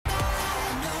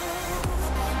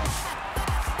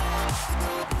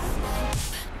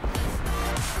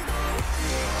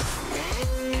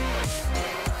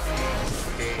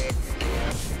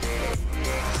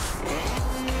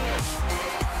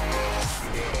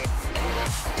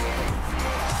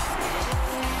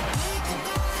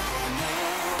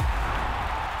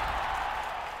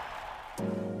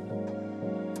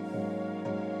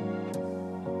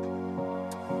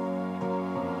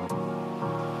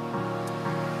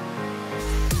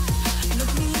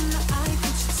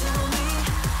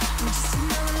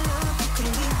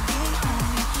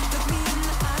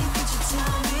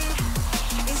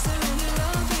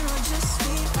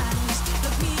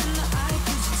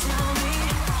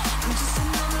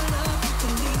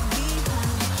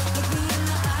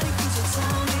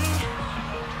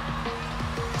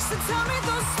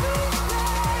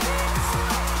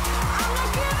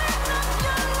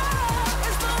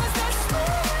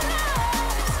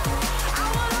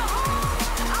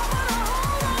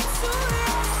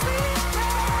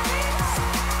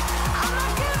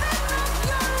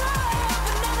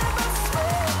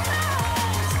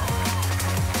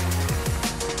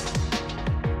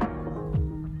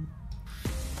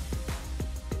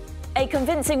A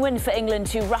convincing win for England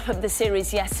to wrap up the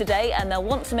series yesterday, and they'll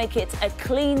want to make it a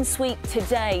clean sweep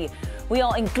today. We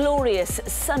are in glorious,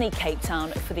 sunny Cape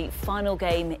Town for the final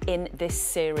game in this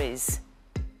series.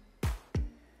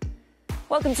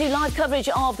 Welcome to live coverage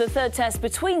of the third test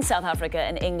between South Africa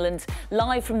and England,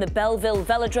 live from the Belleville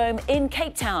Velodrome in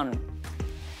Cape Town.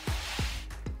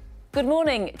 Good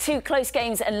morning. Two close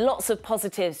games and lots of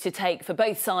positives to take for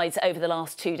both sides over the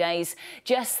last 2 days.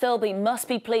 Jess Thirlby must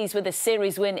be pleased with a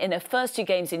series win in her first 2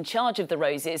 games in charge of the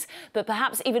Roses, but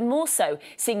perhaps even more so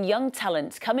seeing young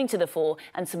talent coming to the fore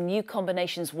and some new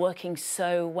combinations working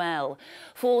so well.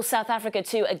 For South Africa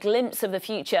too, a glimpse of the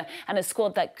future and a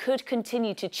squad that could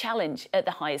continue to challenge at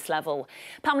the highest level.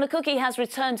 Pamela Cookie has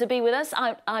returned to be with us.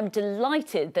 I'm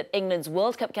delighted that England's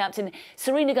World Cup captain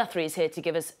Serena Guthrie is here to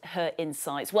give us her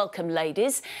insights. Welcome,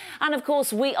 ladies. And of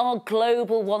course, we are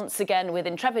global once again with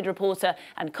intrepid reporter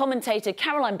and commentator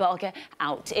Caroline Barker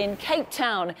out in Cape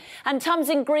Town and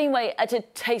Tamsin Greenway at a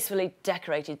tastefully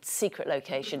decorated secret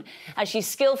location as she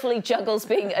skillfully juggles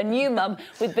being a new mum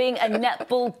with being a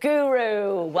netball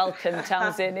guru. Welcome,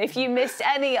 Tamsin. If you missed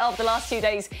any of the last 2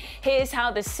 days, here's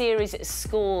how the series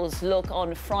scores look.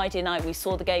 On Friday night, we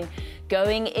saw the game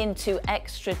going into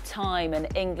extra time and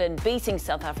England beating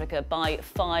South Africa by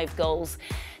 5 goals.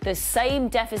 The same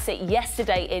deficit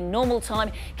yesterday in normal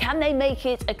time. Can they make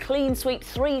it a clean sweep?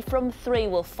 3 from 3.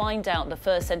 We'll find out the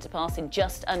first centre pass in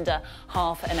just under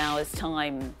half an hour's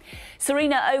time.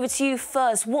 Serena, over to you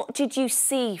first. What did you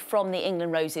see from the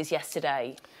England Roses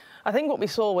yesterday? I think what we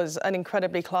saw was an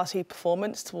incredibly classy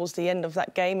performance towards the end of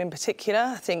that game in particular.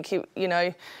 I think,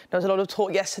 there was a lot of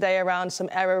talk yesterday around some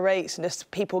error rates and just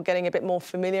people getting a bit more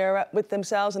familiar with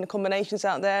themselves and the combinations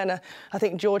out there. And I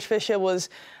think George Fisher was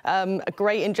a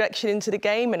great injection into the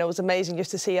game, and it was amazing just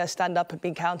to see her stand up and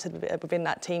be counted within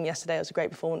that team yesterday. It was a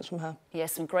great performance from her.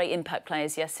 Yes, some great impact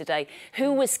players yesterday.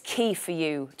 Who was key for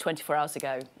you 24 hours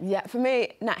ago? Yeah, for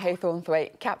me, Nat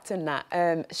Haythornthwaite, Captain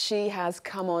Nat. She has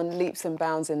come on leaps and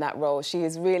bounds in that role. She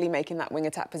is really making that wing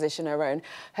attack position her own.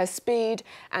 Her speed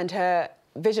and her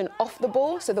vision off the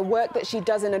ball, so the work that she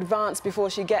does in advance before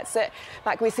she gets it,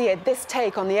 like we see here, this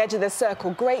take on the edge of the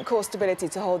circle, great core stability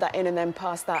to hold that in and then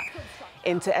pass that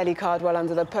into Ellie Cardwell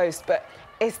under the post. But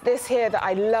it's this here that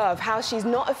I love, how she's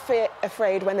not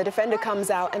afraid when the defender comes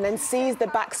out and then sees the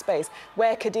backspace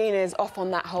where Kadina is off on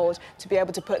that hold to be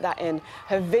able to put that in.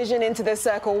 Her vision into the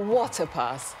circle, what a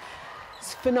pass.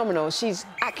 It's phenomenal. She's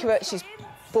accurate, she's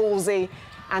ballsy,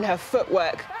 and her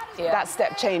footwork, that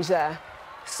step change there,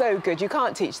 so good. You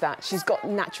can't teach that. She's got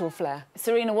natural flair.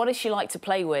 Serena, what does she like to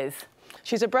play with?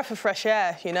 She's a breath of fresh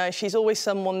air, She's always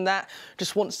someone that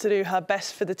just wants to do her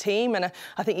best for the team, and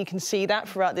I think you can see that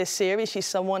throughout this series. She's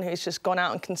someone who's just gone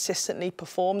out and consistently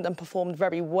performed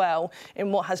very well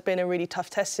in what has been a really tough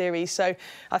test series. So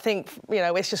I think,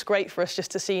 it's just great for us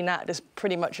just to see Nat just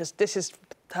pretty much this is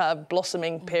her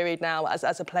blossoming period now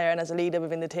as a player and as a leader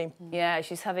within the team. Yeah,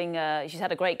 she's had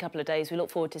a great couple of days. We look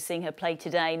forward to seeing her play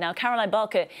today. Now, Caroline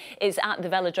Barker is at the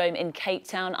Velodrome in Cape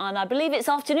Town, and I believe it's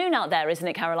afternoon out there, isn't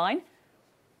it, Caroline?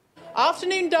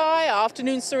 Afternoon, Di.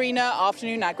 Afternoon, Serena.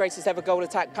 Afternoon, our greatest ever goal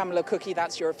attack, Pamela Cookie.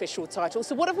 That's your official title.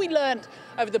 So what have we learned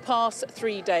over the past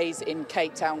 3 days in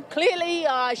Cape Town? Clearly,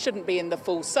 I shouldn't be in the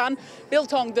full sun.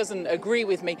 Biltong doesn't agree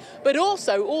with me. But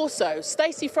also,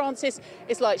 Stacey Francis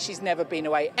is like she's never been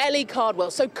away. Ellie Cardwell,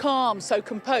 so calm, so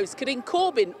composed. Kadina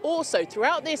Corbin also,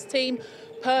 throughout this team,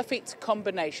 perfect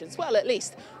combinations. Well, at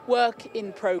least work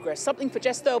in progress. Something for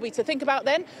Jess Thirlby to think about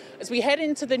then as we head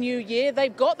into the new year.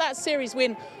 They've got that series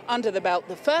win under the belt.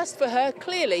 The first for her,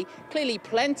 clearly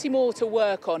plenty more to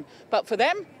work on. But for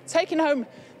them, taking home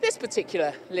this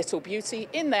particular little beauty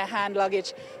in their hand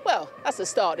luggage, well, that's a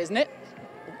start, isn't it?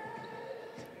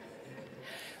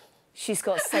 She's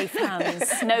got safe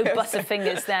hands, no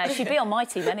butterfingers there. She'd be on my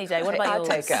team any day. What about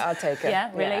yours? I'll take it. Yeah,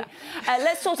 really? Yeah.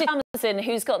 Let's talk to Tamsin,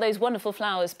 who's got those wonderful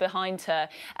flowers behind her.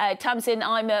 Tamsin,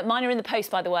 mine are in the post,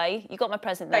 by the way. You got my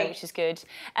present there, which is good.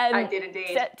 I did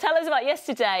indeed. Tell us about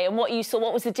yesterday and what you saw.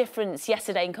 What was the difference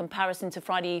yesterday in comparison to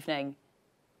Friday evening?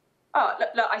 Oh,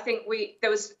 look, I think there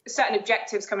was certain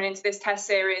objectives coming into this test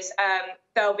series.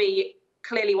 Thirlby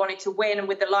clearly wanted to win, and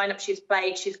with the lineup she's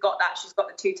played, she's got that. She's got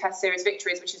the 2 test series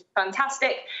victories, which is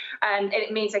fantastic, and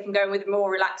it means they can go in with a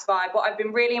more relaxed vibe. What I've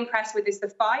been really impressed with is the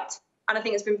fight, and I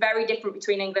think it's been very different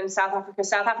between England and South Africa.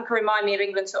 South Africa remind me of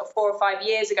England sort of 4 or 5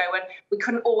 years ago when we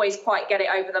couldn't always quite get it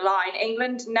over the line.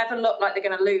 England never looked like they're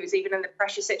going to lose, even in the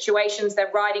pressure situations. They're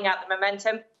riding out the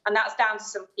momentum, and that's down to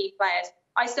some key players.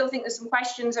 I still think there's some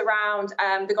questions around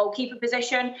the goalkeeper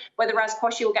position, whether Raz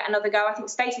Quashie will get another go. I think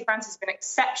Stacey Francis has been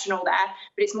exceptional there,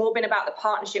 but it's more been about the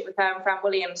partnership with her and Fran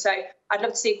Williams. So I'd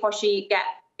love to see Quashie get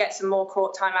get some more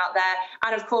court time out there.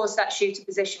 And of course, that shooter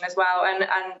position as well.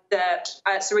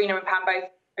 And Serena and Pam both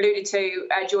alluded to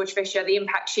George Fisher, the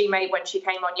impact she made when she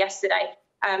came on yesterday.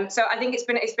 So I think it's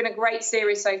been a great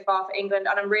series so far for England,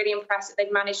 and I'm really impressed that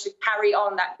they've managed to carry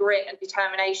on that grit and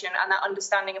determination and that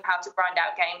understanding of how to grind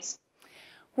out games.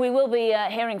 We will be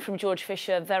hearing from George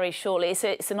Fisher very shortly.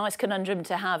 It's a nice conundrum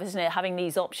to have, isn't it, having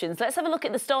these options. Let's have a look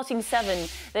at the starting 7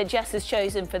 that Jess has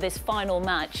chosen for this final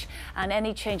match. And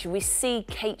any change, we see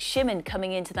Kate Shimmin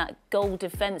coming into that goal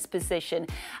defence position.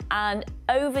 And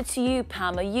over to you,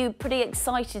 Pam. Are you pretty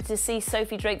excited to see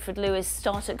Sophie Drakeford-Lewis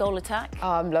start at goal attack?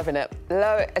 Oh, I'm loving it.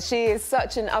 She is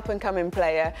such an up-and-coming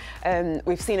player.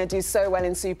 We've seen her do so well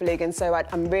in Super League, and so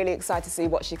I'm really excited to see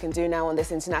what she can do now on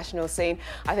this international scene.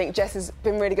 I think Jess has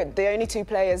been really good. The only 2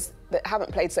 players that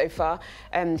haven't played so far,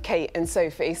 Kate and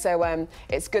Sophie. So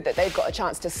it's good that they've got a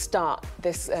chance to start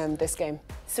this game.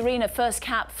 Serena, first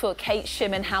cap for Kate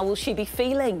Shimmin. How will she be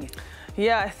feeling?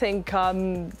 Yeah, I think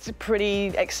pretty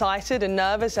excited and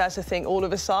nervous, as I think all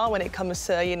of us are when it comes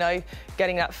to, you know,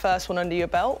 getting that first one under your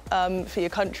belt for your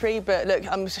country. But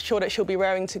look, I'm sure that she'll be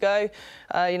raring to go.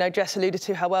 You know, Jess alluded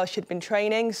to how well she'd been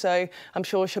training, so I'm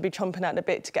sure she'll be chomping at the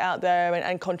bit to get out there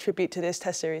and contribute to this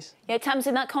Test series. Yeah,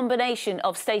 Tamsin, that combination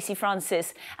of Stacey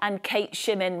Francis and Kate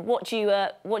Shimmin, what do you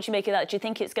make of that? Do you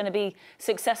think it's going to be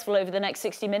successful over the next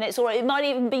 60 minutes, or it might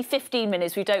even be 15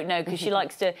 minutes? We don't know, because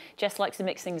Jess likes to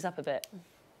mix things up a bit.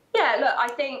 Yeah, look,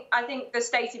 I think the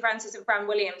Stacey Francis and Fran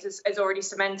Williams is already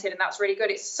cemented, and that's really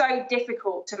good. It's so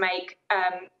difficult to make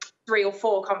 3 or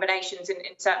 4 combinations in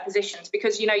certain positions,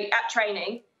 because, you know, at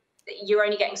training, you're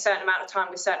only getting a certain amount of time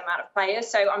with a certain amount of players.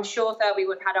 So I'm sure Thurby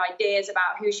would have had ideas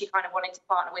about who she kind of wanted to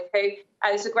partner with who.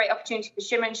 It's a great opportunity for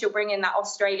Shimmin. She'll bring in that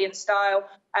Australian style.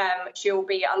 She'll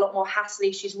be a lot more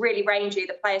hassly. She's really rangy.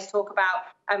 The players talk about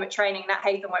at training, Nat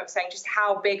Haytham was saying just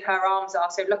how big her arms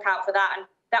are. So look out for that. And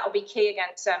that will be key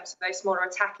against some of those smaller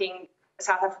attacking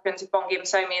South Africans. Bongi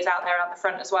Msomi is out there out the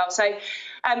front as well. So,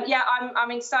 yeah,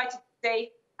 I'm excited to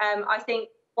see. I think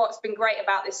what's been great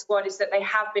about this squad is that they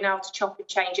have been able to chop and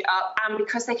change it up. And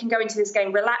because they can go into this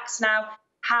game relaxed now,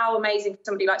 how amazing for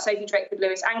somebody like Sophie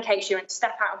Drakeford-Lewis and Kate Shimmin to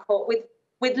step out on court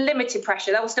with limited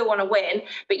pressure. They'll still want to win,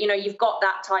 but, you know, you've got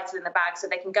that title in the bag, so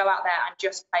they can go out there and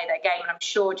just play their game. And I'm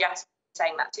sure Jess is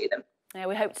saying that to them. Yeah,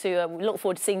 we hope to. We look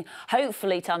forward to seeing,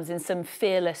 hopefully, Tamsin, some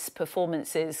fearless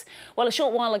performances. Well, a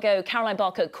short while ago, Caroline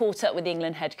Barker caught up with the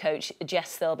England head coach,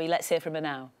 Jess Thirlby. Let's hear from her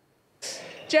now.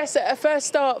 Jess, a first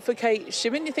start for Kate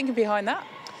Shimmin. You're thinking behind that?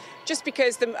 Just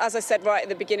because, as I said right at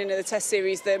the beginning of the Test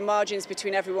series, the margins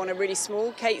between everyone are really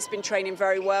small. Kate's been training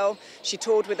very well. She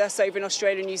toured with us over in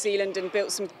Australia and New Zealand and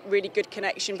built some really good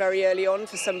connection very early on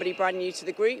for somebody brand new to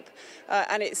the group.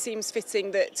 And it seems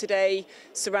fitting that today,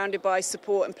 surrounded by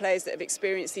support and players that have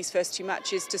experienced these first 2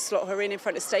 matches, to slot her in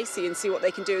front of Stacey and see what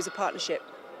they can do as a partnership.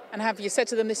 And have you said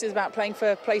to them this is about playing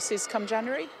for places come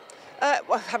January?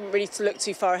 Well, I haven't really looked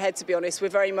too far ahead, to be honest. We're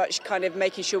very much kind of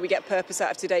making sure we get purpose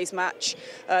out of today's match.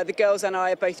 The girls and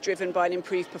I are both driven by an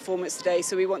improved performance today,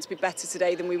 so we want to be better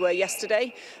today than we were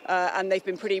yesterday. And they've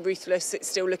been pretty ruthless,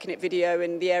 still looking at video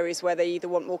in the areas where they either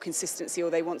want more consistency or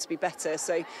they want to be better.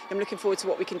 So I'm looking forward to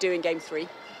what we can do in Game 3.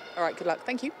 All right, good luck.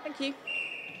 Thank you. Thank you.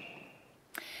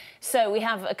 So we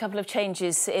have a couple of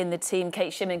changes in the team.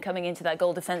 Kate Shimmin coming into that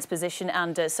goal defence position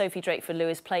and Sophie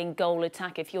Drakeford-Lewis playing goal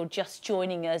attack. If you're just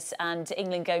joining us, and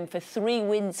England going for 3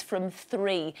 wins from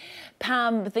 3.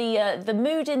 Pam, the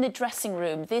mood in the dressing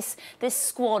room, this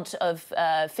squad of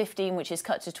 15, which is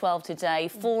cut to 12 today,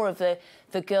 4 of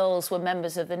the girls were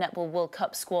members of the Netball World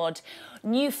Cup squad.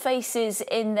 New faces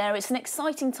in there. It's an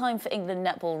exciting time for England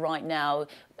netball right now.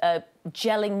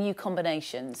 Gelling new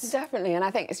combinations. Definitely, and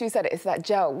I think, as you said, it's that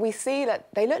gel. We see that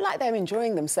they look like they're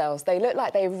enjoying themselves. They look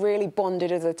like they've really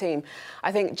bonded as a team.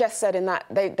 I think Jess said in that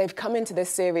they've come into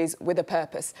this series with a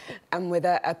purpose and with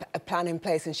a plan in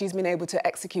place, and she's been able to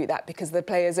execute that because the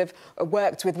players have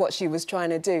worked with what she was trying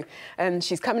to do. And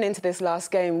she's coming into this last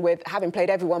game with having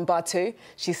played everyone bar 2.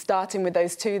 She's starting with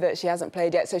those 2 that she hasn't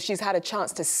played yet, so she's had a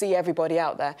chance to see everybody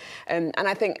out there. And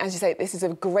I think, as you say, this is a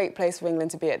great place for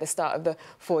England to be at the start of the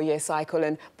 4-year cycle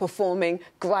and performing,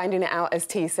 grinding it out, as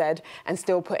T said, and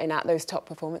still putting out those top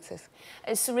performances.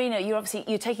 Serena, you're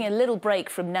taking a little break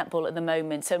from netball at the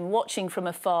moment, and watching from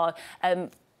afar.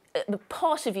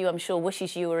 Part of you, I'm sure,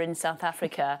 wishes you were in South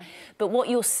Africa, but what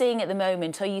you're seeing at the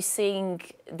moment, are you seeing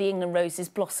the England roses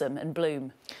blossom and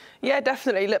bloom? Yeah,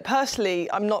 definitely. Look, personally,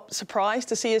 I'm not surprised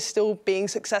to see us still being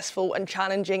successful and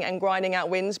challenging and grinding out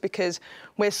wins because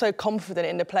we're so confident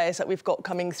in the players that we've got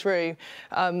coming through.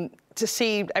 To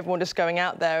see everyone just going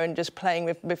out there and just playing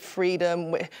with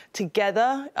freedom,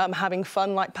 together, having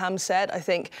fun, like Pam said, I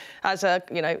think as a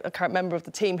current member of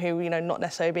the team who not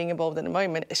necessarily being involved in the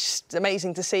moment, it's just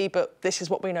amazing to see. But this is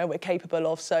what we know we're capable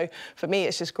of. So for me,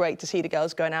 it's just great to see the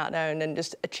girls going out there and then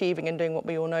just achieving and doing what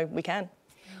we all know we can.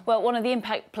 Well, one of the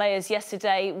impact players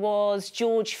yesterday was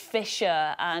George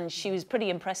Fisher, and she was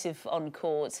pretty impressive on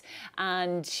court.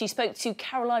 And she spoke to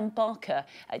Caroline Barker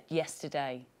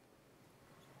yesterday.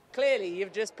 Clearly,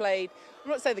 you've just played,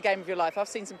 I'm not saying the game of your life, I've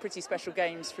seen some pretty special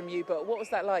games from you, but what was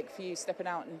that like for you stepping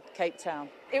out in Cape Town?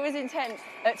 It was intense.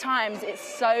 At times, it's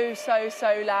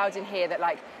so loud in here that,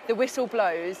 like, the whistle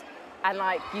blows and,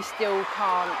 like, you still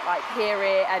can't, like, hear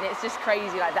it, and it's just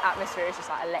crazy. Like, the atmosphere is just,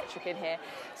 like, electric in here.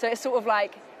 So it's sort of,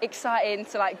 like, exciting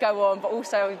to, like, go on, but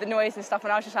also the noise and stuff,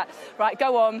 and I was just like, right,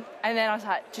 go on, and then I was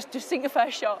like, just sink your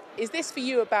first shot. Is this for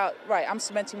you about, right, I'm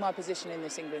cementing my position in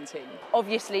this England team?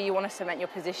 Obviously, you want to cement your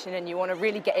position and you want to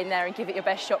really get in there and give it your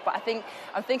best shot, but I think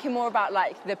I'm thinking more about,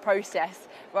 like, the process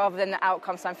rather than the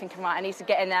outcome. So I'm thinking, right, I need to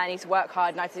get in there, I need to work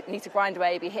hard, and I need to grind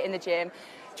away, be hitting the gym,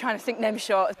 trying to sink them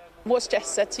shots. What's Jess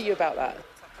said to you about that?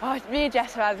 Oh, me and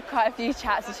Jess have had quite a few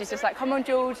chats, and she's just like, come on,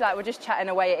 George, like, we're just chatting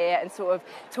away at it and sort of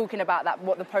talking about that,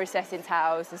 what the process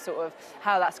entails and sort of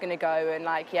how that's going to go. And,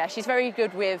 like, yeah, she's very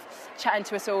good with chatting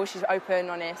to us all. She's open,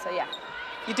 honest, so yeah.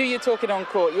 You do your talking on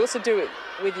court. You also do it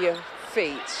with your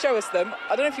feet. Show us them.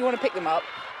 I don't know if you want to pick them up.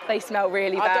 They smell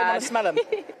really bad. I don't want to smell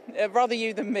them. Rather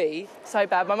you than me. So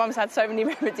bad. My mum's had so many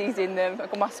remedies in them. I've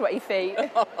got my sweaty feet.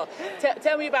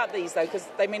 Tell me about these though, because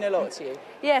they mean a lot to you.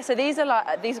 Yeah, so these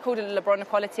are called LeBron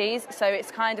qualities. So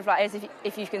it's kind of like, as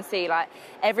if you can see, like,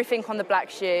 everything on the black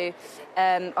shoe,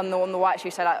 on the white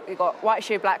shoe. So, like, we've got white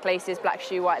shoe, black laces, black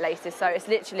shoe, white laces. So it's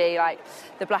literally like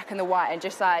the black and the white, and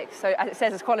just like, so as it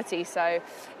says, as quality. So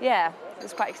yeah,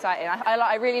 it's quite exciting.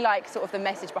 I really like sort of the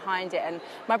message behind it. And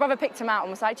my brother picked them out and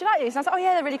was like, do you like these? And I was like, oh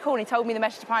yeah, they're really cool. And he told me the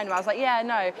message behind them. I was like, yeah,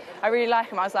 no, I really like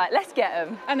them. I was like, let's get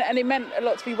them. And it meant a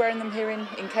lot to be wearing them here in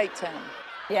Cape Town.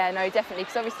 Yeah, no, definitely.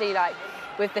 Because obviously, like,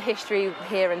 with the history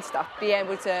here and stuff, being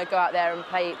able to go out there and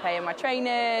play in my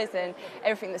trainers and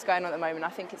everything that's going on at the moment, I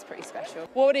think it's pretty special.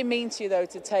 What would it mean to you, though,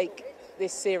 to take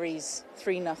this series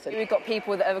 3-0? We've got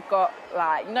people that have got,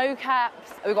 like, no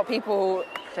caps. We've got people,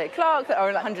 like Clark, that are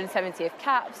on, like, 170th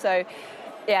cap. So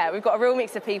yeah, we've got a real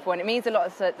mix of people, and it means a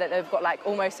lot that they've got, like,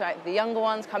 almost like the younger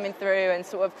ones coming through, and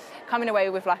sort of coming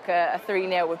away with like a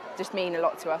 3-0 would just mean a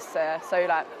lot to us. So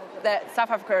like,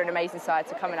 South Africa are an amazing side,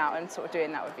 so coming out and sort of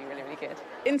doing that would be really, really good.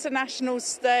 International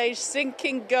stage,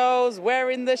 sinking goals,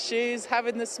 wearing the shoes,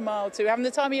 having the smile too, having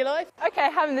the time of your life? Okay,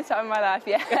 having the time of my life,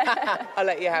 yeah. I'll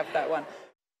let you have that one.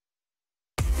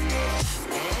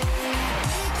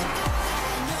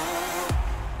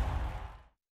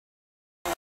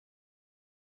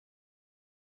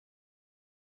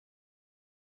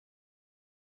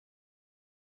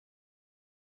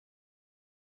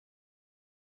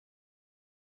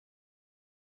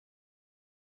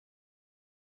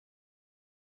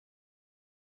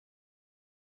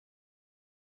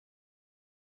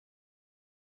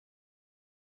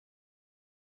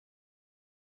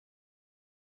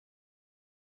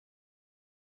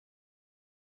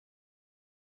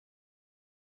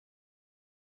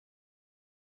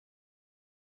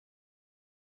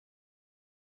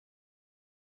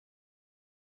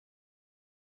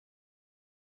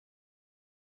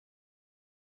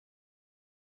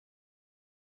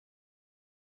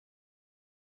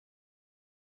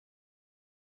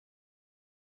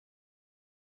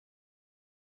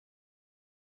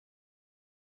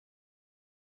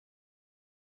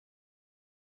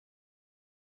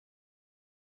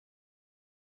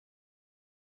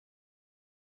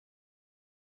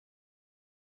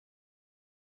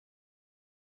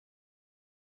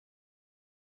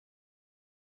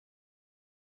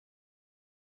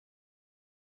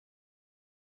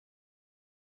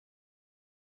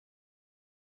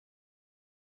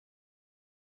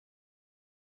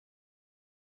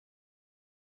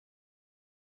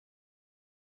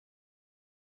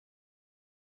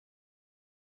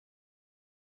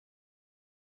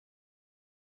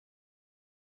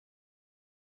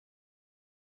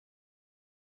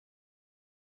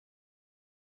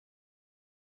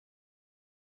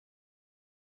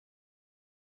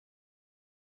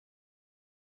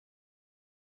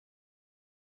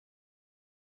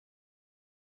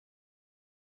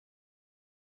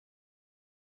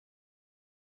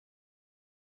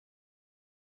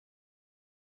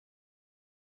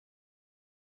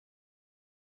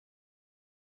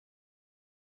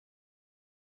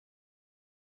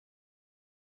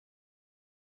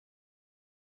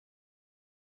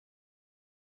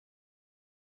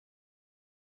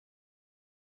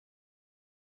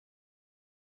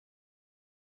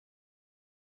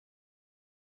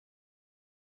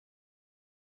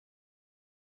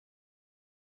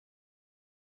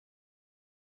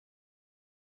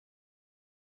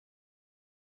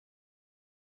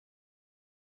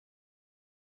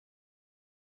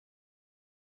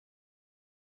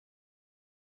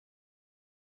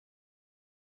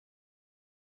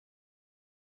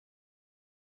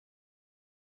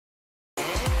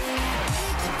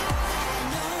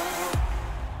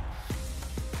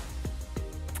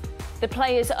 The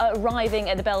players are arriving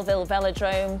at the Belleville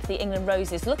Velodrome. The England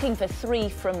Roses looking for 3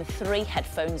 from 3.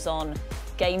 Headphones on,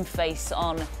 game face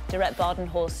on. Direct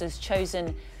Badenhorst has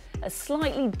chosen a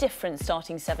slightly different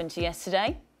starting 7 to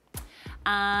yesterday.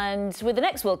 And with the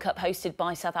next World Cup hosted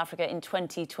by South Africa in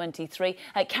 2023,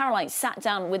 Caroline sat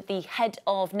down with the head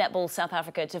of Netball South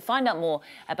Africa to find out more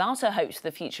about her hopes for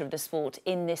the future of the sport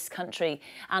in this country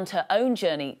and her own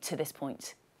journey to this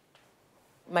point.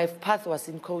 My path was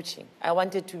in coaching. I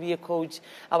wanted to be a coach.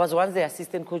 I was once the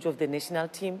assistant coach of the national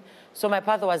team. So my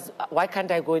path was, why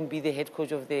can't I go and be the head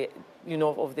coach of the,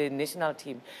 of the national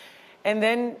team? And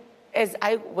then as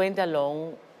I went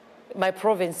along, my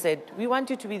province said, we want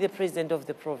you to be the president of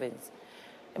the province.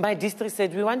 My district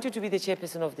said, we want you to be the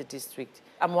chairperson of the district.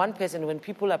 I'm one person, when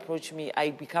people approach me,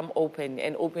 I become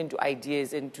open to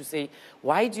ideas and to say,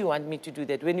 why do you want me to do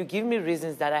that? When you give me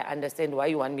reasons that I understand why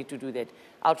you want me to do that,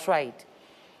 I'll try it.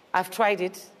 I've tried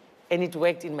it, and it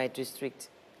worked in my district.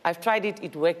 I've tried it,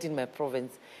 it worked in my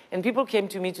province. And people came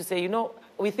to me to say,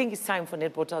 we think it's time for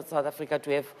Netball South Africa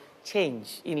to have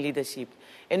change in leadership,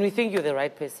 and we think you're the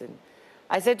right person.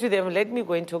 I said to them, let me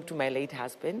go and talk to my late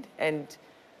husband and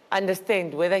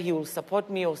understand whether he will support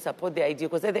me or support the idea,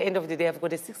 because at the end of the day, I've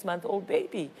got a 6-month-old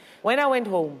baby. When I went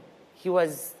home, he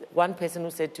was one person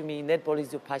who said to me, netball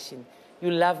is your passion.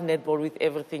 You love netball with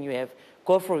everything you have.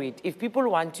 Go for it. If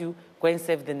people want you, go and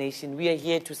serve the nation. We are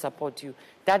here to support you.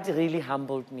 That really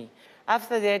humbled me.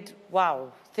 After that,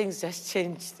 wow, things just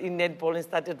changed in netball and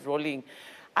started rolling.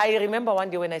 I remember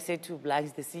one day when I said to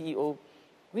Blanche, the CEO,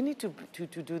 we need to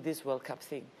do this World Cup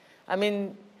thing. I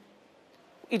mean,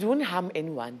 it wouldn't harm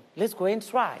anyone. Let's go and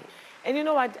try. And you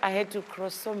know what? I had to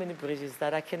cross so many bridges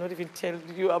that I cannot even tell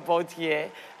you about here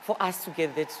for us to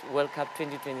get that World Cup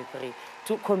 2023,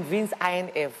 to convince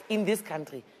INF in this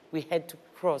country. We had to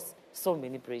cross so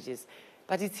many bridges.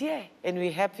 But it's here, and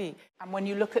we're happy. And when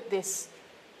you look at this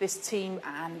team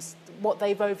and what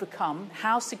they've overcome,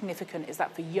 how significant is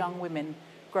that for young women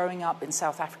growing up in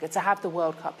South Africa to have the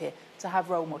World Cup here, to have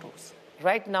role models?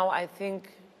 Right now, I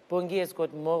think Bongi has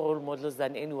got more role models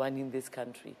than anyone in this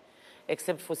country,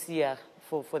 except for Sia,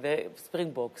 for the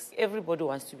Springboks. Everybody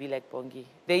wants to be like Bongi.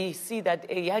 They see that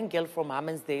a young girl from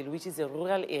Hammansdale, which is a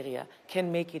rural area,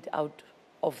 can make it out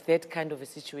of that kind of a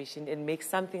situation and make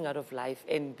something out of life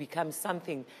and become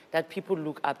something that people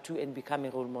look up to and become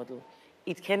a role model.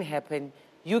 It can happen.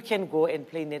 You can go and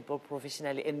play netball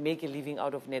professionally and make a living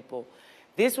out of netball.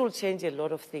 This will change a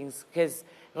lot of things, because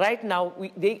right now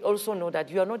they also know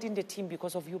that you are not in the team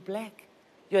because of your black.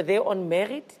 You're there on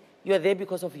merit. You're there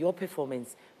because of your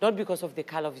performance, not because of the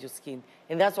color of your skin.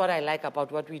 And that's what I like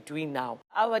about what we're doing now.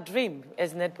 Our dream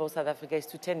as Netball South Africa is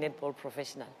to turn netball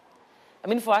professional. I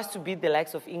mean, for us to beat the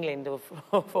likes of England,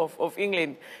 of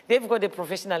England, they've got a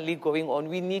professional league going on.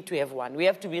 We need to have one. We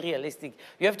have to be realistic.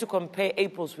 You have to compare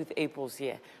apples with apples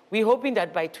here. We're hoping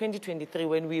that by 2023,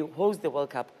 when we host the World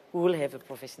Cup, we will have a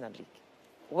professional league.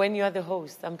 When you are the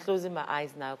host, I'm closing my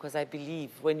eyes now, because I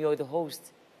believe when you're the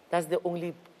host, that's the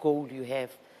only goal you have.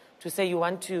 To say you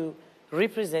want to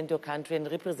represent your country and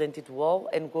represent it well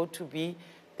and go to be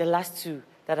the last 2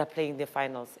 that are playing the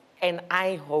finals. And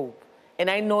I hope, and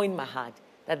I know in my heart,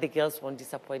 that the girls won't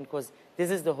disappoint, because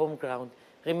this is the home ground.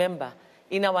 Remember,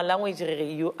 in our language,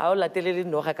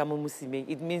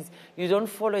 it means you don't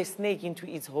follow a snake into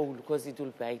its hole because it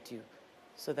will bite you.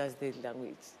 So that's the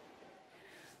language.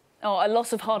 Oh, a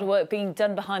lot of hard work being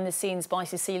done behind the scenes by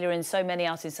Cecilia and so many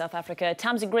out in South Africa.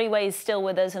 Tamsin Greenway is still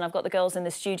with us, and I've got the girls in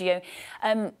the studio.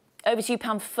 Over to you,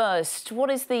 Pam, first. What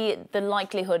is the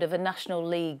likelihood of a national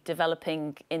league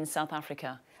developing in South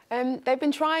Africa? They've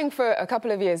been trying for a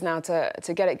couple of years now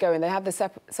to get it going. They have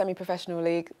the semi-professional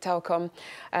league, Telkom,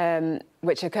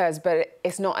 which occurs, but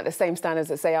it's not at the same standards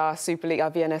as, say, our Super League,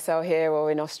 our VNSL here, or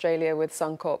in Australia with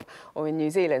Suncorp, or in New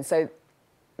Zealand. So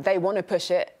they want to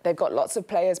push it. They've got lots of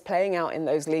players playing out in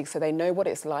those leagues, so they know what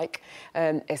it's like.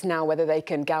 It's now whether they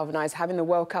can galvanise. Having the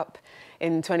World Cup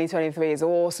in 2023 is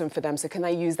awesome for them. So can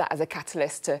they use that as a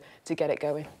catalyst to get it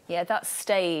going? Yeah, that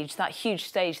stage, that huge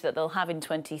stage that they'll have in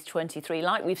 2023,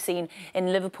 like we've seen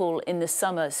in Liverpool in the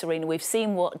summer, Serena, we've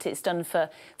seen what it's done for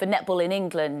netball in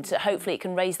England. Hopefully it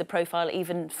can raise the profile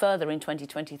even further in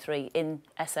 2023 in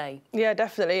SA. Yeah,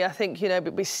 definitely. I think,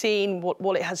 we've seen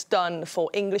what it has done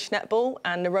for English netball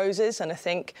and the Roses, and I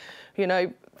think,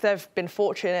 they've been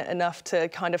fortunate enough to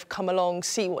kind of come along,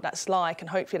 see what that's like, and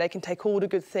hopefully they can take all the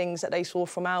good things that they saw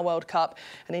from our World Cup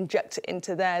and inject it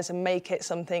into theirs and make it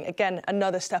something, again,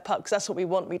 another step up, because that's what we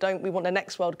want. We want the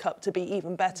next World Cup to be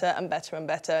even better and better and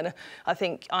better. And I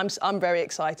think I'm very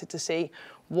excited to see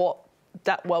what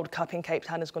that World Cup in Cape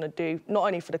Town is going to do, not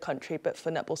only for the country, but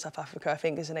for Netball South Africa. I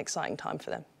think is an exciting time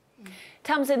for them.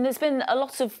 Tamsin, there's been a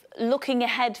lot of looking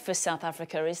ahead for South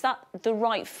Africa. Is that the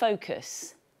right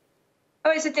focus? Oh,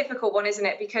 it's a difficult one, isn't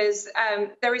it? Because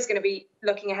there is going to be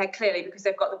looking ahead clearly because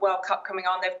they've got the World Cup coming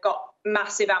on. They've got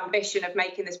massive ambition of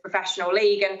making this professional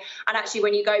league. And actually,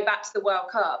 when you go back to the World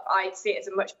Cup, I see it as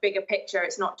a much bigger picture.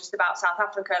 It's not just about South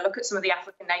Africa. Look at some of the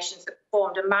African nations that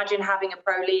performed. Imagine having a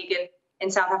pro league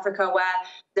in South Africa where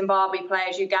Zimbabwe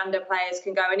players, Uganda players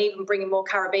can go, and even bringing more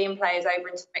Caribbean players over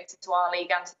into the mix into our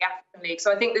league and to the African league.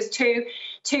 So I think there's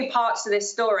two parts to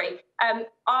this story.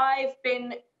 I've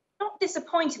been not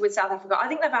disappointed with South Africa. I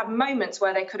think they've had moments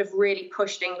where they could have really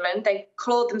pushed England. They've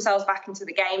clawed themselves back into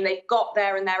the game. They've got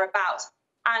there and thereabouts.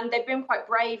 And they've been quite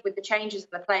brave with the changes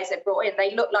and the players they've brought in.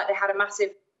 They looked like they had a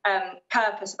massive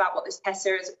purpose about what this Test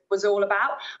series was all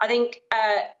about. I think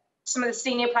some of the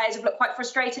senior players have looked quite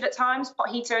frustrated at times,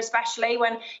 Potgieter especially,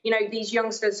 when these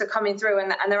youngsters are coming through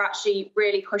and they're actually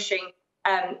really pushing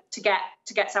to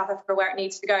get South Africa where it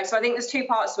needs to go. So I think there's two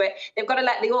parts to it. They've got to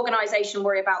let the organisation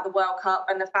worry about the World Cup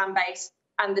and the fan base,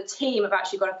 and the team have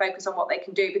actually got to focus on what they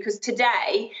can do, because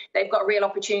today they've got a real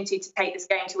opportunity to take this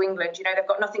game to England. They've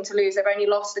got nothing to lose. They've only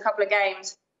lost a couple of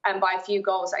games by a few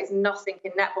goals. That is nothing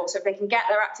in netball. So if they can get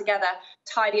their act together,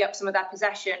 tidy up some of their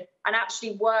possession and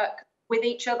actually work with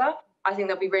each other, I think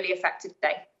they'll be really effective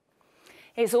today.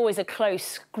 It's always a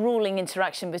close, gruelling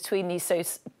interaction between these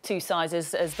two sides,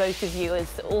 as both of you,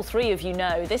 as all three of you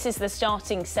know. This is the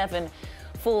starting 7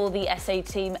 for the SA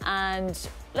team. And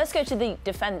let's go to the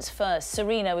defence first.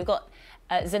 Serena, we've got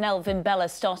Zanel Vimbella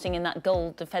starting in that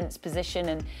goal defence position,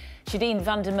 and Shadeen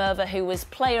van der Merwe, who was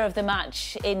player of the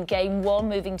match in Game 1,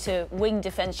 moving to wing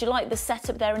defence. Do you like the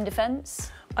setup there in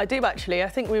defence? I do, actually. I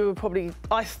think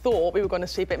I thought we were going to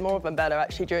see a bit more of Mbella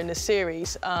actually during this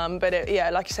series. But yeah,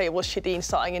 like you say, it was Shadeen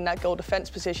starting in that goal defence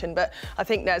position. But I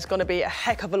think there's going to be a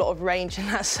heck of a lot of range in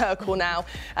that circle now.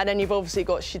 And then you've obviously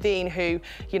got Shadeen, who,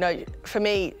 for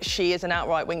me, she is an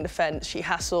outright wing defence. She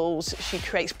hassles, she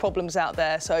creates problems out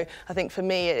there. So I think for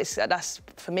me, that's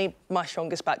my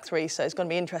strongest back three. So it's going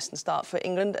to be an interesting start for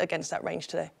England against that range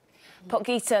today.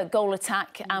 Potgieter, goal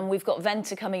attack, and we've got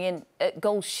Venter coming in at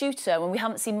goal shooter, and we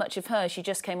haven't seen much of her. She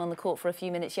just came on the court for a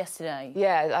few minutes yesterday.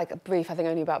 Yeah, like a brief, I think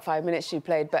only about 5 minutes she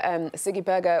played. But Siggy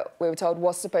Berger, we were told,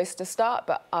 was supposed to start,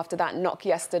 but after that knock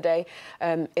yesterday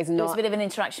is not... It was a bit of an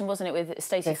interaction, wasn't it, with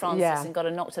Stacey Francis, and got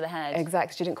a knock to the head.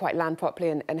 Exactly, she didn't quite land properly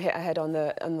and hit her head on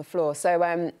the floor.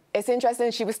 So it's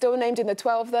interesting. She was still named in the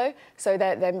 12, though, so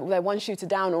they're one shooter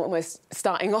down almost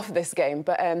starting off this game.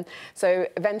 But so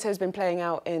Venter's been playing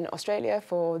out in Australia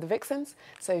for the Vixens,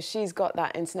 so she's got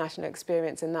that international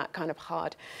experience in that kind of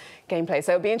hard gameplay.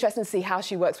 So it'll be interesting to see how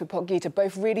she works with Potgieter,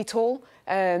 both really tall,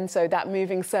 so that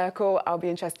moving circle, I'll be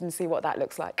interested to see what that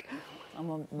looks like. I'm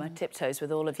on my tiptoes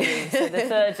with all of you. So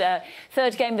the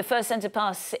third game, the first centre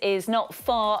pass, is not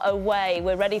far away.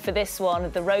 We're ready for this one.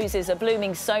 The roses are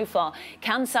blooming so far.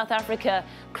 Can South Africa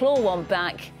claw one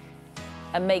back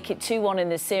and make it 2-1 in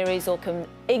this series, or can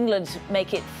England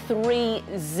make it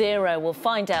 3-0? We'll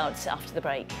find out after the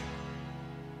break.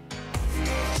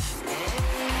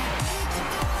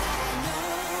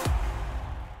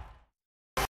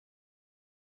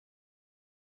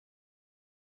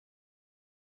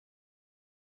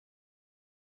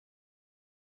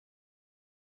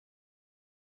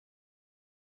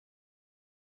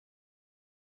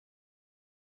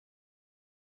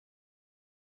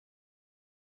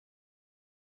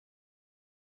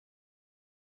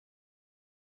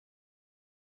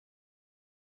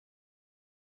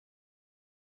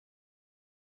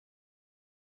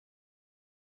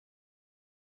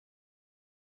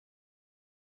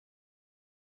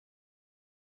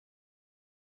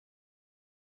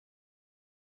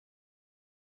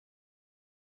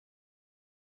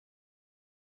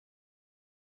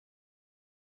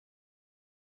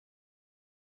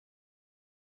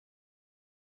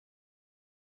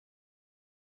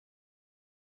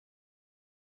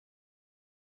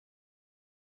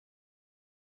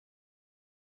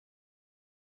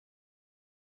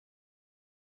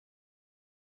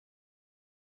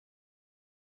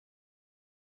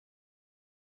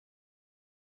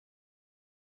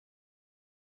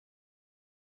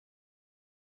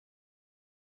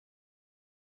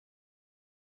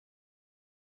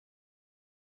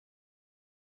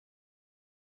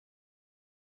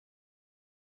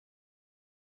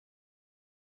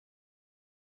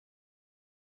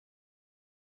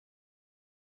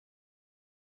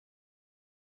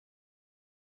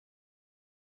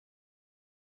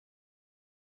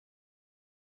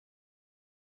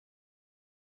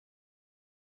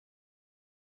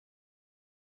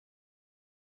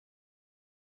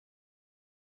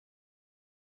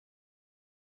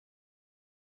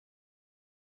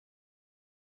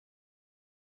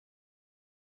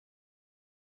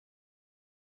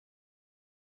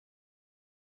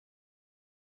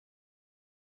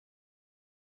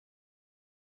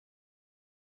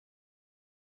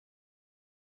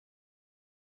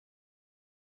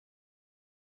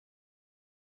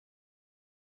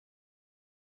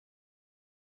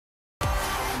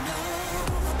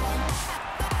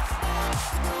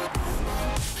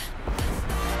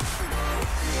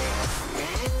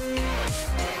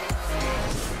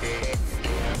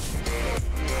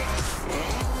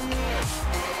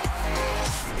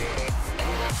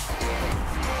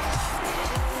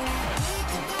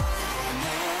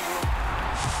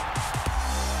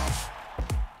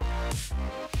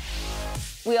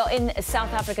 We are in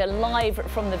South Africa, live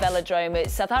from the velodrome.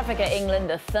 It's South Africa, England,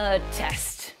 the third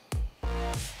test.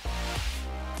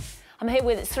 I'm here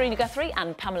with Serena Guthrie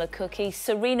and Pamela Cookie.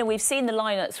 Serena, we've seen the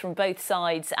lineups from both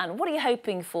sides, and what are you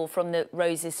hoping for from the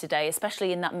Roses today,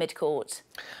 especially in that mid-court?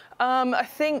 I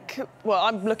think, well,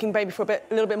 I'm looking maybe for a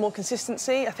little bit more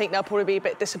consistency. I think they'll probably be a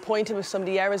bit disappointed with some of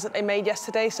the errors that they made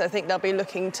yesterday. So I think they'll be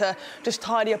looking to just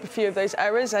tidy up a few of those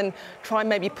errors and try and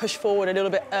maybe push forward a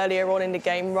little bit earlier on in the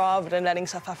game rather than letting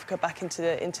South Africa back into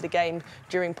the game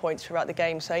during points throughout the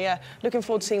game. So yeah, looking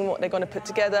forward to seeing what they're going to put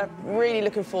together. Really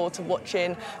looking forward to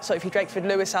watching Sophie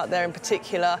Drakeford-Lewis out there in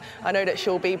particular. I know that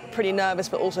she'll be pretty nervous,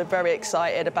 but also very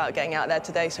excited about getting out there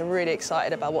today. So really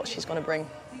excited about what she's going to bring.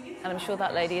 And I'm sure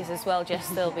that lady is as well, Jess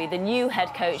Thirlby, the new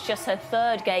head coach, just her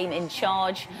third game in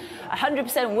charge.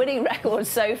 100% winning record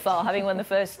so far, having won the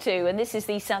first two. And this is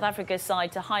the South Africa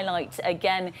side to highlight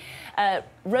again.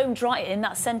 Rome Dry in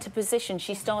that centre position.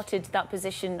 She started that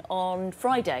position on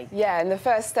Friday. Yeah, in the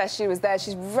first test she was there.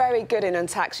 She's very good in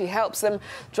attack. She helps them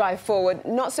drive forward.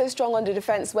 Not so strong under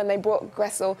defence. When they brought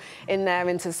Gressel in there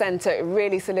into centre, it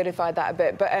really solidified that a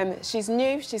bit. But she's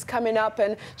new, she's coming up,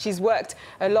 and she's worked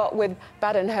a lot with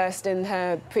Badenhurst in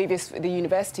her the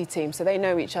university team, so they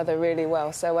know each other really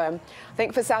well. So I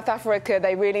think for South Africa,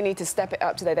 they really need to step it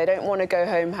up today. They don't want to go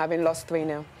home having lost 3-0.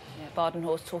 Yeah,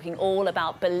 Badenhorst talking all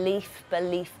about belief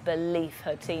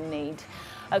her team need.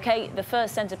 OK, the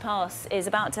first centre pass is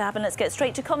about to happen. Let's get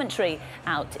straight to commentary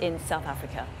out in South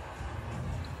Africa.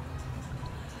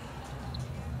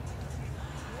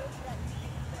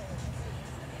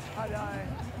 Hello.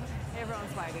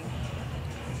 Everyone's waiting.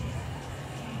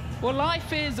 Well,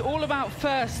 life is all about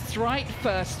firsts, right?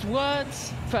 First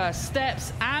words, first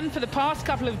steps, and for the past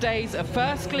couple of days, a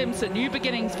first glimpse at new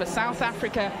beginnings for South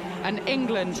Africa and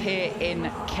England here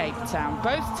in Cape Town.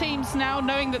 Both teams now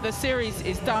knowing that the series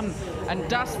is done and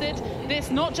dusted.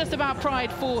 This not just about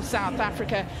pride for South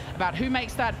Africa, about who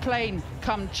makes that plane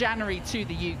come January to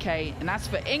the UK. And as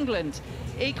for England,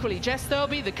 equally, Jess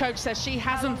Thirlby, the coach, says she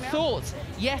hasn't thought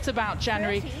yet about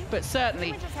January, but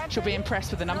certainly she'll be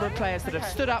impressed with the number of players that have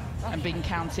stood up and been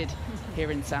counted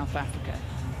here in South Africa.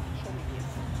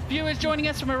 Viewers joining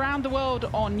us from around the world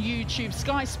on YouTube,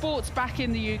 Sky Sports back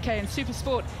in the UK and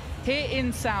SuperSport here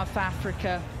in South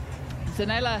Africa.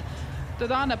 Zanella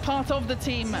Dodana, part of the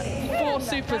team for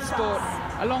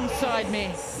SuperSport, alongside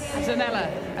me.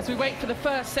 Zanella, as we wait for the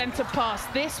first centre pass,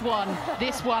 this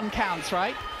one counts,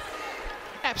 right?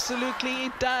 Absolutely,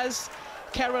 it does,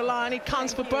 Caroline. It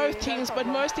counts for both teams, but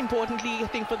most importantly, I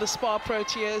think for the Spar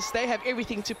Proteas, they have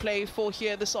everything to play for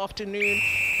here this afternoon.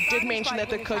 You did mention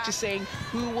that the coach is saying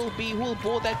who will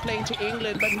board that plane to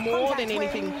England, but more than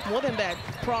anything, more than that,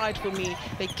 pride for me.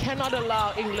 They cannot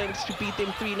allow England to beat them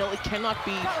 3-0. It cannot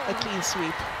be a clean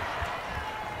sweep.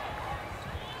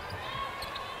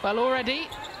 Well, already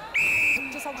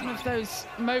one of those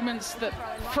moments that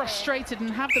frustrated and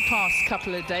have the past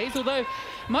couple of days, although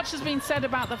much has been said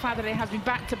about the fact that it has been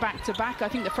back to back to back. I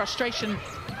think the frustration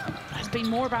has been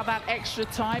more about that extra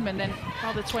time and then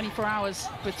another 24 hours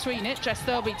between it. Jess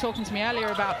Thirlby talking to me earlier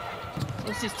about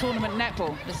this is tournament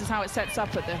netball. This is how it sets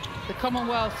up at the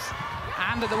Commonwealths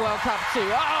and at the World Cup too.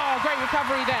 Oh, great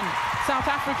recovery then, South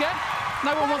Africa.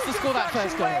 No one wants to score that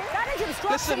first goal.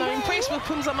 Listen, I'm impressed with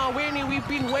Phumza Maweni. We've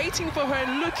been waiting for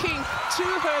her, looking to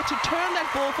her to turn that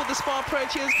ball for the Spar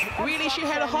Proteas. Really, she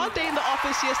had a hard day in the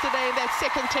office yesterday in that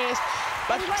second test,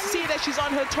 but see that she's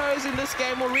on her toes in this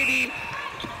game already.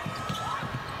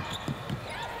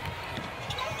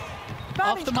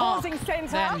 Off the mark,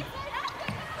 then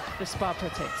the Spar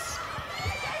Proteas.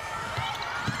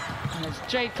 And it's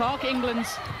Jade Clark,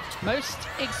 England's most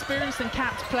experienced and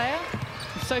capped player.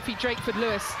 Sophie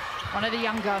Drakeford-Lewis, one of the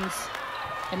young guns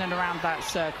in and around that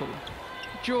circle.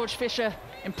 George Fisher,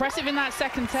 impressive in that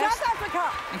second test, South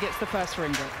Africa, and gets the first for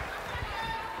England.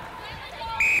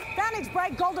 Vantage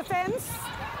break, goal defence.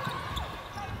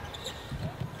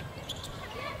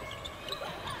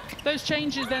 Those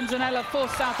changes then, Zanella, for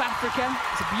South Africa.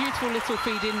 It's a beautiful little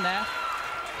feed in there.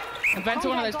 And Venter,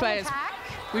 one of those players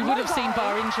we would have seen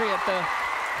bar injury at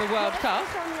the World Cup.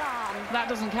 That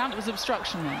doesn't count, it was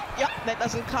obstruction then. Yeah, that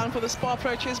doesn't count for the Spar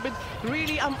Proteas, but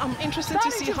really I'm interested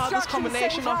to see how this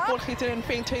combination of Borghitter and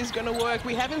Venter is going to work.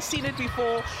 We haven't seen it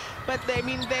before, but they've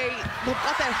got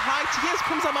that height. Here's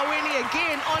Phumza Maweni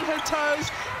again on her toes,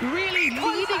 really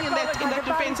leading in that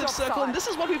defensive circle, and this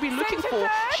is what we've been looking for.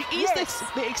 She is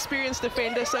the experienced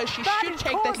defender, so she should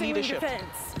take that leadership.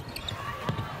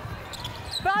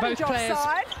 Both players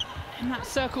in that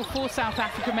circle for South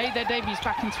Africa made their debuts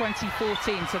back in 2014,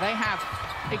 so they have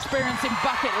experience in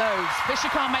bucket loads. Fisher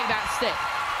can't make that stick.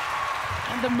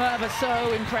 And the Merva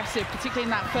so impressive, particularly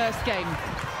in that first game.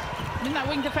 In that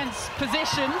wing defence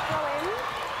position.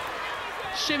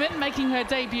 Shimon making her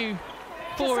debut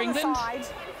for England.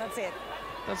 That's it.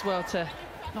 Does well to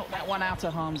knock that one out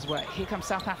of harm's way. Here comes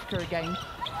South Africa again.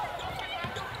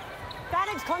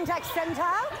 Vantage contact centre.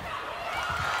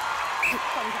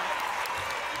 Contact.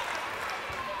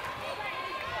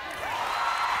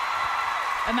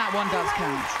 And that one does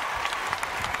count.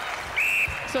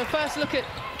 So first look at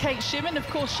Kate Shimon. Of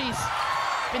course, she's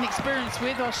been experienced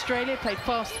with Australia, played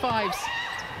fast fives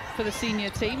for the senior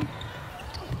team.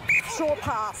 Short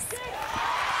pass.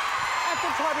 At the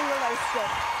time he released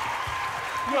it.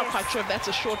 I'm not quite sure if that's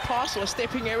a short pass or a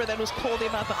stepping error that was called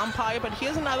in by the umpire, but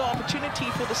here's another opportunity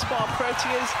for the Spar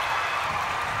Proteas.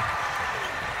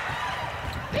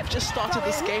 They've just started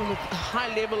this game with a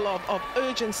high level of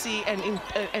urgency and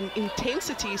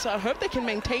intensity, so I hope they can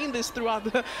maintain this throughout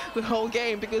the whole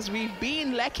game, because we've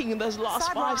been lacking in those last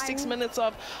 5-6 minutes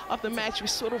of the match. We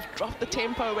sort of dropped the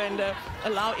tempo and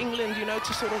allow England, you know,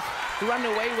 to sort of run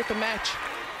away with the match.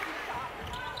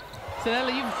 So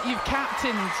Ella, you've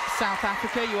captained South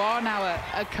Africa. You are now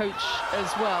a coach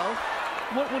as well.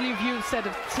 What will you have said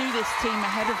to this team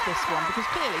ahead of this one? Because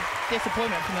clearly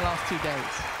disappointment from the last 2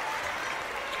 days.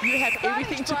 You have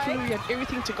everything to prove, you have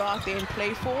everything to go out there and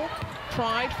play for,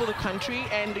 pride for the country,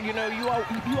 and you know you are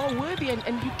worthy, and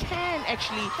you can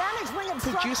actually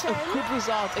produce a good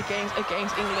result against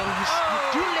England.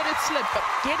 You do let it slip, but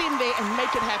get in there and make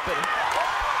it happen.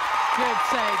 Good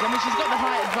save. I mean, she's got the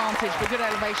height advantage, but good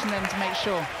elevation then to make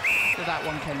sure that that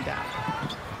one came down.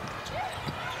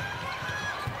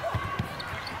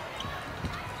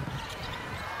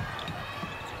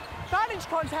 Vantage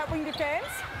contact wing defence.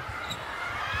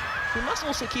 We must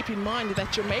also keep in mind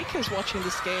that Jamaica is watching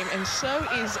this game, and so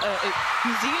is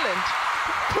New Zealand.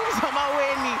 Pumza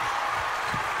Maweni.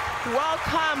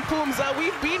 Welcome, Pumza.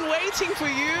 We've been waiting for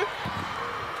you.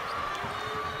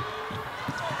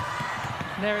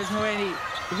 There is Maweni.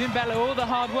 Zimbabwe, all the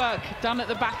hard work done at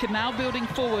the back and now building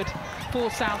forward for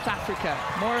South Africa.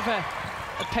 More of a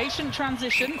patient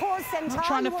transition, not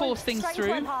trying to force things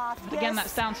through. Again,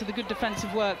 that's down to the good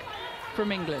defensive work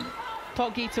from England.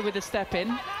 Potgieter with a step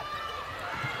in.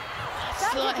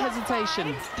 Slight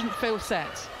hesitation, didn't feel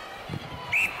set.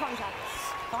 Contact.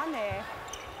 Fine there.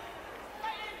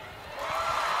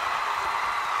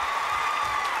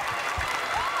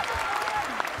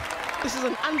 This is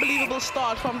an unbelievable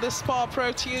start from the Spar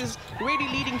Proteas, really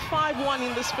leading 5-1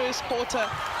 in this first quarter.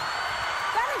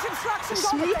 The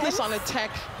smoothness on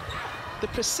attack, the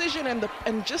precision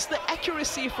and just the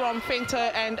accuracy from Venter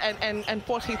and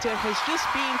Potgieter has just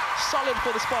been solid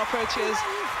for the Spar Proteas.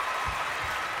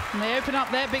 And they open up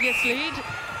their biggest lead.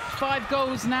 5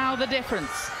 goals now, the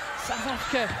difference. South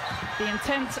Africa, the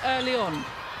intent early on.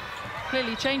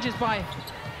 Clearly changes by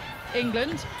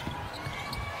England.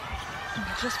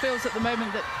 It just feels at the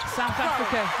moment that South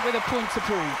Africa with a point to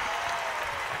prove.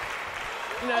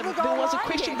 You know, there was a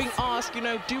question being asked, you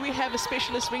know, do we have a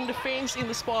specialist wing defence in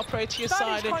the Spar Protea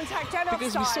side?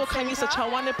 Because we saw Kanyisa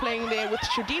Chawane playing there with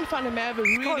Shadine van der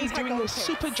Merwe really doing a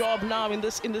super job now in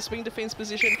this wing defence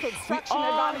position. We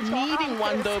are needing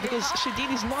one though, because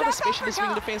Shadine is not a specialist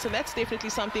wing defence, and that's definitely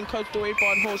something Coach Dory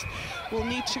Barnhorst will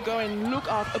need to go and look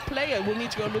out. A player will need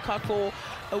to go and look out for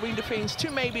a wing defence to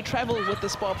maybe travel with the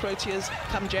Spar Proteas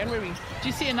come January. Do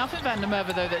you see enough of van der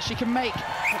Merwe though that she can make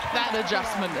that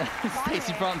adjustment?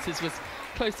 Stacey Francis was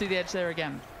close to the edge there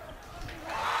again.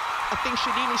 I think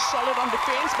Shadine is solid on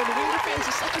defence, but the wing defence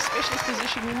is such a specialist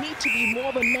position. You need to be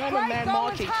more of a man-on-man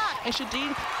marking, and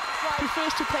Shadine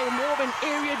prefers to play more of an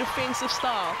area defensive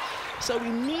style. So we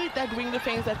need that wing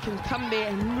defence that can come there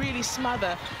and really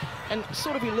smother and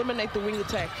sort of eliminate the wing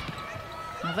attack.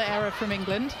 Another error from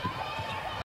England.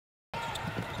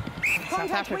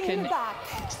 South Africa can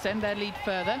extend their lead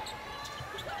further.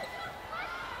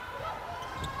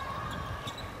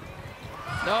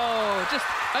 Oh, just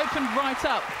opened right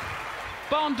up.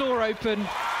 Barn door open,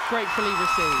 gratefully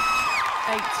received.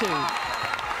 8-2.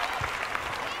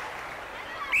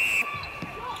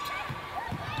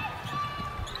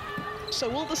 So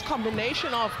will this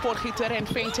combination of Potgieter and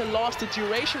Venter last the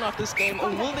duration of this game, or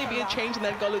will there be a change in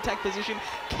that goal attack position?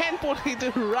 Can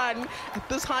Potgieter run at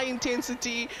this high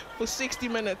intensity for 60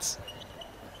 minutes?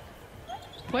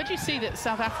 Where do you see that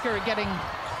South Africa are getting,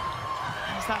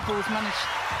 as that ball's managed,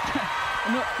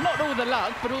 not all the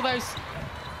luck, but all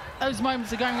those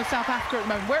moments are going with South Africa at the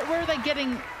moment. Where are they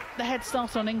getting the head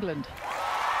start on England?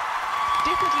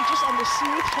 Definitely just on the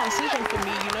smooth transition for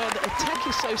me, you know, the attack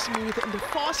is so smooth and the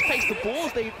fast pace, the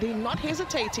balls, they're not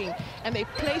hesitating and they're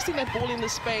placing that ball in the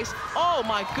space. Oh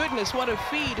my goodness, what a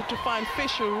feed to find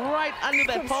Fisher right under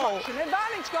that pole.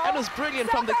 That was brilliant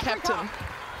from the captain.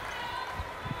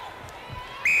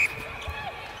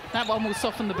 That one will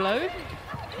soften the blow.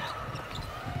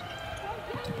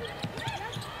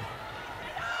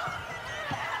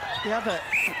 The other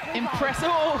impressive.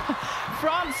 Oh,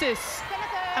 Francis.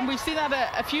 And we've seen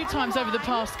that a few times over the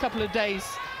past couple of days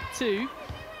too.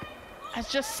 Has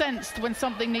just sensed when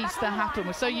something needs to happen.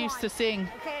 We're so used to seeing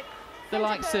the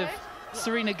likes of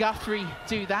Serena Guthrie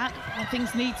do that. When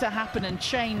things need to happen and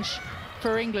change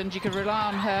for England, you can rely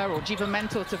on her or Jiva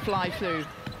Mentor to fly through.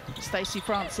 Stacey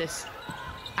Francis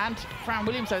and Fran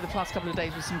Williams over the past couple of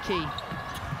days with some key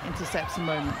intercepts and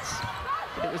moments.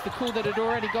 But it was the call that had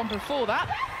already gone before that.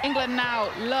 England now,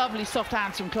 lovely soft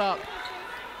hands from Clark.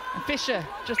 And Fisher,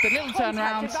 just a little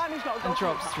turnaround and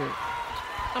drops through.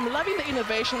 I'm loving the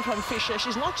innovation from Fisher.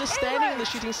 She's not just standing in the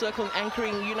shooting circle and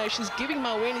anchoring, you know, she's giving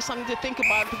Maweni something to think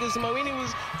about, because Maweni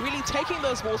was really taking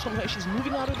those balls from her. She's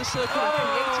moving out of the circle and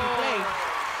creating play.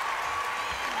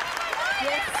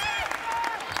 Yes.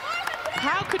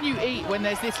 How can you eat when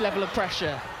there's this level of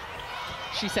pressure?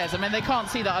 She says. I mean, they can't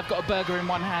see that I've got a burger in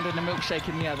one hand and a milkshake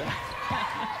in the other.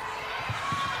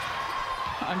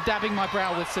 I'm dabbing my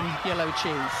brow with some yellow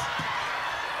cheese.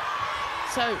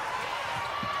 So,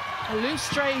 a loose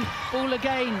stray ball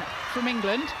again from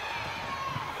England.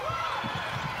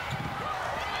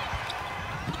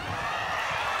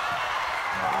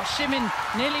 Oh, Shimin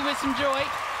nearly with some joy.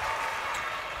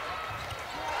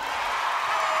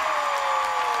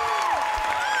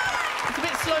 It's a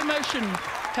bit slow motion,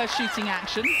 her shooting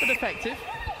action, but effective.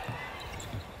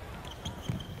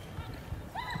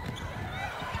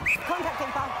 Contact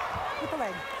keeper with the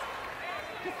leg.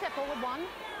 Just step forward one.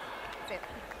 That's it.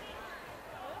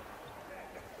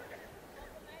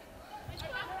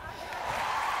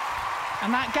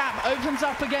 And that gap opens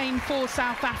up again for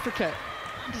South Africa.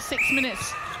 Into 6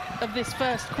 minutes of this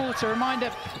first quarter.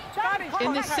 Reminder,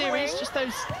 in this series, just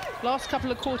those last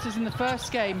couple of quarters in the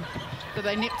first game that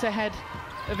they nipped ahead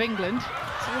of England.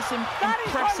 So this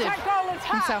impressive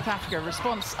from South Africa.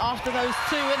 Response after those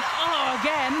two, and oh,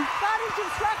 again. That is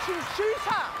instruction,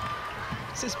 shooter.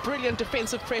 This is brilliant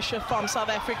defensive pressure from South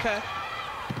Africa.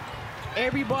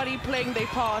 Everybody playing their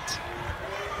part.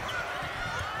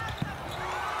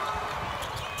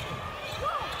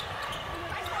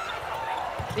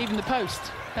 Even the post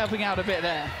helping out a bit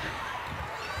there.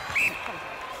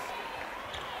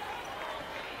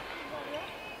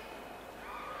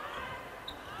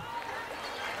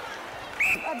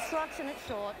 Obstruction, it's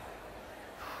short.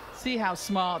 See how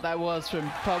smart that was from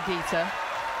Pogita.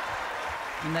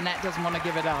 And the net doesn't want to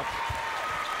give it up.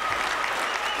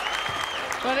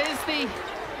 But it is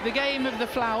the game of the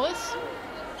flowers,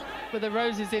 with the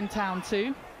roses in town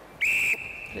too.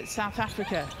 But it's South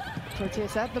Africa,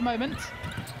 Proteas at the moment,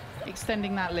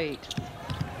 extending that lead.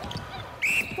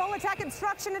 Goal attack,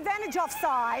 obstruction, advantage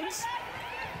offside.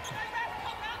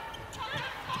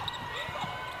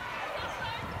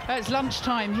 It's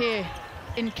lunchtime here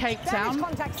in Cape Town.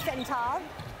 Contact centre.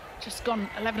 Just gone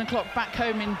 11 o'clock back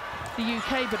home in the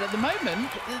UK, but at the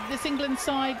moment, this England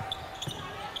side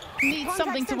needs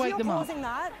something to wake them up.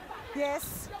 That.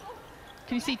 Yes.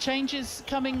 Can you see changes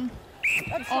coming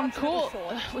on court?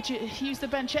 Would you use the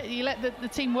bench? You let the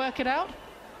team work it out?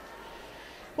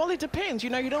 Well, it depends. You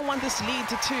know, you don't want this lead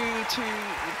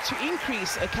to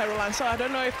increase, Caroline. So I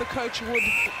don't know if the coach would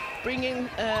bring in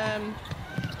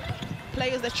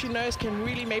players that she knows can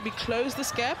really maybe close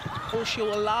this gap, or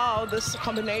she'll allow this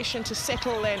combination to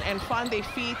settle and find their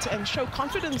feet and show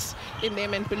confidence in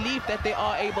them and believe that they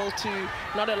are able to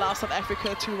not allow South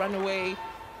Africa to run away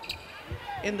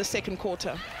in the second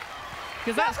quarter.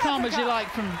 Because that's calm as you like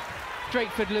from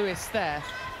Drakeford Lewis there.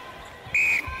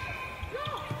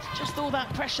 It's just all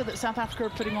that pressure that South Africa are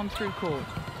putting on through court.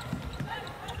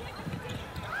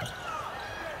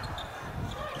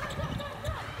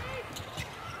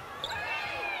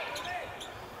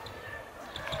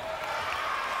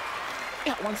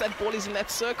 Yeah, once that ball is in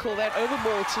that circle, that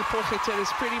overball to Portete is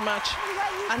pretty much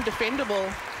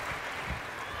undefendable.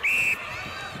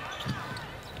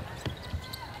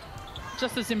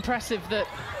 Just as impressive that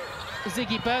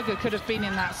Ziggy Berger could have been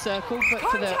in that circle, but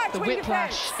for the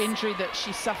whiplash injury that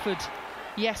she suffered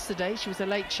yesterday. She was a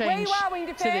late change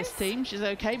to this team. She's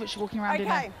okay, but she's walking around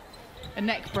in a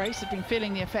neck brace. Has been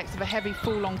feeling the effects of a heavy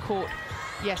fall on court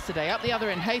yesterday. Up the other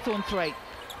end, Haythornthwaite.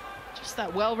 Just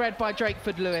that well read by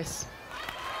Drakeford Lewis.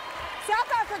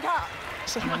 South Africa.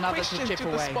 So my question to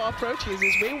the Spar Proteas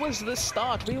is, where was this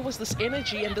start? Where was this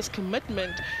energy and this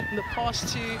commitment in the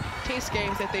past two test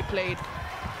games that they played?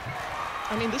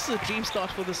 I mean, this is a dream start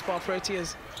for the Spar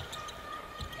Proteas.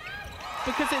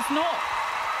 Because it's not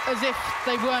as if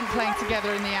they weren't playing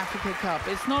together in the Africa Cup.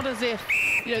 It's not as if,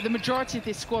 you know, the majority of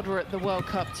this squad were at the World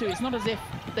Cup too. It's not as if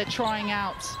they're trying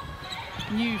out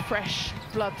new, fresh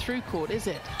blood through court, is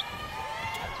it?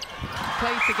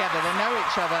 Played together, they know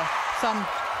each other. Some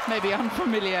maybe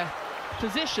unfamiliar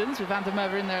positions with Van der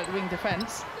Merwe in there at the wing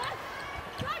defence.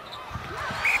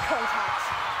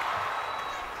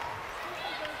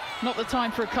 Not the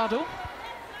time for a cuddle.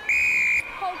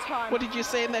 What did you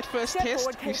say in that first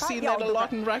test? We've seen that a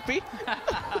lot in rugby. You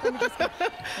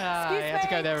had to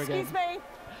go there again.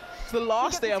 It's the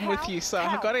last day I'm with you, so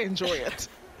I've got to enjoy it.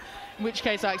 In which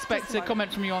case, I expect a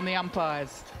comment from you on the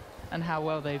umpires and how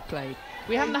well they've played.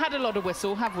 We haven't had a lot of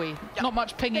whistle, have we? Not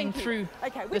much pinging through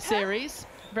the series.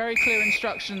 Very clear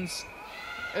instructions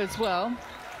as well.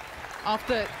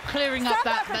 After clearing up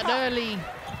that early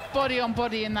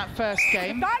body-on-body in that first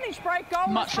game,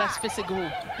 much less physical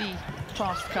the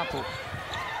past couple.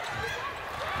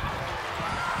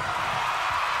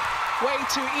 Way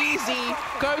too easy.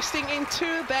 Ghosting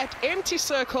into that empty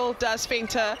circle does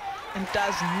Fenter and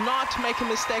does not make a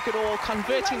mistake at all,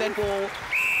 converting that ball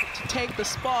to take the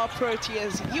Spa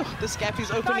Proteas. This gap is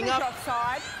opening up.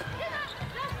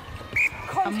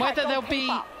 And whether there'll be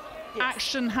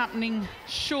action happening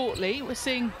shortly, we're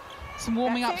seeing some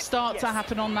warming up start to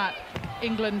happen on that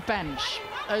England bench.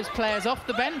 Those players off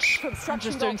the bench and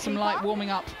just doing some light warming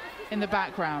up in the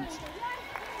background.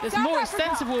 There's more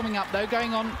extensive warming up though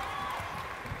going on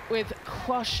with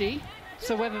Kwashi,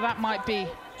 so whether that might be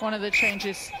one of the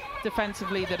changes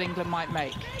defensively that England might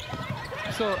make.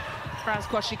 So Raz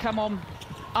Kwashi come on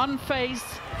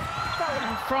unfazed,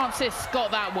 and Francis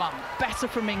got that one. Better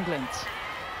from England.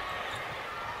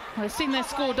 Well, they've seen their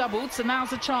score doubled, so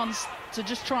now's a chance to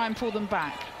just try and pull them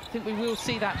back. I think we will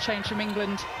see that change from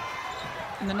England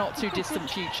in the not too distant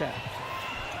future.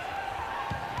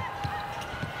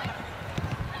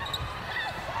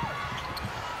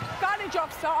 Garnage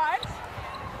offside.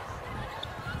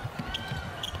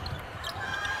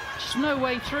 Just no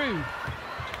way through.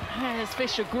 There's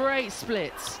Fisher, great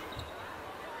splits.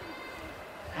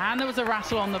 And there was a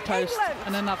rattle on the post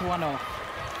and another one off.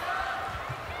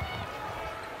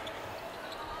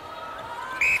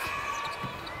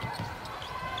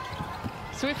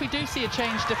 So if we do see a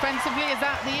change defensively, is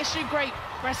that the issue? Great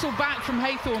wrestle back from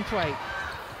Haythornthwaite.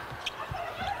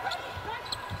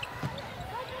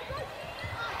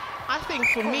 I think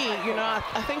for me,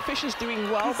 I think Fisher's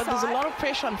doing well, but there's a lot of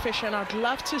pressure on Fisher, and I'd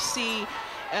love to see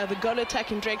the goal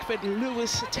attack in Drakeford,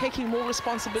 Lewis taking more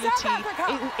responsibility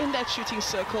in that shooting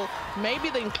circle. Maybe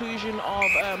the inclusion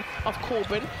of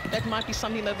Corbin, that might be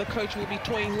something that the coach will be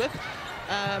toying with.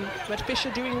 But Fisher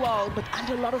doing well, but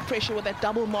under a lot of pressure with that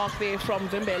double mark there from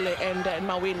Vimbele and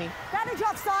Maweni.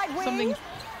 Something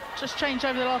just changed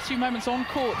over the last few moments on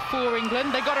court for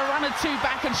England. They got a runner two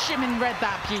back, and Shimmin read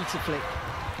that beautifully.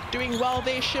 Doing well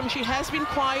there, Shim. She has been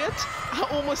quiet. I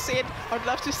almost said I'd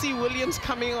love to see Williams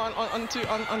coming onto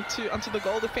the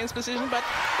goal defense position, but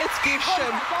let's give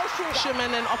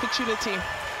Shimmin an opportunity.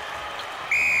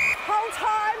 Whole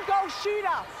time, goal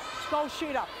shooter. Goal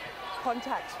shooter.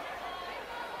 Contact.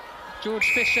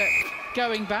 George Fisher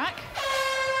going back.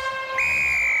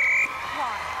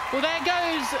 Well, there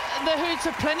goes the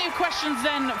hooter. Plenty of questions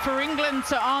then for England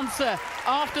to answer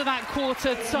after that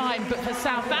quarter time. But for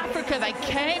South Africa, they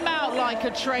came out like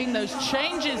a train. Those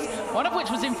changes, one of which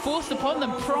was enforced upon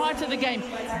them prior to the game,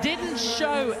 didn't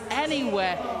show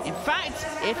anywhere. In fact,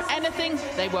 if anything,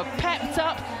 they were pepped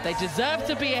up. They deserve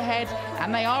to be ahead,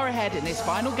 and they are ahead in this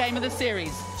final game of the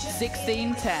series,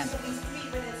 16-10.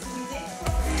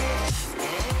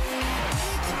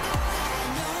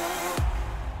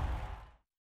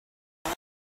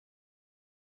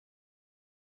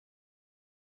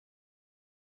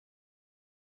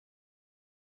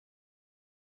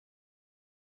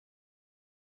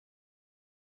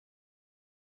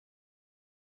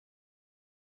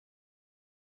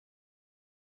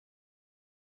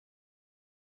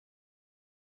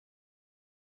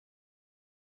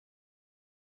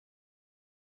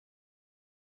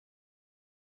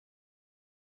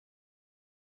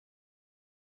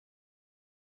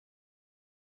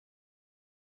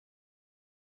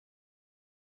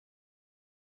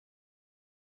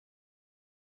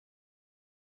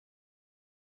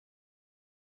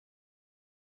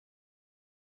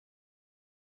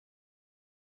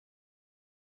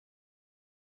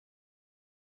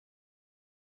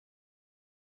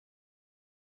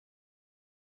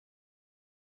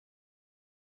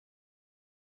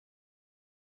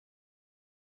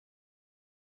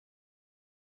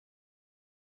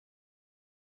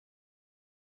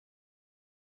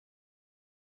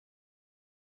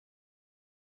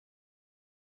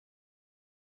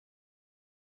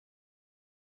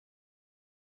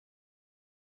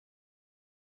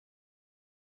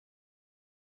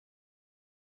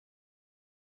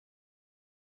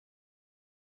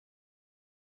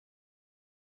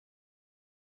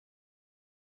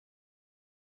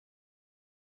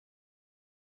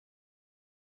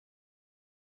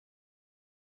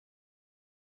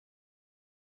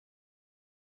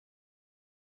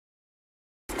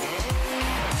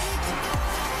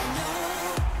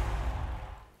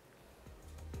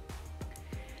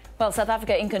 Well, South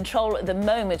Africa in control at the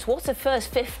moment. What a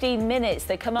first 15 minutes.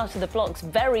 They come out of the blocks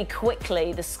very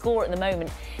quickly. The score at the moment,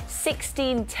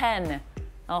 16-10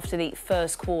 after the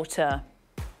first quarter.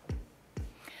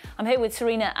 I'm here with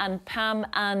Serena and Pam.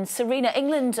 And Serena,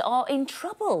 England are in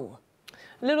trouble.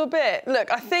 A little bit.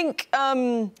 Look, I think,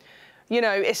 you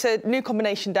know, it's a new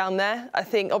combination down there. I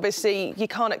think, obviously, you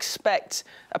can't expect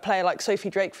a player like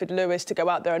Sophie Drakeford-Lewis to go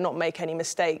out there and not make any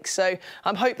mistakes. So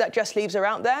I hope that just leaves her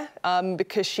out there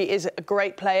because she is a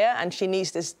great player and she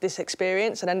needs this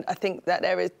experience. And I think that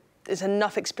there's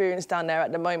enough experience down there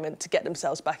at the moment to get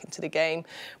themselves back into the game.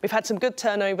 We've had some good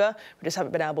turnover, we just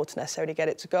haven't been able to necessarily get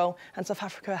it to goal. And South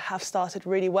Africa have started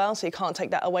really well, so you can't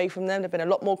take that away from them. They've been a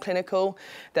lot more clinical.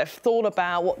 They've thought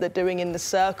about what they're doing in the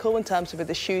circle in terms of with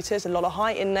the shooters, a lot of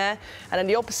height in there. And then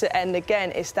the opposite end,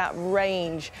 again, is that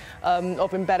range of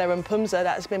Mbella and Pumza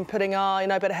that's been putting our,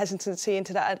 bit of hesitancy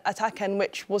into that attack end,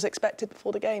 which was expected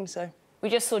before the game. So. We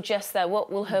just saw Jess there.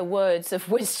 What will her words of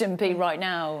wisdom be right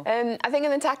now? I think in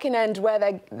the attacking end, where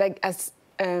they as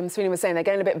Serena was saying, they're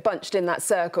getting a bit bunched in that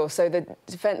circle. So the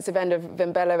defensive end of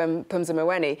Mbella and Pumza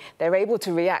Mweni, they're able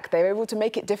to react. They're able to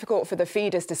make it difficult for the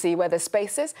feeders to see where the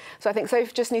space is. So I think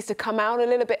Sophie just needs to come out a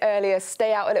little bit earlier,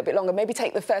 stay out a little bit longer, maybe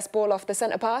take the first ball off the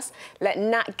centre pass, let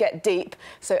Nat get deep,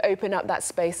 so open up that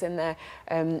space in there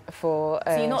for...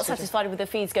 So you're not satisfied with the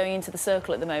feeds going into the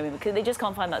circle at the moment because they just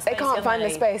can't find that space, They can't find the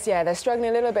space, yeah. They're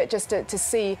struggling a little bit just to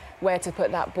see where to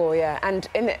put that ball, yeah. And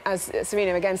as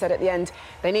Serena again said at the end,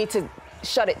 they need to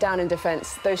shut it down in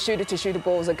defence. Those shooter-to-shooter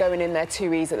balls are going in there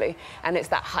too easily, and it's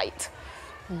that height.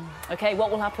 OK, what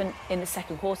will happen in the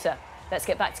second quarter? Let's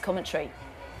get back to commentary.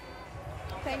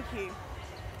 Thank you.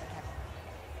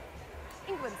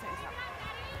 England centre.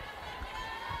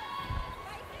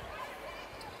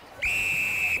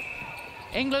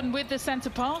 England with the centre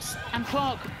pass, and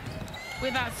Clark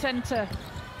with that centre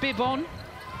bib on.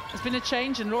 There's been a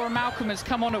change, and Laura Malcolm has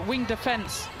come on at wing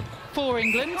defence for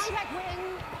England.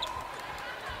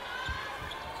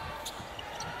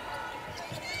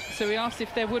 So we asked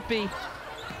if there would be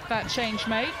that change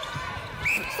made.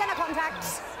 Centre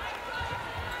contacts.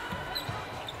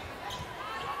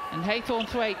 And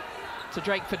Haythornthwaite to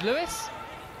Drakeford-Lewis.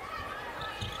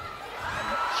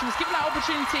 She was given that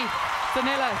opportunity,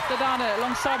 Zanella Dadana,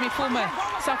 alongside me, former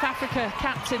South Africa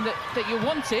captain that you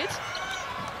wanted.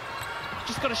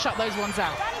 Just got to shut those ones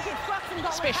out.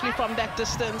 Especially from that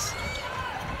distance.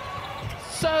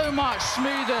 So much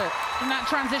smoother in that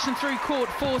transition through court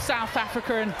for South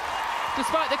Africa, and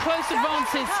despite the close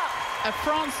advances of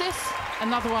Francis,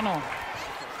 another one on.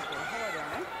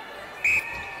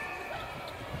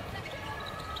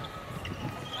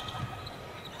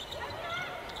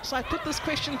 So I put this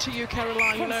question to you,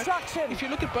 Caroline. If you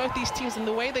look at both these teams and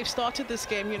the way they've started this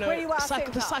game,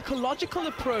 the psychological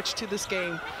approach to this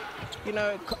game,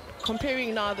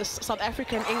 comparing now the South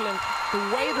Africa and England, the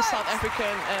way the South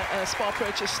African Spa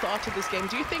approaches started this game,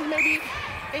 do you think maybe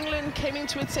England came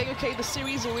into it saying, OK, the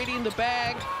series already in the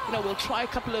bag, we'll try a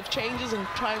couple of changes and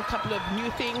try a couple of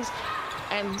new things,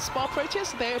 and Spa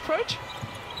approaches, their approach?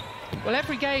 Well,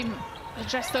 every game that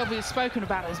Jess Thirlby has spoken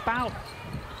about is about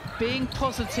being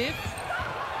positive,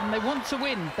 and they want to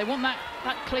win. They want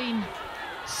that clean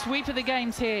sweep of the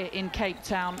games here in Cape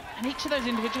Town, and each of those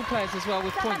individual players as well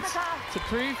with points to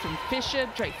prove, from Fisher,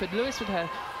 Drakeford-Lewis with her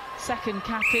second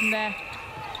cap in there.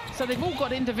 So they've all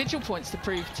got individual points to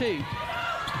prove too.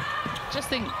 Just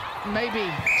think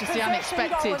maybe just the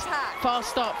unexpected fast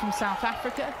start from South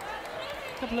Africa.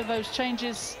 A couple of those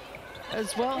changes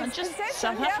as well, and just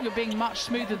South Africa being much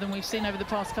smoother than we've seen over the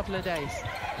past couple of days.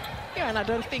 Yeah, and I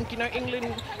don't think,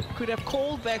 England could have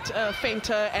called that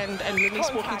feinter and Lily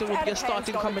Sporkington would be a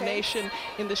starting combination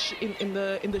in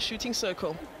the shooting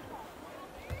circle.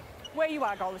 Where you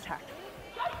are, goal attack.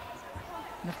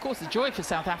 And of course, the joy for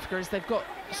South Africa is they've got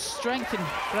strength in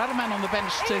Rademan on the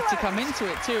bench to come into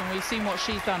it too, and we've seen what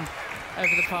she's done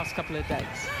over the past couple of days.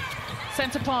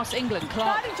 Centre pass, England.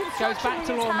 Clark goes back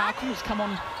to Laura Malcolm, who's come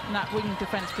on in that wing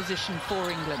defence position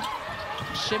for England.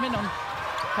 Shimin on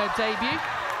her debut.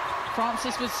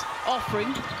 Francis was offering.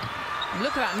 And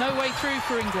look at that, no way through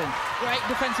for England. Great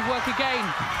defensive work again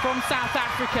from South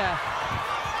Africa.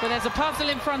 But there's a puzzle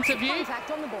in front of you.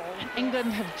 And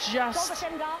England have just,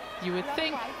 you would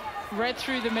think, read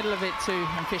through the middle of it too,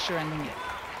 and Fisher ending it.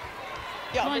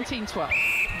 Yeah, 19-12.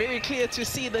 Very clear to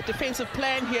see the defensive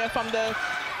plan here from the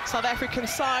South African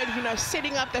side,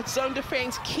 setting up that zone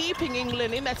defense, keeping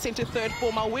England in that centre third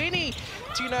for Mweni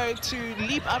to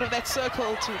leap out of that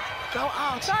circle, to go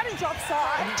out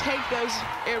and take those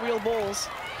aerial balls.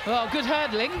 Well, good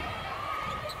hurdling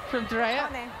from Drea.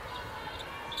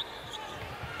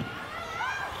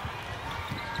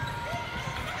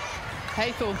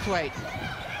 Haythornthwaite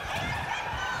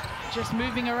just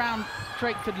moving around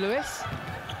Drakeford Lewis.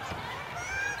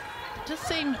 Does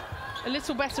seem a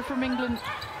little better from England.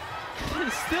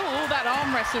 There's still all that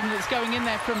arm wrestling that's going in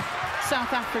there from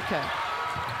South Africa.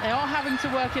 They are having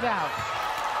to work it out.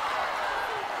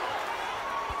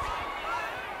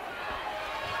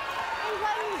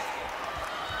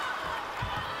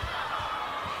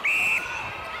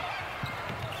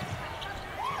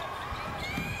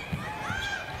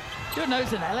 You're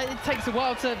nosing it. It takes a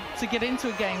while to get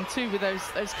into a game too with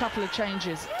those couple of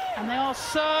changes. And they are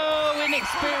so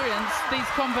inexperienced, these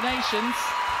combinations.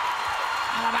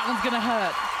 Oh, that one's going to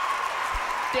hurt.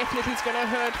 Definitely it's going to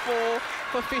hurt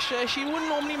for Fisher. She wouldn't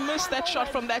normally miss that shot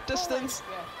from that distance.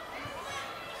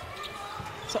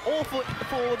 So all for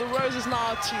the Roses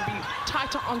now to be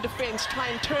tighter on defense, try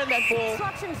and turn that ball.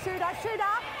 Instruction, shoot up,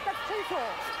 that's too tall.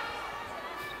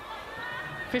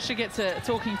 Fisher gets a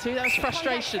talking to. That was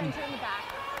frustration,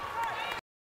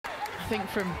 I think,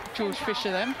 from George Fisher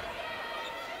then.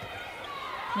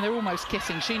 And they're almost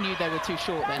kissing. She knew they were too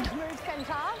short then.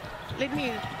 Let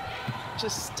me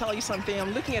just tell you something.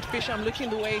 I'm looking at Fisher. I'm looking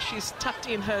the way she's tucked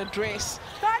in her dress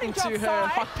into her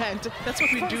hot pant. That's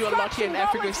what we do a lot here in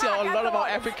Africa. We see a lot of our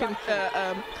African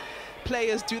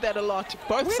players do that a lot,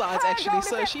 both sides actually.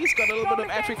 So she's got a little bit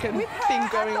of African thing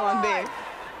going on there.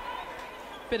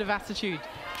 Bit of attitude,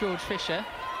 George Fisher.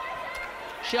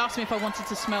 She asked me if I wanted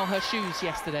to smell her shoes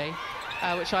yesterday,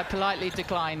 which I politely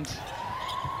declined.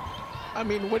 I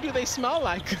mean, what do they smell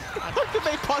like? What could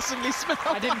they possibly smell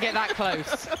I didn't get that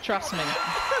close, trust me.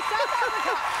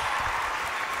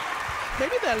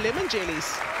 Maybe they're lemon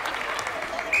jellies.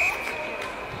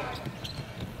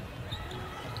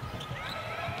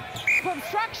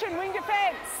 Construction, wing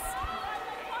defense.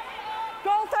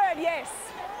 Goal third, yes.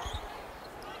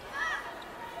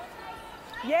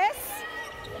 Yes.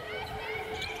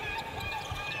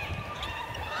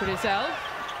 Grizel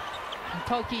and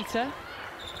Polgita.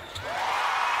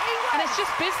 And it's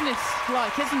just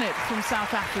business-like, isn't it, from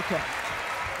South Africa?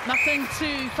 Nothing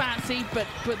too fancy, but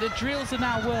the drills are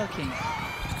now working.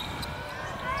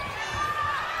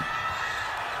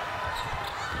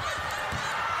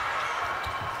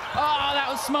 Oh, that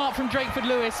was smart from Drakeford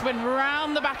Lewis. Went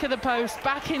round the back of the post,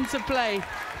 back into play,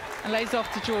 and lays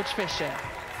off to George Fisher.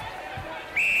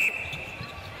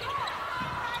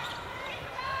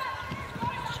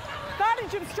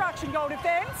 Advantage obstruction, goal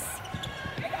defense.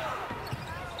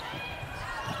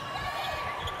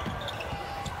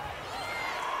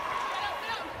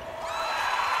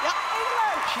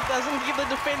 She doesn't give the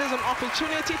defenders an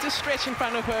opportunity to stretch in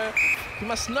front of her. You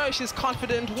must know she's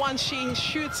confident once she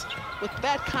shoots with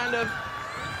that kind of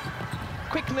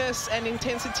quickness and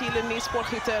intensity. Lenise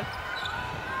Polgita.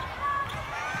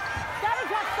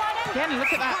 Again,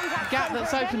 look at that gap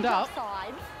that's opened up.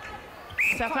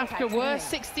 South Africa were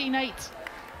 16-8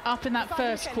 up in that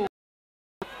first quarter.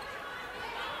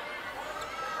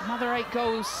 Another 8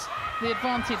 goals, the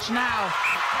advantage now.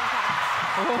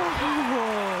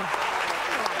 Oh.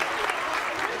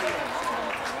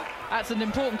 That's an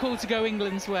important call to go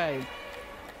England's way.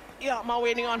 Yeah,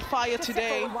 Maweni on fire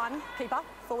today.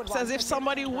 Forward It's as if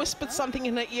somebody whispered something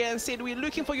in her ear and said, we're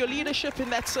looking for your leadership in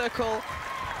that circle.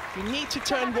 We need to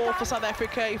turn ball for South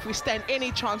Africa if we stand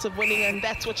any chance of winning, and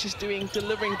that's what she's doing,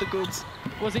 delivering the goods.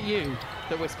 Was it you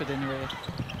that whispered in her ear?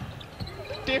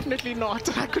 Definitely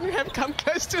not. I couldn't have come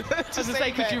close to her to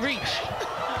say could you reach?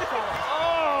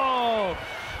 Oh!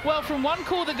 Well, from one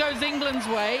call that goes England's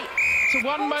way to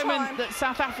one moment that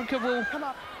South Africa will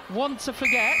want to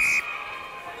forget.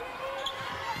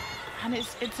 And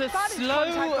it's a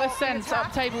slow ascent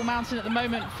up Table Mountain at the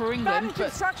moment for England,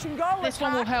 but this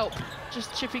one will help,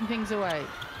 just chipping things away.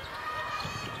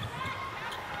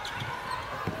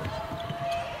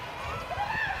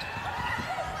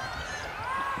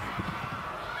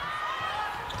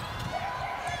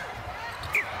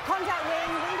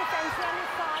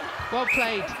 Well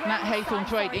played, Nat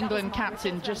Haythornthwaite, England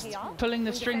captain, just pulling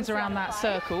the strings around that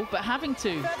circle, but having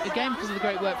to, again, because of the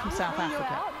great work from South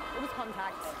Africa. It was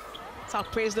contact. South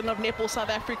President of NETBALL South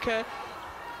Africa,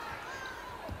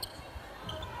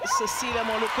 Cecilia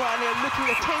Molokwane, looking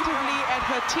attentively at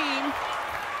her team,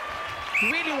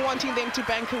 really wanting them to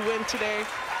bank a win today.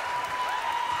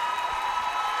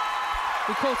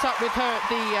 We caught up with her at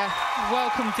the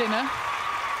welcome dinner,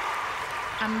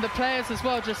 and the players as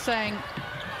well just saying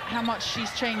how much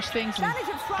she's changed things and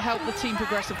helped the team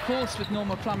progress, of course, with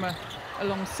Norma Plummer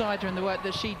alongside her and the work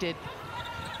that she did.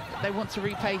 They want to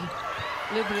repay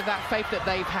a little bit of that faith that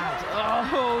they've had.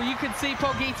 Oh, you can see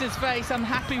Polgita's face,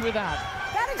 unhappy with that.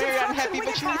 Very unhappy,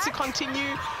 but she needs to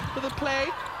continue with the play.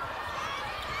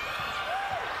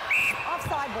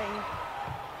 Offside wing.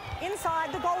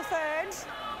 Inside the goal third.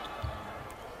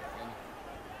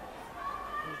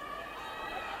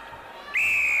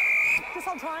 Just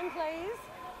on time, please.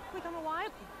 Quick on the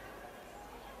white.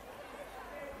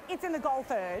 It's in the goal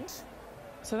third.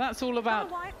 So that's all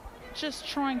about just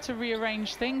trying to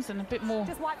rearrange things and a bit more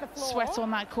sweat on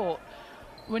that court.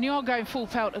 When you are going full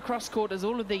pelt across court, as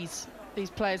all of these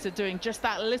players are doing, just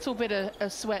that little bit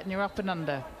of sweat and you're up and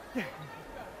under.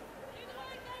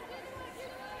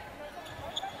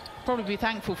 Probably be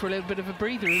thankful for a little bit of a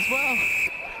breather as well.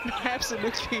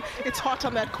 Absolutely. It's hot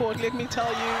on that court, let me tell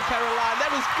you, Caroline. That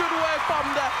was good work from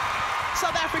the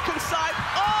South African side.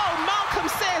 Oh, Malcolm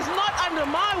says, not under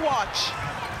my watch.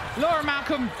 Laura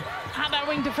Malcolm at that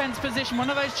wing defence position. One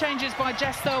of those changes by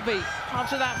Jess Thirlby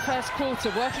after that first quarter,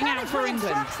 working out for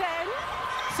England.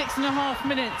 6.5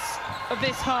 minutes of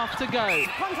this half to go.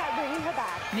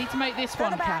 Need to make this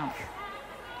one count.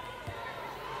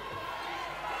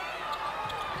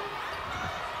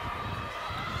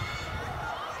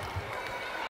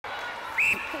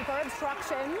 Keeper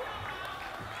obstruction.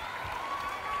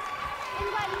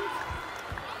 England.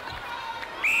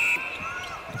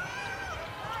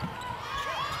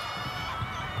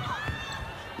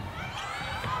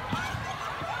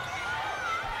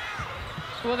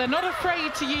 Well, they're not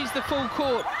afraid to use the full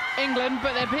court, England,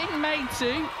 but they're being made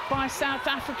to by South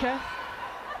Africa.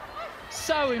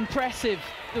 So impressive,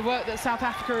 the work that South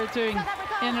Africa are doing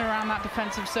in and around that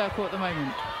defensive circle at the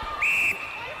moment.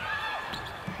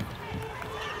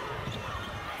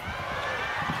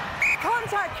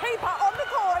 Contact, keeper on the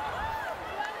court.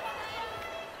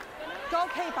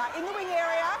 Goalkeeper in the wing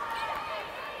area.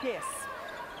 Yes.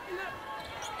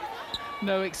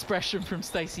 No expression from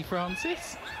Stacey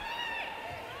Francis.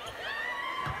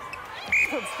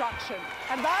 Obstruction.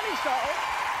 Advantage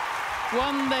goal.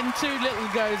 One, then two little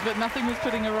goes, but nothing was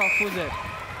putting her off, was it?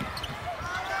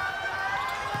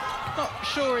 Not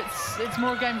sure it's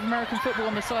more a game of American football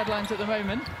on the sidelines at the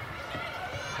moment.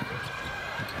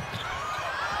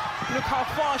 Look how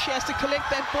far she has to collect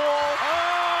that ball.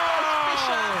 Oh!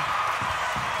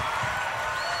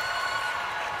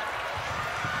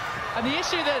 And the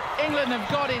issue that England have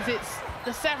got is it's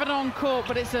the 7 on court,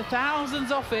 but it's the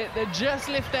thousands off it that just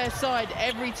lift their side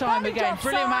every time again.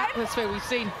 Brilliant atmosphere we've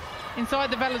seen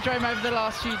inside the velodrome over the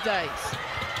last few days.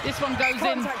 This one goes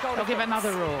in, they'll give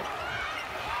another roar.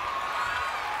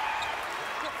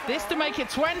 This to make it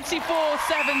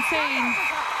 24-17.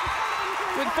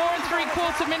 With 4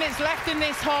 3/4 minutes left in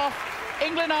this half,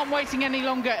 England aren't waiting any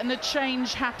longer and the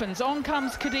change happens. On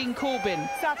comes Kadeen Corbin.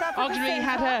 Arguably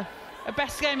had her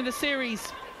best game of the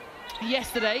series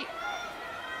yesterday.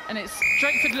 And it's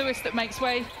Drakeford Lewis that makes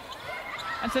way.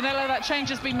 And Zanella, that change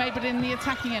has been made, but in the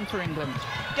attacking end for England.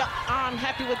 Yeah, I'm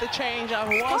happy with the change. I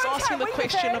was asking the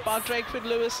question about Drakeford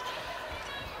Lewis.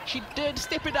 She did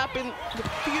step it up in the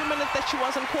few minutes that she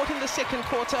wasn't caught in the second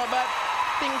quarter, but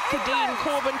I think Kadeen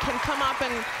Corbin can come up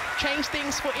and change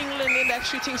things for England in that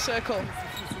shooting circle.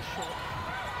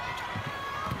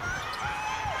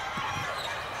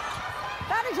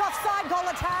 Advantage offside goal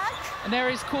attack. And there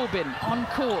is Corbin on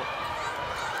court.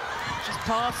 Just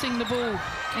passing the ball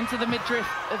into the midriff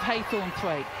of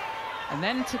Haythornthwaite. And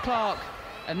then to Clark,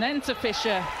 and then to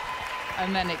Fisher,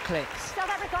 and then it clicks. South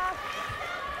Africa.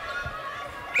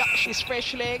 Yeah, she's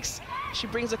fresh legs. She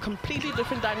brings a completely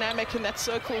different dynamic in that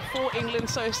circle for England.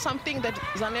 So something that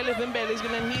Zanele Vimbele is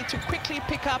going to need to quickly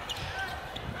pick up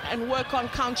and work on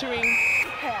countering.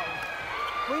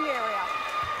 Wing area.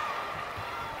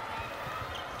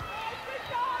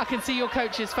 I can see your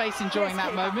coach's face enjoying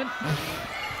that moment.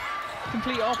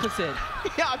 Complete opposite.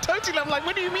 Yeah, totally. I'm like,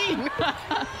 what do you mean?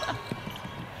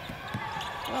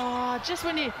 Oh, just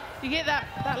when you get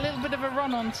that little bit of a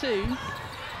run on too.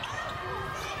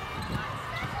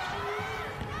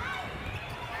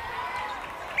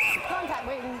 Contact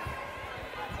wing.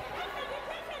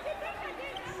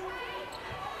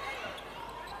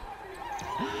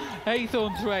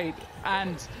 Haythornthwaite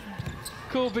and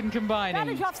Corbin combining.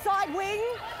 Advantage offside wing.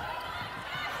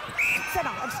 Centre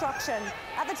obstruction.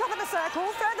 At the top of the circle,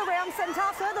 further round centre,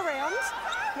 further round.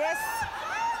 Yes.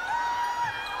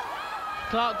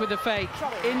 Clark with the fake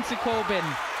into Corbin.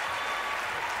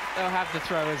 They'll have the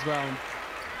throw as well.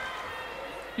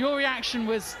 Your reaction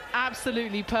was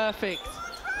absolutely perfect,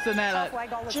 Zanella.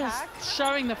 Just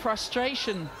showing the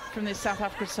frustration from this South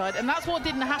Africa side. And that's what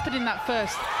didn't happen in that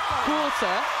first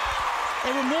quarter.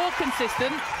 They were more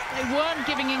consistent. They weren't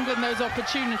giving England those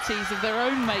opportunities of their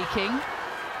own making.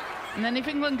 And then if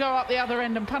England go up the other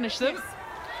end and punish them,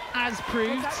 as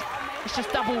proved, It's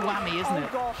just double whammy, isn't it?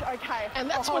 Oh, gosh, OK. And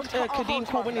that's what Kadeen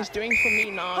Corbin is doing for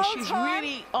me now. She's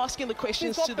really asking the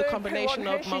questions to the combination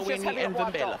of Maweni and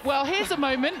Vimbela. Well, here's a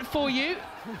moment for you.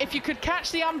 If you could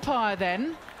catch the umpire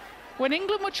then. When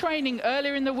England were training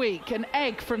earlier in the week, an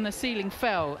egg from the ceiling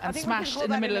fell and smashed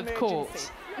in the middle of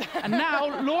court. And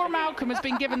now Laura Malcolm has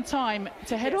been given time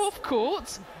to head off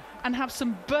court and have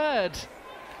some bird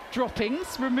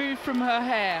droppings removed from her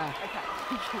hair.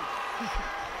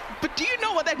 But do you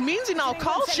know what that means in our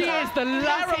culture? She is the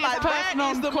luckiest person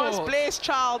on That is the court. most blessed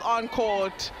child on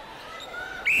court.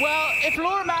 Well, if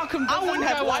Laura Malcolm doesn't I wouldn't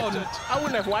have wiped on, it. I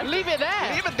wouldn't have wiped it. Leave it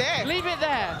there. Leave it there. Leave it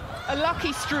there. A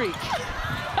lucky streak.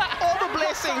 All the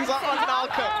blessings are on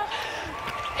Malcolm.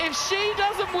 If she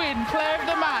doesn't win player of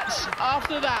the match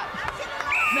after that,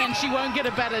 then she won't get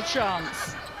a better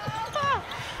chance.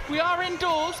 We are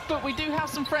indoors, but we do have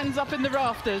some friends up in the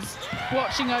rafters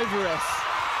watching over us.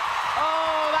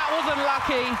 Oh, that wasn't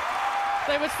lucky.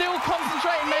 They were still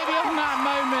concentrating maybe on that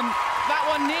moment. That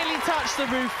one nearly touched the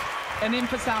roof and in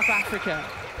for South Africa.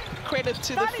 Credit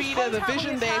to the feeder, the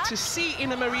vision there to see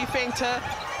Ina Marie Venter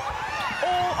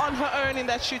all on her own in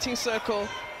that shooting circle.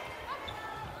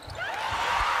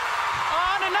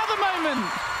 Oh, and another moment.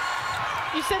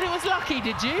 You said it was lucky,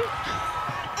 did you?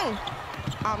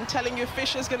 I'm telling you,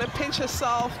 Fisher's going to pinch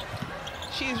herself.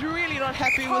 She's really not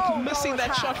happy with missing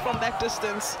that shot from that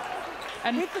distance.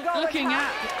 And looking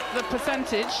at the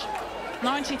percentage,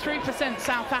 93%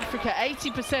 South Africa,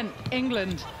 80%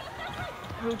 England.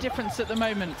 Real difference at the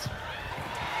moment.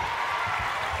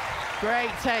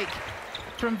 Great take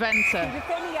from Venter.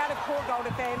 Defending out of court goal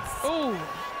defence. Oh,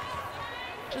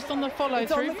 just on the follow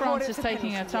through, France is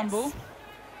taking a tumble. Yes.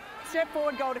 Step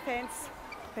forward, goal defence.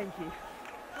 Thank you.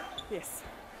 Yes.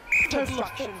 Total of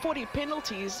 40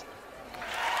 penalties.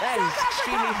 That is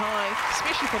extremely high,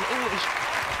 especially for the English.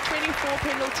 24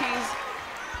 penalties.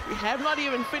 We have not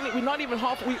even finished. We're not even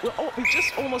half. We're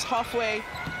just almost halfway.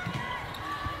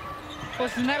 Well,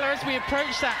 Zanella, as we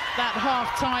approach that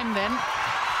half time then,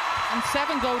 and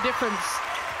 7-goal difference,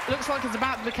 looks like it's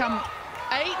about to become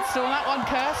 8. So that one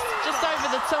cursed just over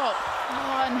the top.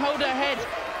 Oh, and hold her head,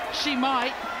 she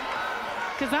might.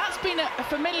 Because that's been a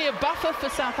familiar buffer for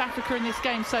South Africa in this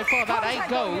game so far, that 8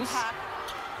 goals.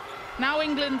 Now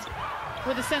England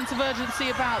with a sense of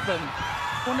urgency about them.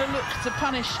 Want to look to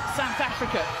punish South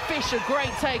Africa. Fisher,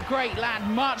 great take, great land,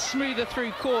 much smoother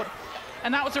through court.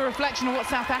 And that was a reflection of what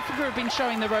South Africa have been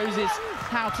showing the Roses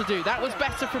how to do. That was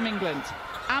better from England.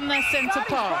 And their centre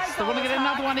pass. They want to get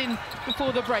another one in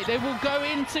before the break. They will go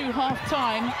into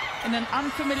half-time in an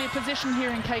unfamiliar position here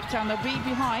in Cape Town. They'll be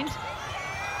behind.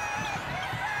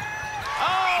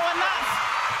 Oh, and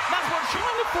that's what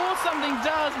trying to force something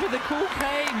does, but the call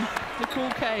came. The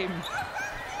call came.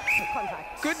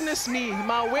 Goodness me,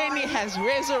 Maweni has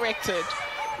resurrected.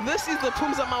 This is the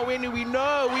Phumza Maweni we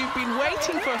know. We've been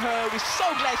waiting for her. We're so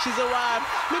glad she's arrived.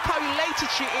 Look how elated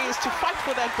she is to fight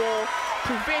for that ball,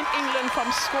 prevent England from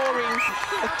scoring,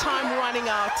 the time running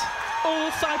out. All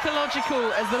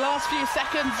psychological as the last few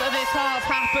seconds of this half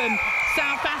happened.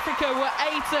 South Africa were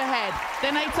 8 ahead,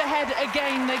 then 8 ahead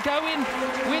again. They go in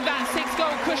with that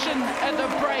 6-goal cushion at the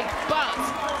break, but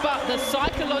the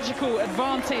psychological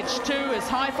advantage too, as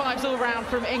high fives all round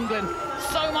from England.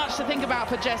 So much to think about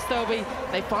for Jess Thirlby.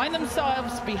 They find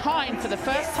themselves behind for the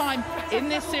first time in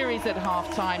this series at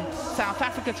half-time. South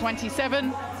Africa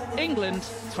 27, England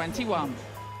 21.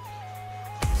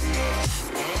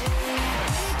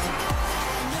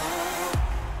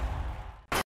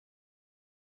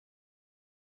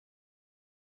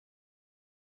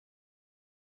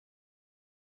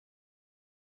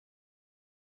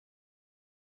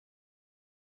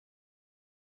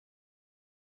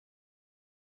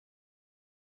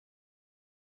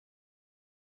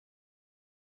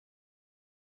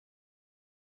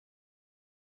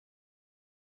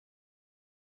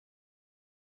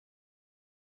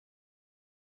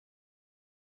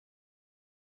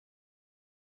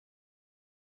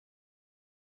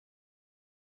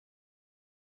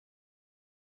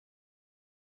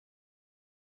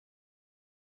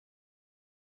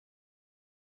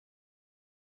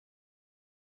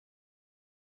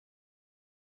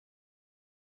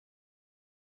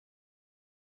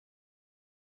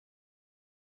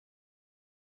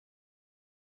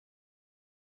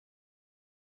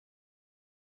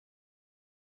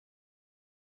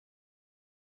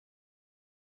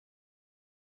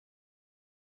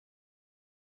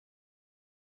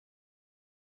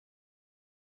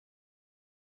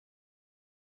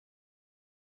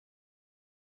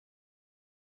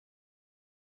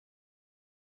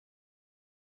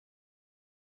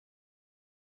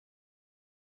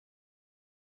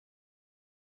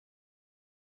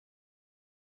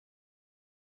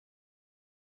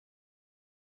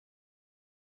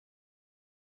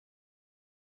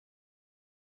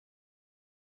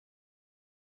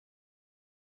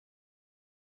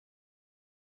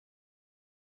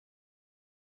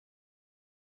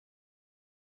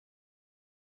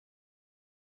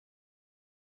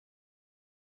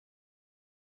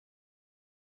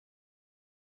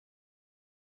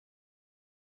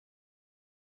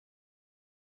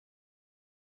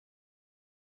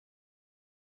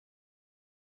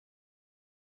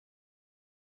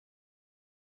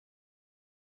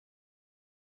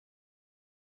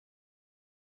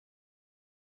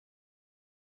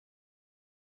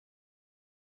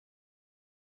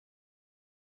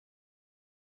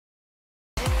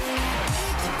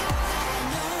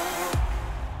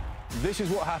 This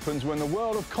is what happens when the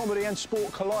world of comedy and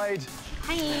sport collide.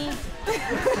 Hi.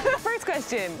 First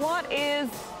question, what is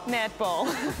netball?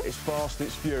 It's fast,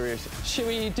 it's furious. Should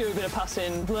we do a bit of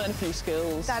passing, learn a few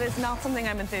skills? That is not something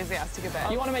I'm enthusiastic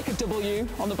about. You want to make a W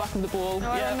on the back of the ball. Oh,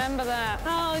 I remember that.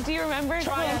 Oh, do you remember?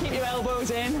 Try and keep your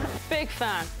elbows in. Big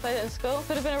fan. Played it in school.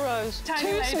 Could have been a rose.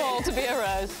 Too small to be a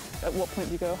rose. At what point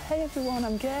do you go, hey everyone,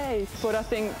 I'm gay? But I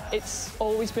think it's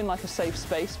always been like a safe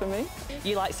space for me.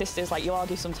 You like sisters, like you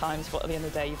argue sometimes, but at the end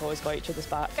of the day, you've always got each other's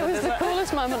back. It was the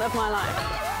coolest moment of my life.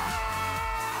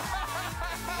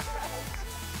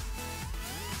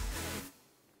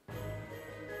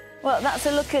 Well, that's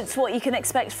a look at what you can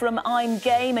expect from I'm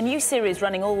Game, a new series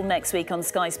running all next week on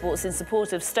Sky Sports in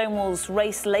support of Stonewall's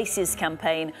Race Laces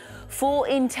campaign. 4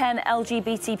 in 10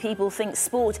 LGBT people think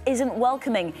sport isn't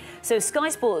welcoming, so Sky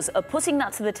Sports are putting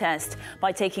that to the test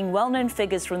by taking well-known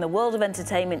figures from the world of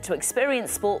entertainment to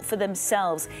experience sport for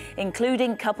themselves,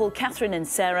 including couple Catherine and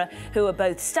Sarah, who are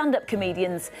both stand-up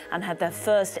comedians and had their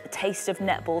first taste of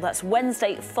netball. That's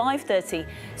Wednesday, 5:30,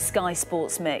 Sky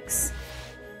Sports Mix.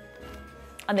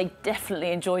 And they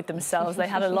definitely enjoyed themselves. They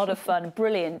had a lot of fun.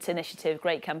 Brilliant initiative,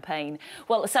 great campaign.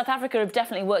 Well, South Africa have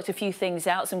definitely worked a few things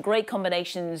out, some great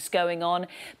combinations going on.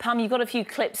 Pam, you've got a few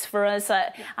clips for us.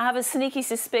 I have a sneaky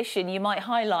suspicion you might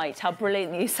highlight how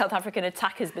brilliant the South African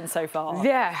attack has been so far.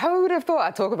 Yeah, who would have thought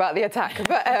I'd talk about the attack?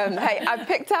 But hey, I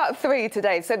picked out 3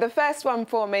 today. So the first one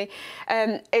for me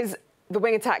is the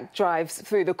wing attack drives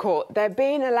through the court. They're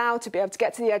being allowed to be able to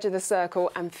get to the edge of the circle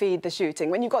and feed the shooting.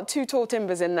 When you've got 2 tall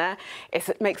timbers in there,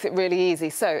 it makes it really easy.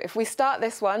 So if we start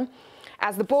this one,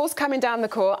 as the ball's coming down the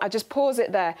court, I just pause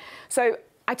it there. So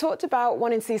I talked about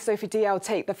wanting to see Sophie DL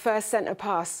take the first centre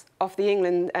pass off the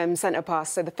England centre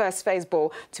pass, so the first phase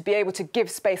ball, to be able to give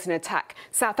space and attack.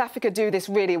 South Africa do this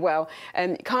really well.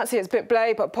 You can't see it's a bit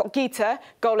blurry, but Potgieter,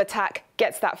 goal attack,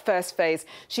 gets that first phase.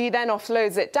 She then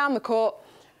offloads it down the court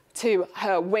to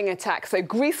her wing attack. So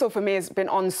Griesel for me has been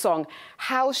on song.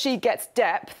 How she gets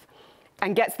depth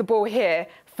and gets the ball here,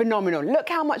 phenomenal. Look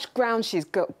how much ground she's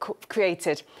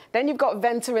created. Then you've got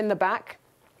Venter in the back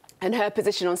and her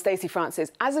position on Stacey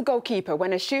Francis. As a goalkeeper,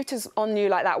 when a shooter's on you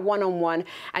like that one-on-one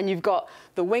and you've got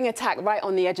the wing attack right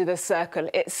on the edge of the circle,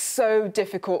 it's so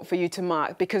difficult for you to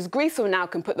mark because Griesel now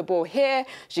can put the ball here,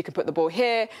 she can put the ball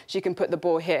here, she can put the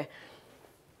ball here.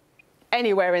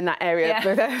 Anywhere in that area.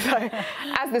 Yeah. So,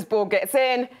 as this ball gets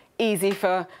in, easy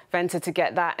for Venter to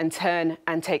get that and turn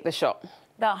and take the shot.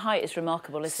 That height is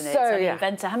remarkable, isn't it? So, yeah.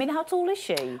 Venter. I mean, how tall is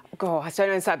she? God, I don't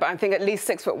know inside, but I think at least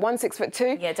 6'1",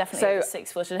 6'2". Yeah, definitely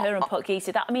 6 foot. And her and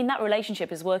Potgieter, I mean, that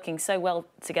relationship is working so well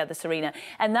together, Serena.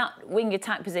 And that wing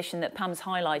attack position that Pam's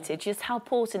highlighted, just how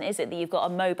important is it that you've got a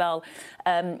mobile,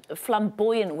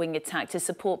 flamboyant wing attack to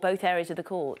support both areas of the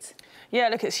court? Yeah,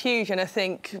 look, it's huge. And I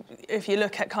think if you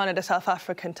look at kind of the South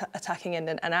African attacking end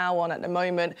and our one at the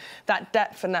moment, that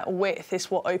depth and that width is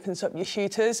what opens up your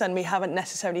shooters. And we haven't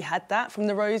necessarily had that from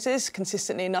the Roses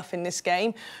consistently enough in this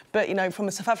game. But, you know, from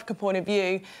a South African point of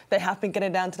view, they have been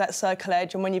getting down to that circle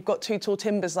edge. And when you've got 2 tall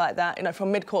timbers like that, you know,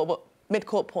 from mid-court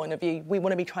point of view, we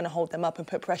want to be trying to hold them up and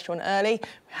put pressure on early.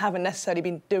 We haven't necessarily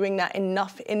been doing that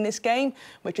enough in this game,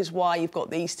 which is why you've got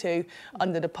these 2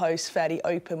 under the post fairly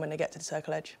open when they get to the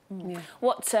circle edge. Yeah.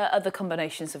 What other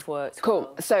combinations have worked?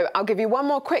 Cool. So I'll give you one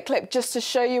more quick clip just to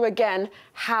show you again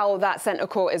how that centre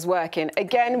court is working.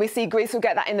 Again, we see Griesel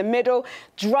get that in the middle,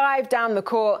 drive down the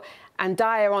court, and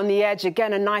Dyer on the edge,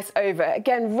 again, a nice over.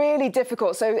 Again, really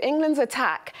difficult. So England's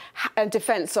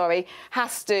defence,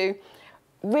 has to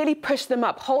really push them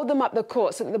up, hold them up the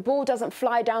court so that the ball doesn't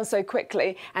fly down so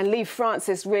quickly and leave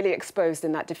Francis really exposed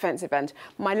in that defensive end.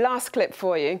 My last clip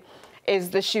for you is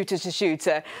the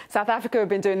shooter-to-shooter. South Africa have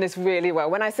been doing this really well.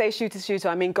 When I say shooter-to-shooter,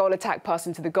 I mean goal attack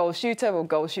passing to the goal shooter or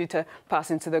goal shooter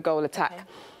passing to the goal attack. Okay.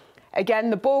 Again,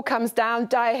 the ball comes down,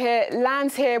 Dyer here,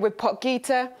 lands here with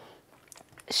Potgieter.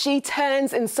 She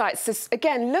turns and sights. So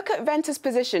again, look at Venter's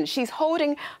position. She's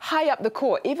holding high up the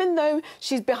court. Even though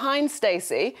she's behind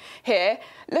Stacey here,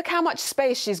 look how much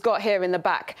space she's got here in the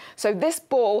back. So this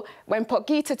ball, when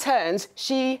Potgieter turns,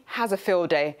 she has a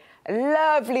field day. A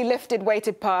lovely lifted,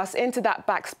 weighted pass into that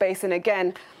back space. And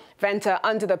again, Venter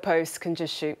under the post can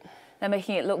just shoot. They're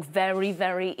making it look very,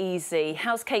 very easy.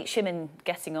 How's Kate Shimmin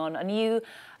getting on? And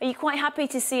are you quite happy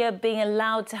to see her being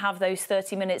allowed to have those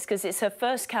 30 minutes? Because it's her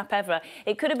first cap ever.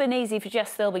 It could have been easy for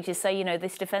Jess Thirlby to say, you know,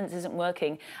 this defence isn't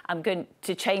working. I'm going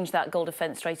to change that goal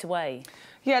defence straight away.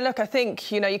 Yeah, look, I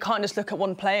think, you can't just look at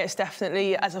one player. It's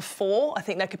definitely as a four. I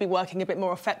think they could be working a bit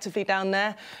more effectively down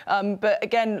there. But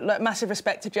again, massive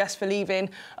respect to Jess for leaving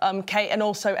Kate and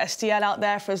also SDL out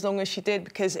there for as long as she did,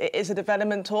 because it is a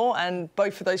development tour and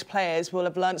both of those players will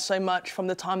have learned so much from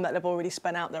the time that they've already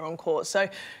spent out there on court. So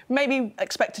maybe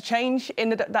expect a change in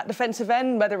that defensive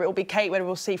end, whether it will be Kate, whether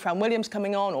we'll see Fran Williams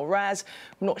coming on or Raz.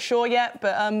 I'm not sure yet.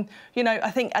 But,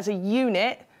 I think as a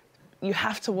unit, you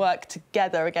have to work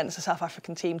together against the South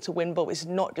African team to win, but it's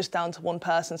not just down to one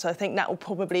person. So I think that will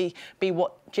probably be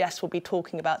what Jess will be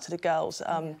talking about to the girls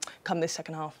come this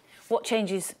second half. What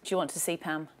changes do you want to see,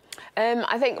 Pam?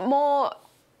 I think more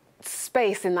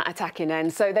space in that attacking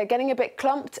end. So they're getting a bit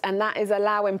clumped, and that is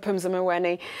allowing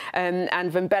Phumzile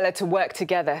and Vimbela to work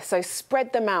together. So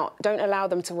spread them out. Don't allow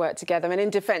them to work together. And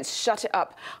in defence, shut it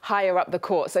up higher up the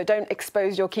court. So don't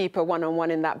expose your keeper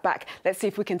one-on-one in that back. Let's see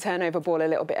if we can turn over ball a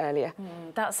little bit earlier.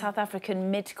 That South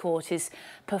African mid-court is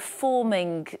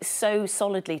performing so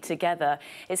solidly together.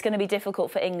 It's going to be difficult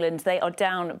for England. They are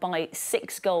down by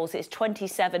 6 goals. It's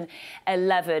 27-11.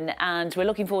 And we're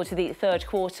looking forward to the third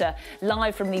quarter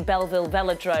live from the Belleville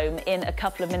Velodrome in a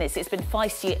couple of minutes. It's been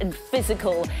feisty and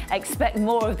physical. Expect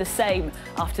more of the same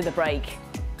after the break.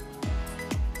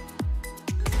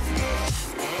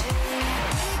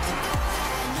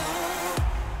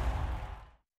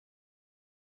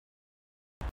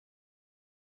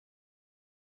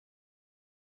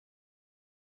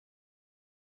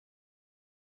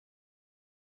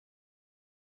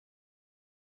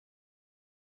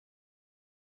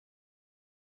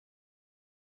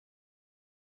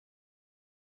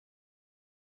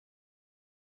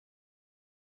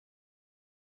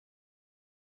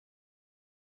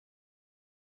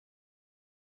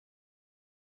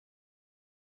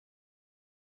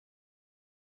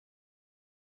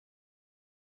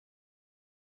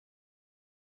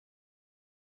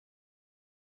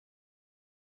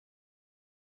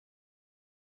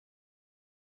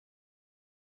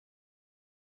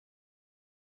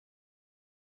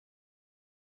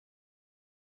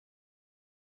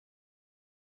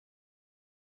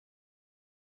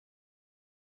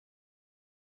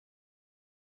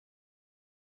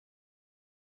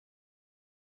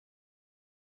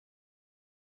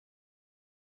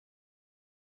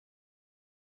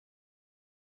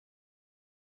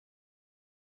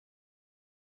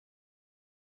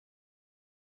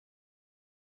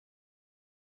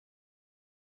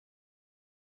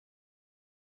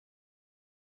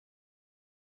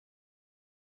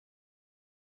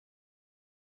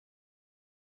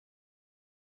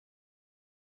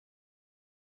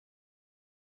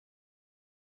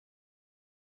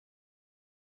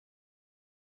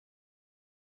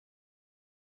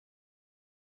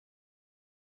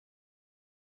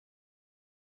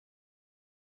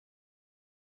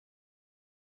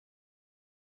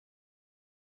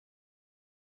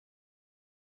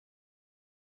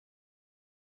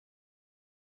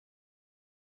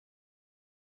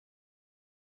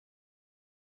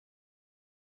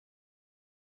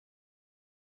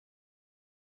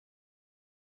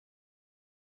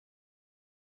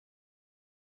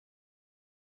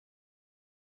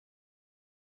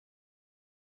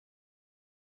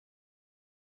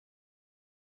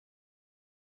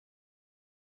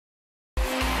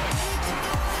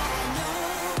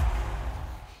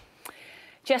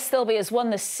 Jess Thirlby has won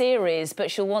the series, but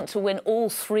she'll want to win all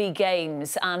 3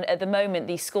 games. And at the moment,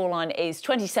 the scoreline is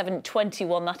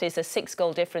 27-21. That is a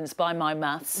 6-goal difference by my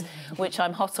maths, which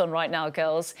I'm hot on right now,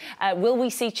 girls. Will we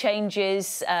see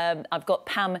changes? I've got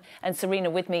Pam and Serena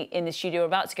with me in the studio. We're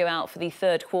about to go out for the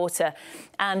third quarter.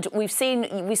 And we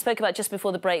spoke about just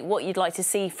before the break what you'd like to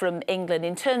see from England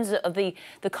in terms of the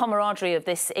camaraderie of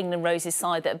this England Roses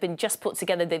side that have been just put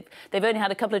together. They've only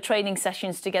had a couple of training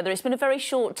sessions together. It's been a very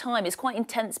short time. It's quite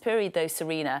intense period though,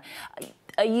 Serena.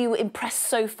 Are you impressed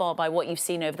so far by what you've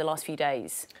seen over the last few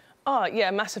days? Oh, yeah,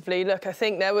 massively. Look, I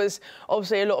think there was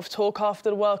obviously a lot of talk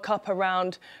after the World Cup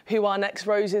around who our next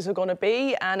Roses are going to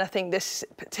be. And I think this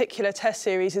particular Test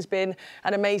series has been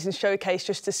an amazing showcase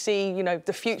just to see,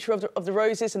 the future of the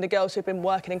Roses and the girls who've been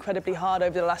working incredibly hard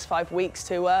over the last 5 weeks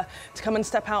to come and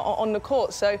step out on the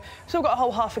court. So we've still got a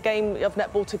whole half a game of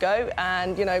netball to go.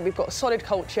 And, we've got a solid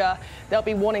culture. They'll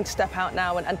be wanting to step out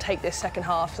now and take this second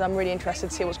half. So I'm really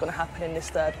interested to see what's going to happen in this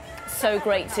third. So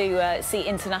great to see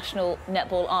international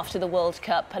netball after the World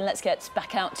Cup. And let's get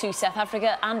back out to South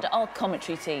Africa and our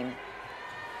commentary team.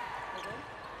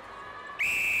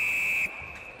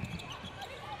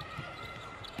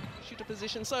 Shooter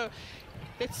position. So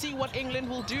let's see what England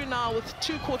will do now with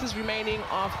 2 quarters remaining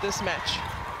of this match.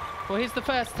 Well, here's the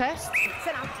first test.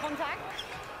 Set out contact.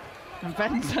 And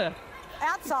Venter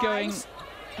outside. going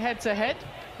head-to-head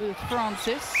with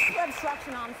Francis.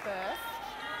 Obstruction on first.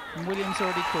 And Williams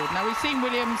already called. Now, we've seen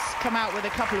Williams come out with a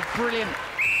couple of brilliant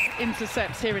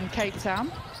intercepts here in Cape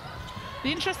Town.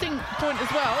 The interesting point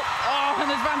as well, and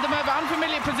there's Van der Merwe,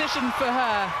 unfamiliar position for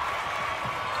her.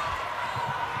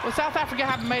 Well, South Africa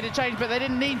haven't made a change, but they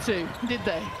didn't need to, did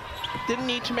they? Didn't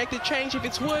need to make the change. If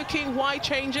it's working, why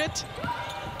change it?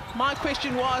 My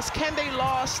question was, can they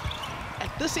last at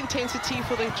this intensity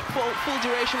for the full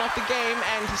duration of the game?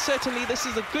 And certainly this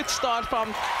is a good start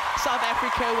from South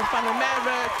Africa with Van der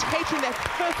Merwe taking that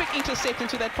perfect intercept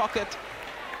into that pocket.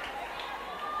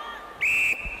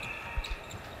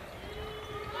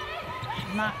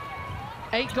 And that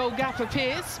 8-goal gap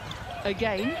appears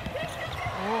again.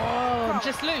 Oh,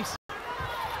 just loose.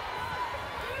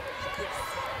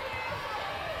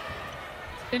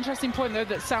 Interesting point, though,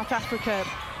 that South Africa,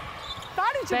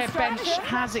 their bench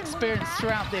has experienced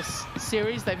throughout this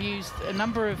series. They've used a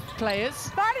number of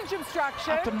players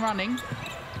up and running.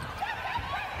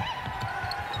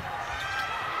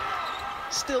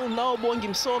 Still no Bongi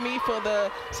Msomi for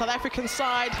the South African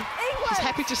side. She's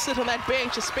happy to sit on that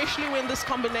bench, especially when this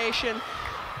combination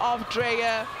of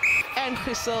Dreyer and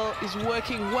Crystal is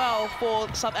working well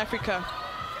for South Africa.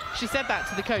 She said that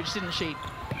to the coach, didn't she?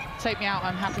 Take me out,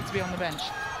 I'm happy to be on the bench.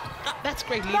 That's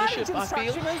great leadership, I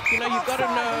feel. You know, you've got to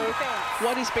know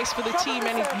what is best for the team,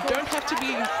 and you don't have to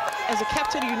be, as a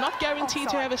captain, you're not guaranteed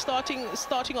to have a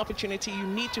starting opportunity. You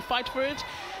need to fight for it.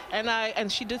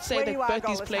 And she did say that both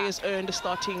these players earned a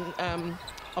starting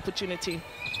opportunity.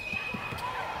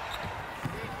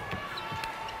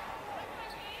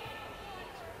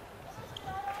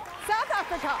 South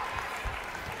Africa.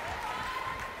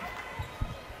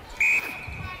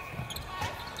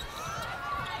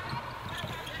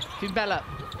 Vimbela,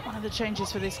 one of the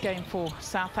changes for this game for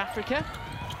South Africa.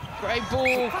 Great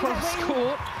ball, cross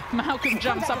court. Malcolm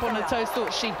jumps up on her toes,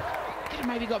 thought she could have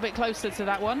maybe got a bit closer to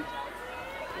that one.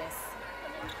 Yes.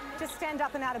 Just stand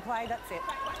up and out of play, that's it.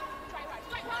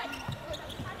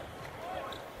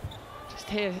 Just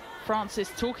hear Francis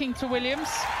talking to Williams,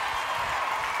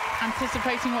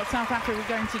 anticipating what South Africa are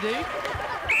going to do.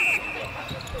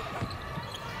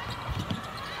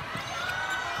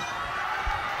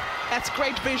 That's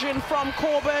great vision from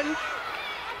Corbin.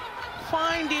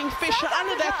 Finding Fisher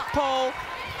under that pole,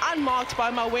 unmarked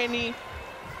by Maweni.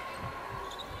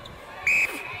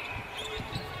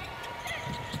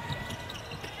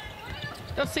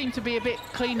 Does seem to be a bit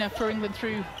cleaner for England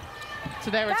through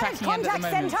to their attacking end at the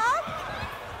moment.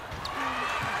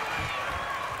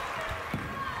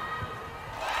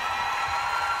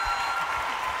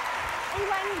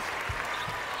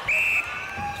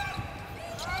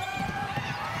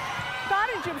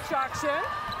 Obstruction.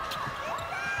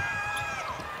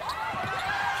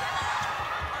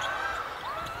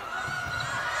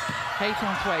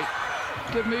 Haythornthwaite.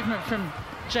 Good movement from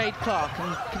Jade Clark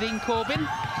and Kadeen Corbin.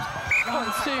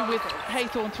 1-2 with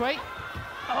Haythornthwaite.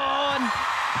 Oh, and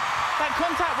that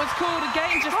contact was called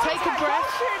again. Just take a breath,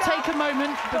 take a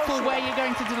moment before where you're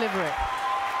going to deliver it.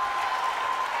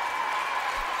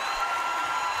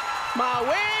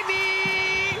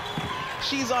 Maweni!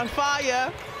 She's on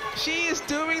fire. She is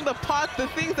doing the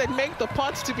things that make the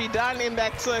pots to be done in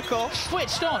that circle.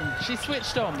 Switched on. She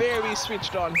switched on. Very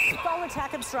switched on. Goal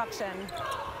attack obstruction.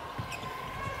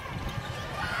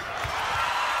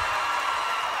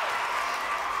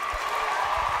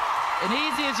 And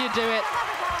easy as you do it,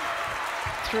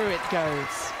 through it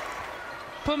goes.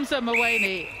 Phumza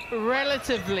Maweni,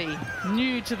 relatively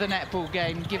new to the netball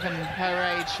game, given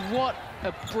her age. What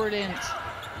a brilliant,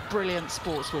 brilliant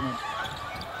sportswoman.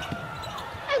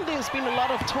 And there's been a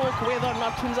lot of talk whether or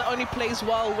not Phumza only plays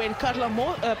well when Carla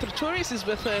Pretorius is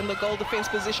with her in the goal defense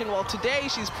position. Well, today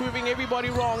she's proving everybody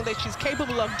wrong that she's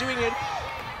capable of doing it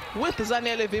with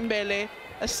Zanele Vimbele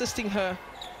assisting her.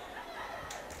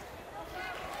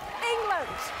 England!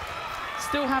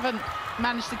 Still haven't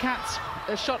managed to catch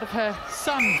a shot of her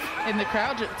son in the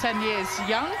crowd at 10 years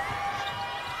young.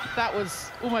 That was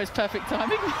almost perfect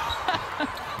timing.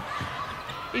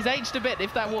 He's aged a bit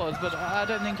if that was, but I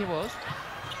don't think it was.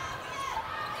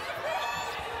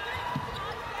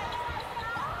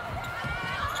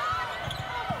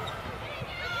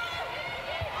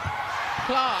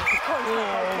 Clark.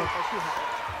 Oh.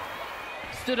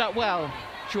 Stood up well,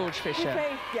 George Fisher.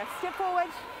 Okay, yeah, step forward.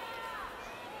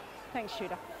 Thanks,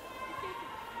 shooter.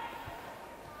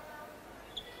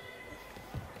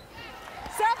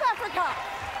 South Africa.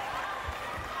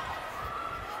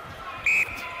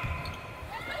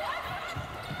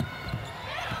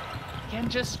 Again,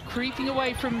 just creeping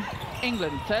away from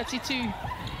England,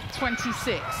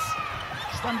 32-26.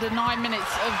 just under 9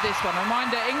 minutes of this one. A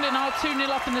reminder, England are 2-0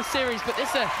 up in the series, but this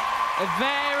is a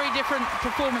very different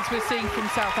performance we're seeing from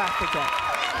South Africa.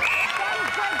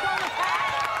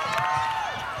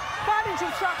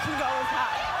 Instruction goal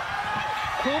attack.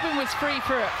 Corbin was free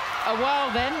for a while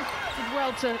then. Did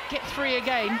well to get free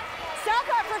again. South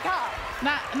Africa.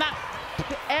 And that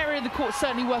area of the court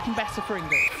certainly working better for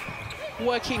England.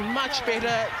 Working much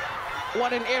better.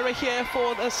 What an error here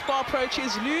for the Spa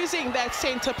Proteas, losing that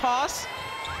centre pass.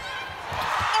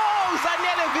 Oh,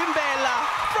 Zanele Vimbela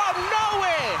from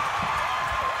nowhere.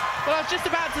 Well, I was just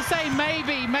about to say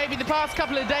maybe the past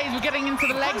couple of days we're getting into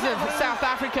the legs of South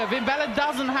Africa. Vimbela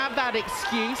doesn't have that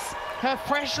excuse. Her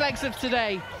fresh legs of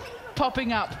today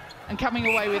popping up and coming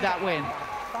away with that win.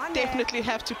 Definitely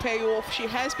have to pay off. She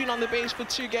has been on the bench for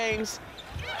 2 games.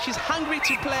 She's hungry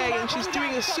to play and she's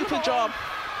doing a super job.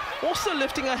 Also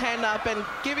lifting her hand up and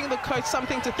giving the coach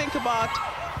something to think about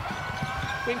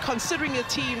when considering a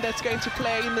team that's going to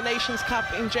play in the Nations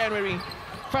Cup in January.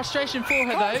 Frustration for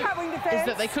her, though, is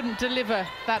that they couldn't deliver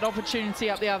that opportunity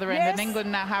up the other end, and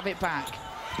England now have it back.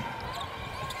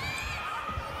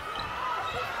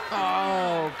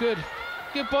 Oh, good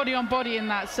body on body in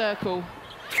that circle.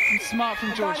 And smart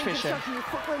from George Fisher. Your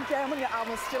foot went down when your arm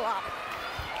was still up.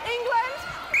 England!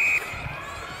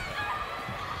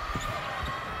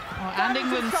 Oh, and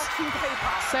England's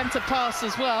centre pass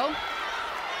as well.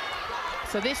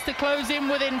 So this to close in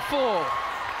within 4.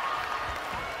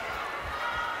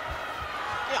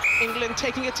 England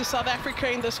taking it to South Africa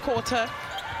in this quarter.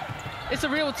 It's a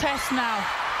real test now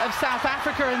of South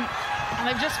Africa, and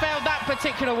they've just failed that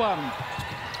particular one.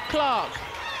 Clark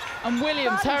and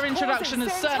Williams, her introduction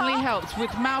has certainly helped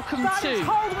with Malcolm too.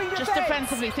 Just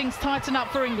defensively, things tighten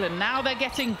up for England. Now they're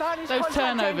getting those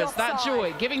turnovers, that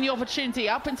joy, giving the opportunity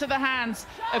up into the hands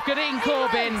of Gureen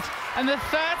Corbin, and the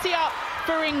 30 up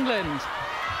for England.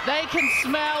 They can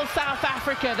smell South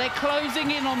Africa. They're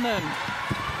closing in on them.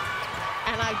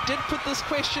 And I did put this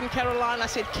question, Caroline. I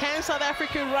said, can South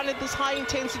Africa run at this high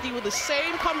intensity with the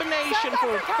same combination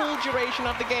for a full duration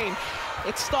of the game?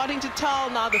 It's starting to tell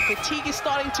now. The fatigue is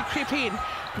starting to creep in.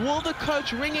 Will the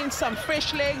coach ring in some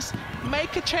fresh legs,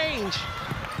 make a change?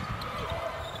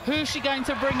 Who's she going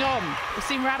to bring on? We've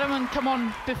seen Radaman come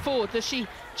on before. Does she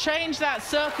change that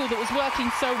circle that was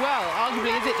working so well?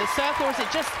 Arguably, is it the circle, or is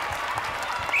it just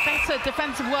better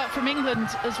defensive work from England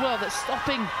as well that's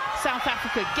stopping South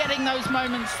Africa getting those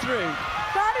moments through?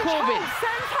 Corbin.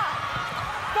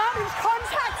 Vantage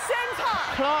contact centre.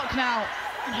 Clark now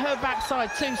on her backside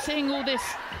too, seeing all this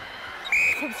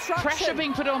pressure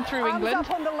being put on through England. Arms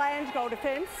up on the land goal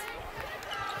defence.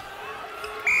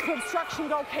 Obstruction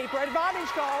goalkeeper,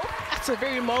 advantage goal. That's a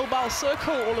very mobile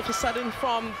circle all of a sudden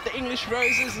from the English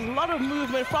Roses. A lot of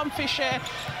movement from Fisher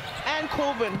and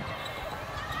Corbin. You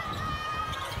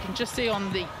can just see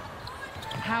on the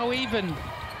how even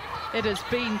it has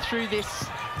been through this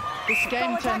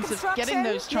game in terms of getting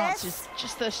those chances,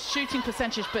 just the shooting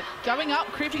percentage, but going up,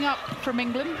 creeping up from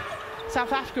England.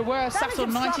 South Africa were sat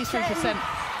on 93%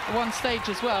 at one stage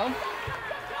as well.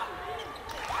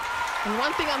 And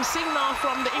one thing I'm seeing now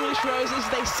from the English Roses,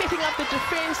 they're setting up the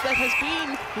defence that has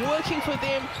been working for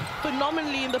them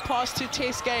phenomenally in the past 2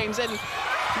 test games and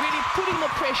really putting the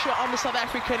pressure on the South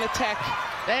African attack.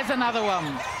 There's another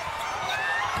one.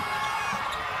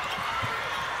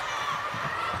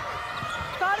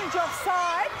 Advantage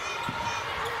offside.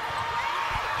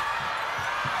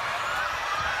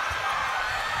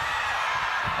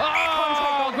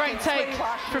 Oh, great take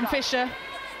from Fisher.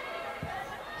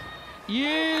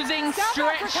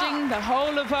 Stretching the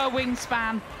whole of her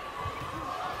wingspan.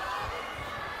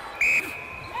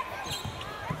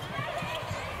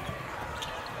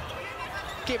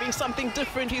 Giving something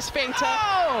different, his feinter.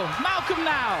 Oh, Malcolm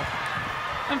now.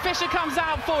 And Fisher comes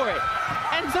out for it.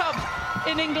 Ends up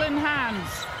in England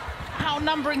hands.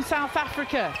 Outnumbering South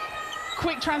Africa.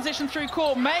 Quick transition through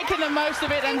court, making the most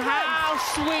of it, and how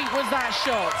sweet was that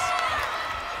shot?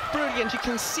 Brilliant, you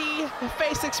can see the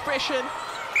face expression.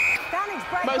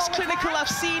 Most clinical I've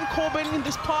seen Corbin in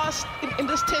this in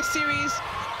this test series.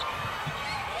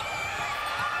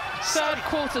 Third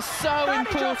quarter, so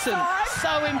important.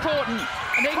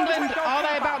 And England, are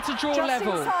they about to draw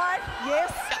level?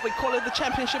 Yes. We call it the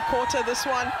championship quarter, this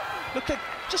one.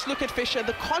 Just look at Fisher.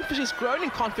 The confidence has grown in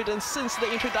confidence since the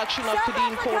introduction of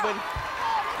Gureen Corbin.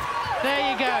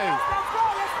 There you go.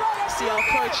 See our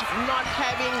coach not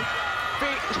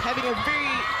having a very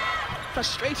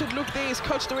frustrated look there. He's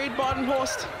coached the Red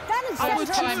Badenhorst. I would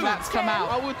time that's come out.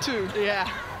 I would too. Yeah.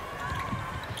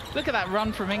 Look at that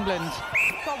run from England.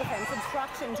 Goal defence,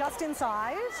 obstruction just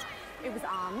inside. It was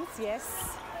arms,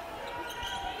 yes.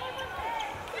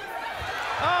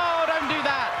 Oh, don't do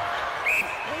that.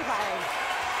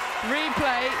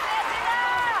 Replay.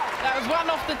 That was one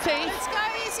off the tee. Let's go,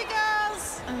 easy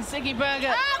girls. And Ziggy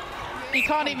Berger, you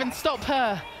can't even stop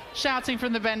her shouting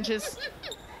from the benches.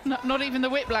 Not even the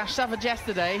whiplash suffered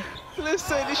yesterday.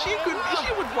 Listen, if she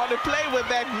would want to play with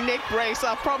that neck brace,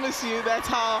 I promise you, that's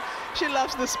how she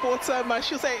loves the sport so much.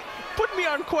 She'll say, put me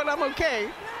on court, I'm okay.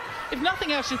 If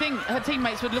nothing else, you think her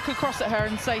teammates would look across at her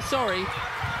and say sorry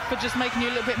for just making you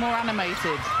a little bit more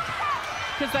animated.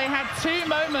 Because they had two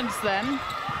moments then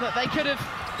that they could have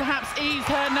perhaps eased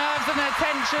her nerves and her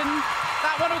tension.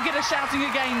 That one will get her shouting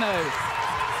again, though.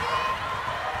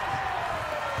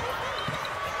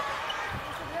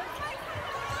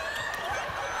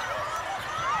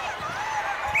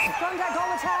 Contact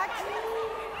goal attack.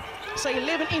 So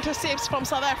 11 intercepts from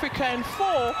South Africa and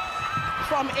 4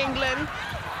 from England.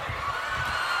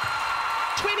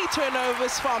 20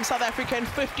 turnovers from South Africa and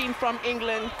 15 from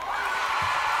England.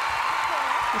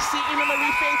 You see Ina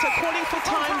Marie Venter calling for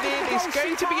time there. There's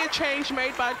going to be a change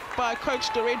made by coach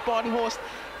Dorette Badenhorst.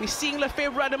 We're seeing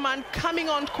Lefebvre Rademan coming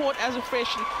on court as a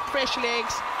fresh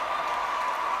legs.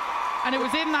 And it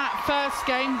was in that first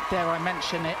game, dare I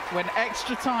mention it, when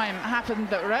extra time happened,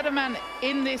 that Rademan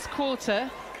in this quarter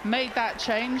made that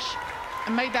change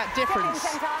and made that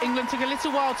difference. England took a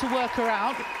little while to work her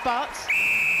out, but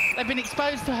they've been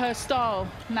exposed to her style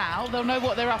now. They'll know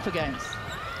what they're up against.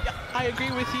 Yeah, I agree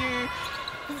with you,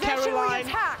 Caroline.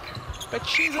 But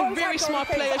she's a very smart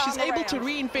player. She's able to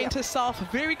reinvent herself,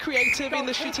 very creative in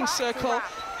the shooting circle.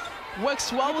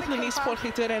 Works well with Lenise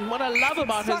Potgieter, and what I love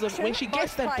about her is that when she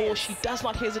gets that ball, she does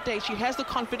not hesitate. She has the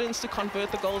confidence to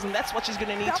convert the goals, and that's what she's going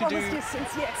to need to do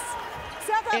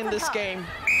in this game.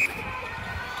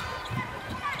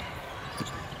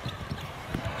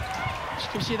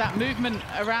 She gives you that movement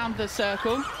around the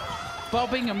circle,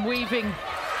 bobbing and weaving,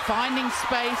 finding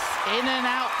space, in and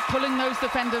out, pulling those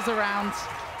defenders around.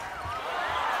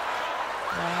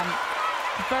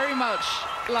 Very much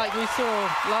like we saw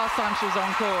last time she was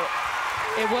on court.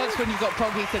 It works when you've got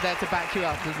Potgieter there to back you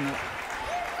up, doesn't it?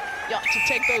 Yeah, to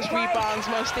take those rebounds,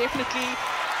 most definitely.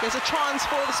 There's a chance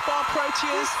for the Spa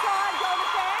Proteas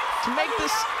to make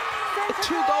this a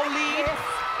 2-goal lead.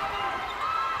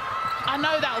 I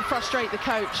know that will frustrate the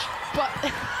coach, but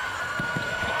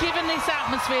given this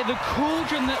atmosphere, the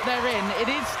cauldron that they're in,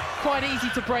 it is quite easy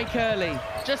to break early,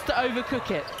 just to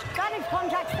overcook it. That is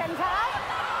contact centre.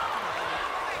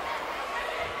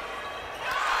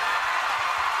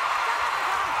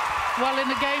 Well, in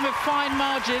the game of fine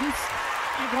margins,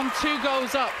 you've gone 2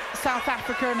 goals up, South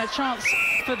Africa, and a chance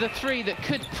for the 3 that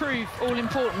could prove all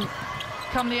important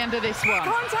come the end of this one.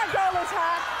 Contact goal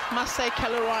attack. Must say,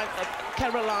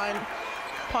 Caroline,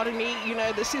 pardon me, you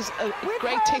know, this is a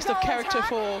great test of character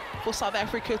for South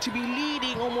Africa to be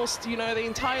leading almost, you know, the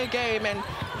entire game and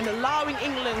allowing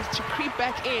England to creep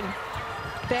back in.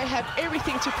 They have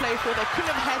everything to play for. They couldn't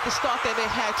have had the start that they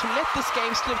had to let this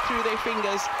game slip through their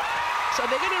fingers. So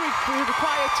they're going to be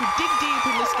required to dig deep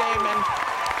in this game and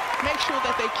make sure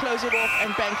that they close it off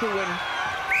and bank a win.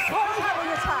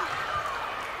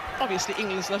 Obviously,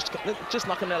 England's just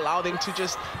not going to allow them to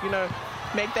just, you know,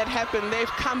 make that happen.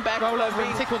 They've come back roll over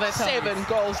and tickle their 7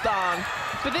 goals down.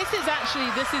 But this is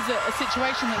a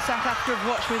situation that South Africa have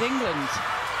watched with England.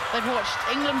 They've watched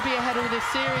England be ahead all this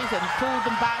series and pulled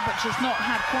them back, but just not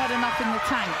had quite enough in the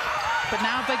tank. But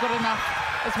now they've got enough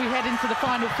as we head into the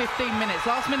final 15 minutes.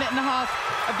 Last minute and a half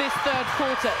of this third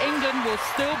quarter. England will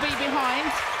still be behind,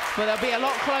 but they'll be a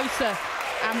lot closer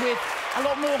and with a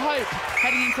lot more hope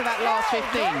heading into that last 15.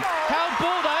 Held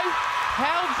ball though,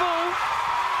 held ball.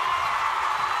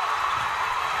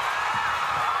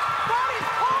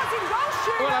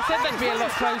 Well, I said they'd be a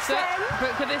lot closer,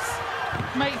 but could this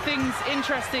make things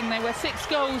interesting? They were 6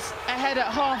 goals ahead at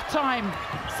half-time,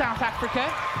 South Africa.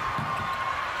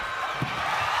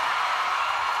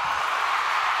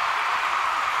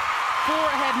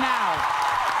 Ahead now.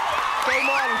 Game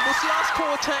on. This last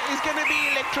quarter is going to be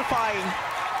electrifying.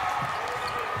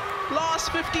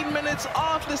 Last 15 minutes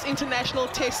of this international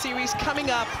test series coming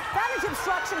up. Damage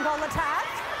obstruction goal attack.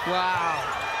 Wow.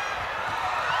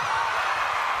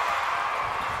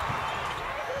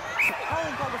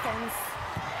 Oh, goal defense.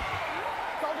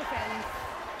 Goal defense.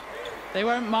 They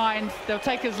won't mind. They'll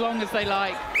take as long as they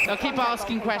like. They'll keep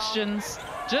asking questions.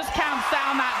 Just counts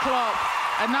down that clock.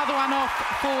 Another one off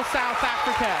for South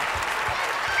Africa.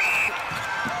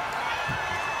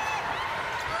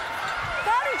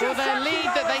 Well, their lead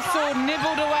that they saw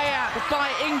nibbled away at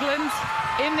by England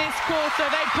in this quarter,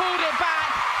 they pulled it back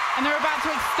and they're about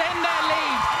to extend their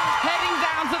lead, heading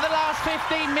down to the last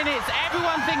 15 minutes.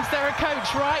 Everyone thinks they're a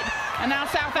coach, right? And now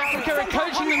South Africa are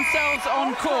coaching themselves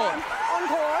on court. On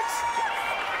court.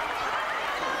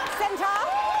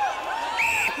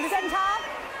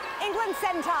 England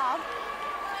centre.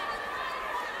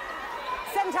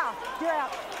 Centre, you're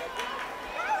out.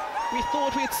 We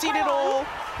thought we had seen it all.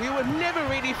 We were never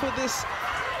ready for this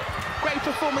great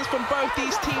performance from both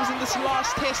these teams in this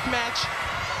last test match.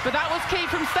 But that was key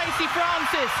from Stacey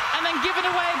Francis, and then given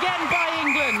away again by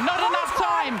England. Not enough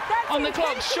time on the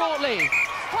clock shortly.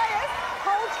 Players,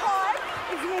 hold time.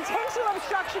 It's an intentional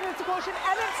obstruction, it's a caution,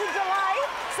 and it's a delay.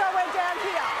 So we're down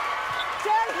here.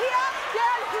 Down here,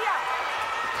 down here.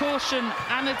 Caution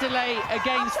and a delay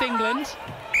against England.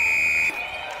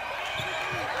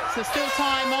 So still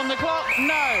time on the clock?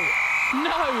 No,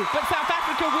 but South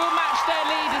Africa will match their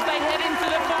lead as they head into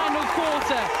the final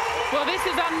quarter. Well, this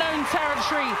is unknown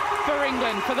territory for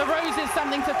England. For the Roses,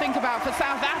 something to think about. For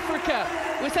South Africa,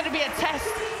 we're said to be a test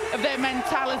of their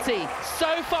mentality.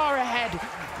 So far ahead,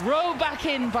 rolled back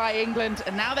in by England,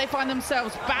 and now they find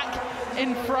themselves back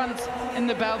in front in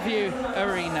the Bellevue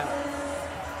Arena.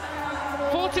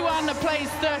 41 plays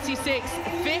 36,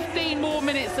 15 more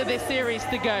minutes of this series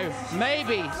to go.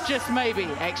 Maybe, just maybe,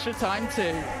 extra time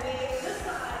too.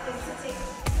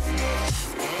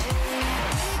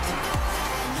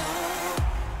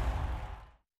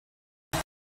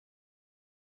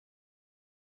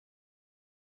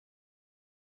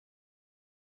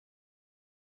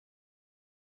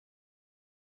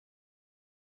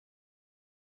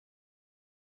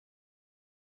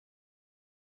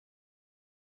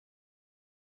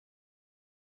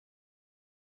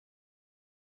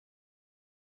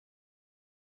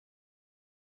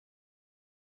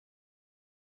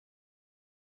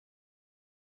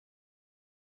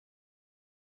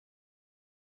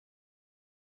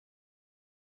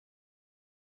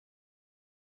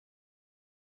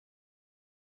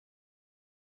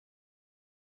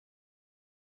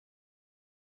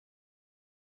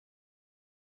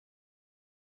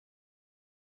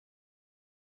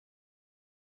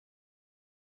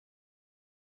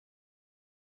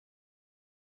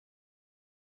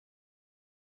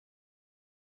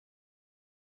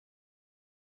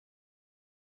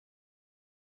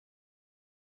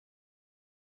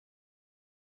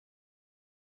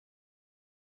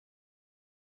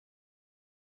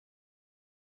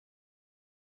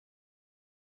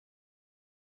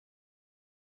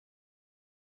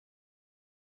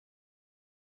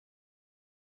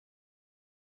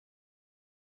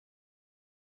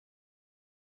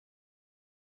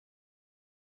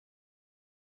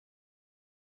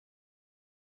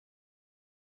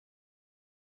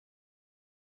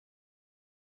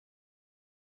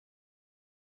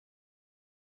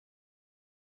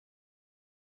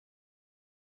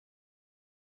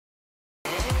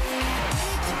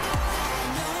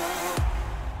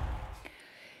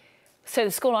 So the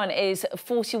scoreline is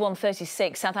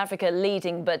 41-36, South Africa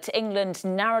leading, but England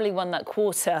narrowly won that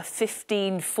quarter,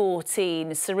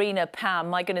 15-14. Serena, Pam,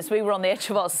 my goodness, we were on the edge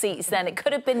of our seats then. It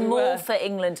could have been more for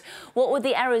England. What were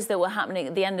the errors that were happening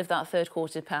at the end of that third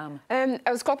quarter, Pam? It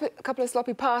was a couple of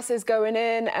sloppy passes going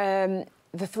in.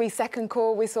 The 3-second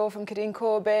call we saw from Kadeen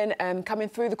Corbin coming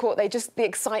through the court, the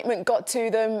excitement got to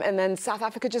them, and then South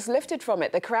Africa just lifted from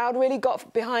it. The crowd really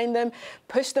got behind them,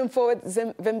 pushed them forward.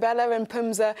 Vimbela and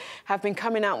Pumza have been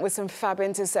coming out with some fab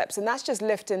intercepts, and that's just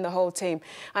lifting the whole team.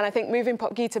 And I think moving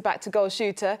Potgieter back to goal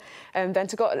shooter, then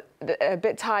to got a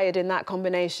bit tired in that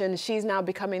combination, she's now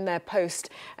becoming their post,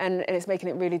 and it's making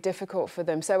it really difficult for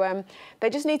them. So they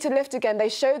just need to lift again. They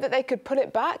showed that they could pull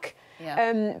it back.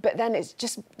 Yeah. But then it's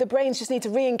just the brains just need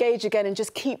to re-engage again and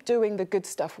just keep doing the good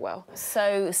stuff well.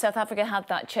 So South Africa had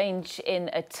that change in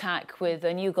attack with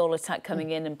a new goal attack coming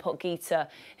in, and Potgieter,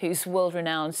 who's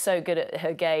world-renowned, so good at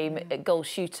her game, goal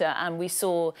shooter, and we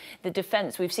saw the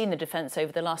defence. We've seen the defence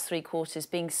over the last three quarters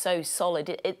being so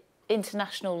solid.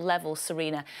 International level,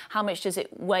 Serena, how much does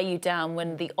it weigh you down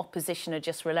when the opposition are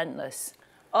just relentless?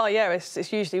 Oh yeah,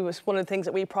 it's usually one of the things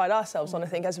that we pride ourselves on, I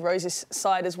think, as Rose's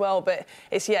side as well. But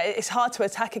it's hard to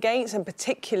attack against, and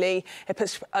particularly it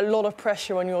puts a lot of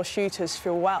pressure on your shooters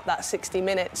throughout that 60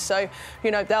 minutes. So,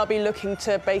 you know, they'll be looking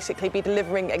to basically be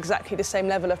delivering exactly the same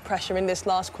level of pressure in this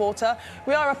last quarter.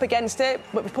 We are up against it,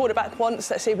 but we've pulled it back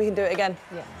once. Let's see if we can do it again.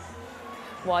 Yeah.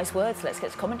 Wise words. Let's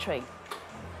get to commentary.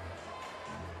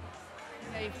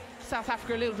 South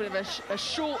Africa a little bit of a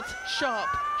short, sharp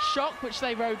shock, which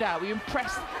they rode out. We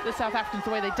impressed the South Africans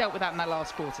the way they dealt with that in that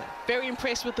last quarter. Very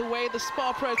impressed with the way the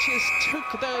Spa Proteas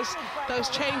took those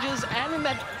changes, and in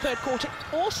that third quarter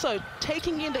also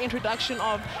taking in the introduction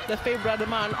of Lefebvre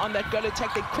Rademan on that goal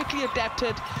attack. They quickly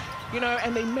adapted, you know,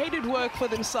 and they made it work for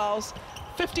themselves.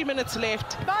 50 minutes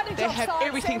left. They have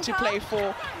everything to play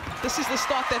for. This is the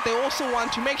start that they also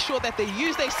want to make sure that they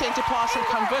use their centre pass and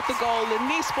convert the goal.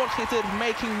 Lenise Potgieter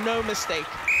making no mistake.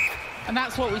 And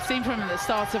that's what we've seen from him at the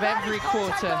start of every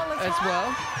quarter as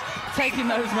well. Taking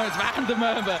those moments, and the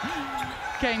murmur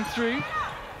came through.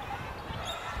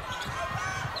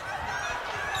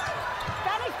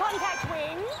 That is contact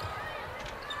win.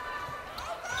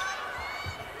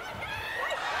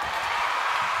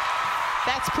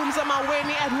 That's Phumza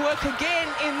Maweni at work again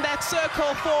in that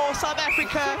circle for South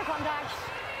Africa.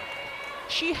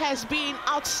 She has been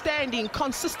outstanding,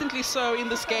 consistently so in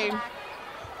this game.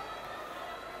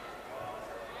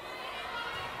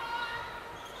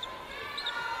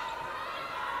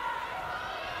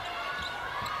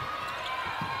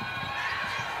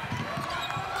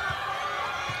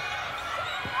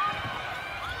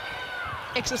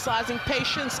 Exercising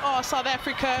patience are South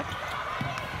Africa.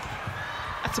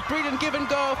 That's a brilliant give and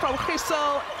go from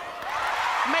Crystal.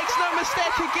 Makes no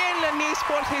mistake again, Lanice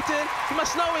Potgieter. You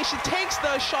must know when she takes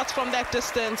those shots from that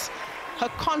distance, her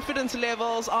confidence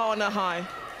levels are on a high.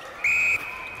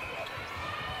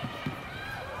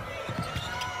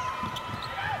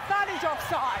 Advantage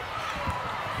offside.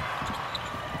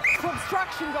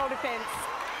 Obstruction goal defence.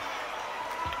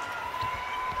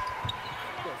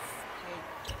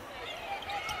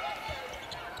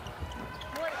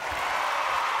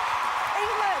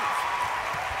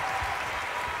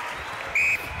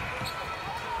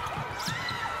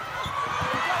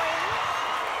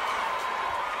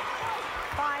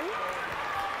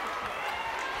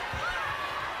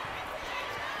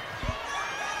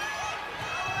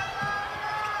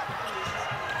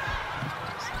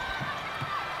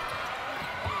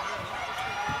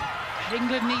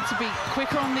 England need to be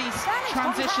quicker on these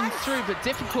transitions through, but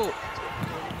difficult.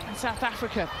 And South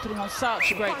Africa putting on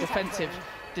such a great defensive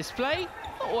display.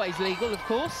 Not always legal, of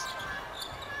course.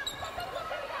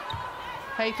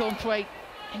 Haythornthwaite,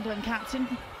 England captain.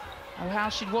 Oh, how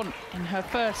she'd want in her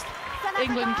first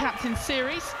England captain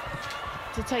series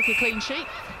to take a clean sheet.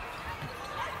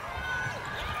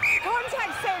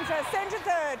 Contact centre, centre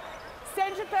third.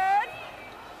 Centre third.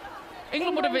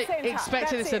 England would have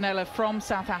expected this, Anella, from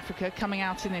South Africa coming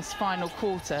out in this final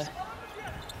quarter.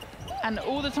 And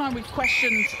all the time we've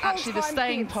questioned actually the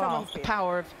staying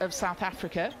power of South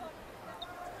Africa.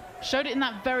 Showed it in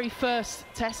that very first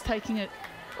test, taking it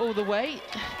all the way.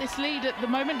 This lead at the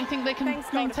moment, you think they can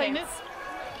maintain it?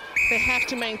 They have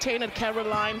to maintain it,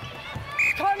 Caroline.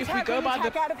 If we go by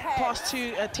the past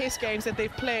two test games that they've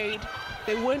played,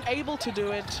 they weren't able to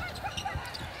do it.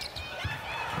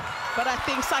 But I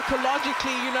think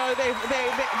psychologically, you know, they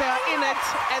are in it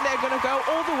and they're going to go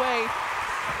all the way.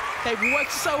 They've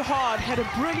worked so hard, had a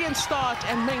brilliant start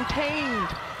and maintained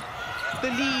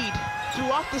the lead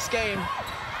throughout this game.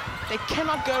 They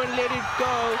cannot go and let it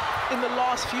go in the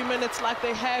last few minutes like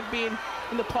they have been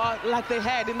in the past, like they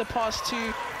had in the past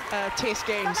two test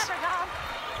games.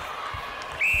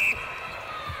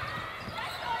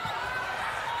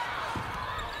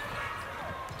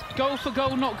 Goal for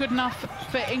goal, not good enough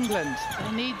for England.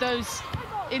 They need those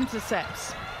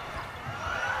intercepts.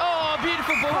 Oh,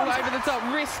 beautiful ball over the top.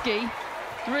 Risky,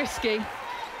 risky.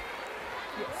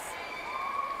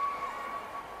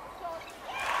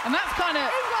 And that's kind of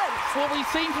what we've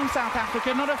seen from South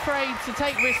Africa. Not afraid to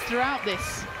take risks throughout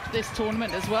this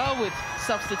tournament as well, with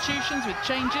substitutions, with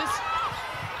changes.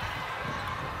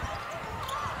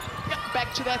 Yep,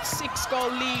 back to that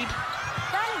 6-goal lead.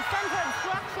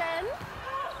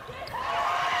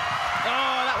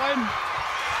 Oh, that won't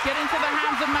get into the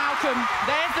hands of Malcolm.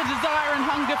 There's the desire and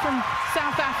hunger from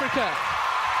South Africa.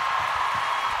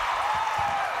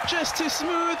 Just too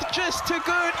smooth, just too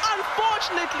good.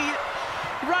 Unfortunately,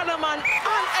 Runnerman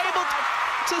unable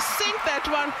to sink that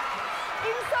one.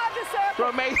 Inside the circle.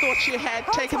 Romay thought she had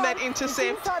taken that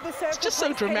intercept. It's just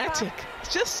so dramatic.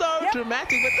 It's just so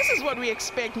dramatic. But this is what we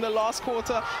expect in the last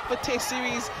quarter of a test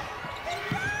series.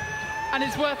 And it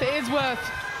is worth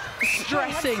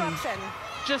stressing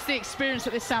just the experience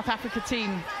that this South Africa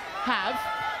team have.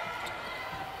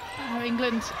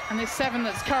 England and this 7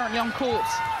 that's currently on court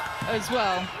as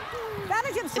well.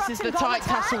 This is the tight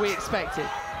tussle we expected.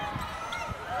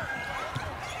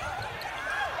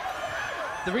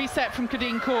 The reset from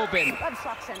Kadeen Corbin.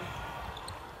 Obstruction.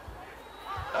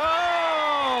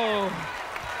 Oh!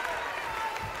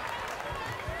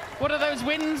 What are those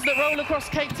winds that roll across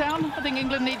Cape Town? I think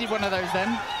England needed one of those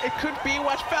then. It could be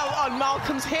what fell on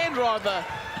Malcolm's head, rather.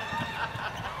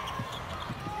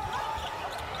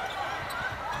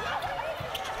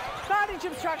 Advantage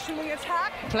obstruction when you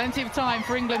attack. Plenty of time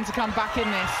for England to come back in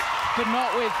this, but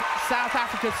not with South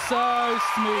Africa so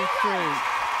smooth through.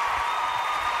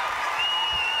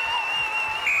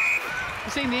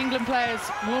 We've seen the England players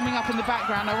warming up in the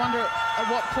background. I wonder at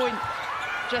what point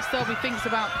Jess Thirlby thinks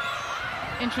about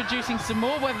introducing some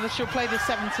more, whether she'll play the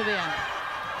 7 to the end.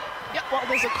 Yeah, well,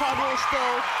 there's a Cardinal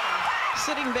still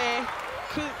sitting there.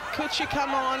 Could she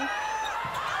come on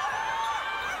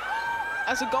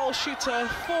as a goal shooter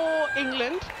for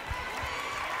England?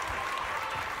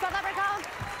 South Africa.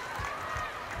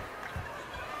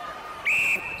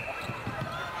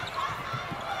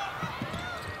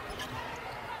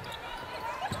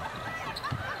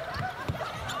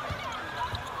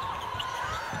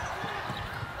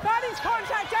 Vantage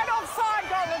contact and offside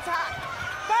goal attack.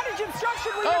 Vantage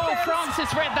obstruction, Williams. Oh,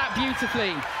 Francis read that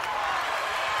beautifully.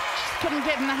 Just couldn't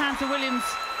get in the hands of Williams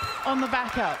on the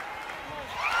backup.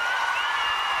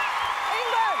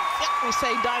 We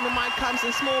say dynamite comes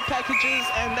in small packages,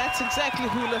 and that's exactly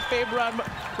who Lefebvre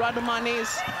Radamane is.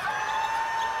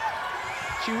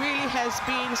 She really has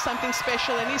been something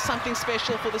special and is something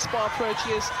special for the Spar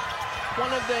Proteas.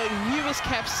 One of the newest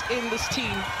caps in this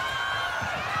team.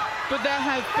 But there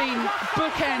have been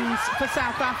bookends for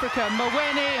South Africa.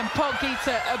 Mawene and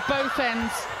Potgieter at both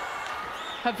ends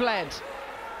have led.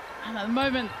 And at the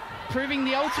moment, proving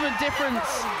the ultimate difference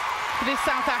for this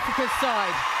South Africa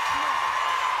side.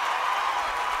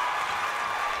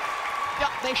 Yeah,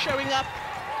 they're showing up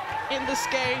in this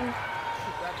game.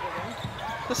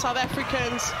 The South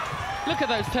Africans. Look at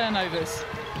those turnovers.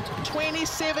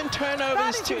 27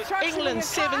 turnovers to England's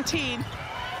 17.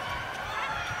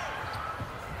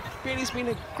 Really has been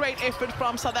a great effort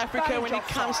from South Africa when it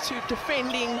comes to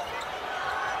defending.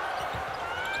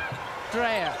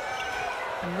 Dreyer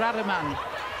and Radaman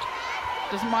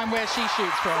doesn't mind where she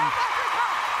shoots from.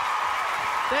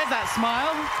 There's that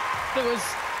smile. It was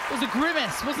a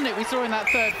grimace, wasn't it, we saw in that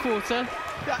third quarter?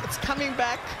 Yeah, it's coming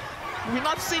back. We're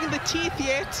not seeing the teeth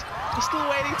yet. We're still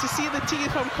waiting to see the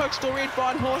teeth from Coach Doreen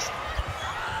Barnhorst.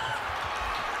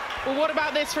 Well, what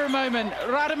about this for a moment?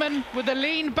 Radaman with a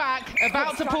lean back,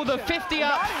 about to pull the 50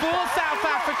 up for South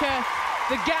Africa.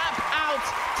 The gap out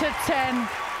to 10.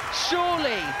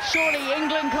 Surely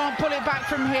England can't pull it back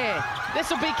from here. This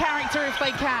will be character if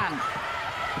they can.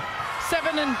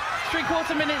 7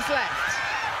 3/4 minutes left.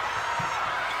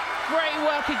 Great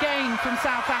work again from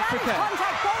South Africa.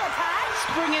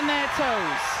 Springing their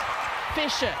toes.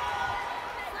 Fisher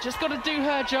just got to do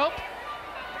her job.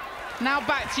 Now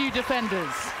back to you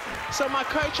defenders. So my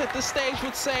coach at this stage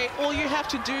would say, all you have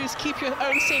to do is keep your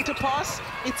own centre pass.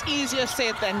 It's easier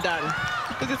said than done.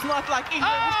 Because it's not like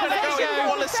England is going to go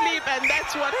and fall asleep, and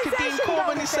that's what Kadeen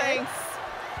Corbin is saying.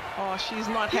 Oh, she's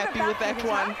not happy with that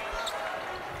one.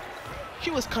 She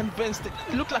was convinced.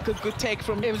 It looked like a good take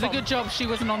from... It was a good job she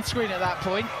wasn't on screen at that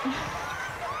point.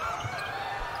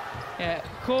 Yeah,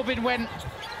 Corbin went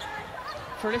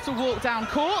for a little walk down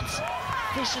court.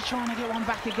 Fisher trying to get one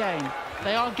back again.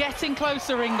 They are getting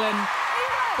closer, England.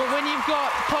 But when you've got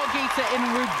Potgieter in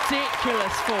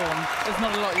ridiculous form, there's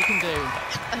not a lot you can do.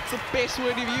 That's the best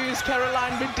word you've used,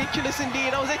 Caroline. Ridiculous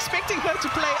indeed. I was expecting her to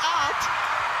play out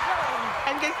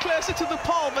and get closer to the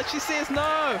pole, but she says,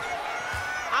 no,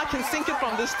 I can sink it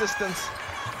from this distance.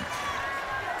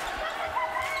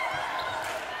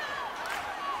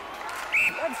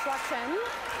 Obstruction.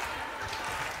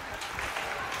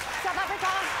 South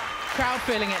Africa. Crowd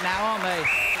feeling it now, aren't they?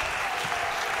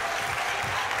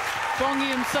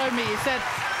 Bongi and Somi said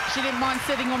she didn't mind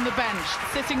sitting on the bench,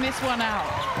 sitting this one out.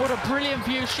 What a brilliant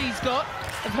view she's got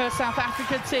of her South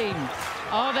Africa team.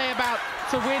 Are they about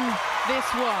to win this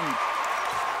one?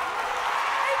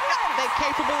 They're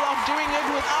capable of doing it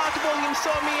without Bongi and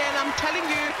Somi, and I'm telling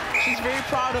you, she's very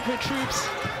proud of her troops.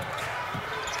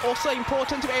 It's also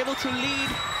important to be able to lead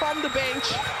from the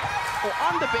bench or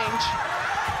on the bench.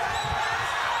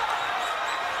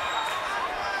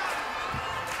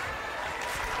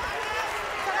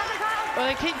 Well,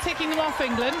 they keep ticking them off,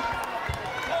 England.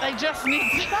 They just need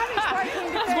to...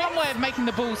 That's one way of making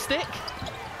the ball stick.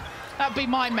 That'd be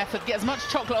my method. Get as much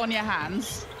chocolate on your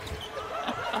hands.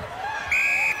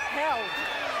 Held.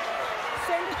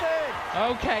 Send a third.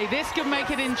 Okay, this could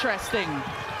make it interesting.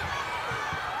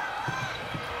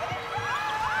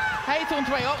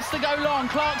 Haythornthwaite opts to go long.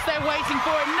 Clark's there waiting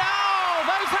for it. No!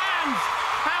 Those hands!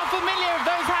 How familiar have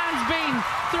those hands been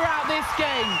throughout this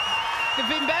game? The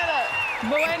Vimbela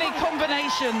Moeni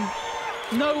combination,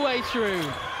 no way through.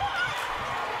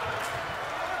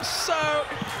 So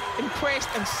impressed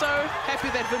and so happy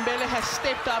that Vimbela has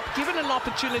stepped up, given an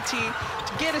opportunity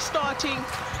to get a starting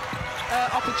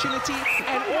opportunity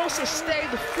and also stay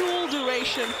the full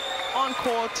duration on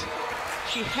court.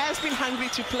 She has been hungry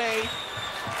to play,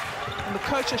 and the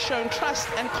coach has shown trust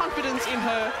and confidence in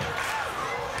her.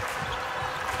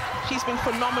 She's been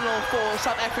phenomenal for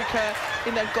South Africa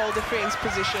in that goal defense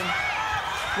position.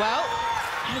 Well,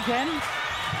 again,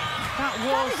 That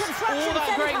was all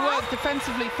that great work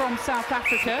defensively from South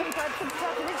Africa.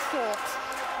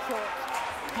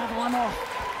 Another one off.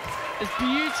 There's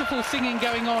beautiful singing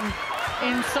going on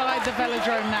inside the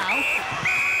velodrome now.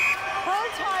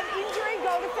 Hold time, injury,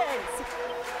 goal defence.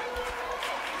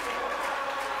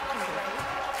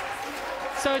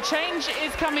 So a change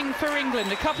is coming for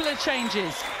England. A couple of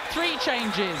changes. 3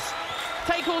 changes.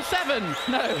 Take all 7.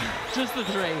 No, just the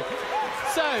 3.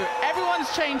 So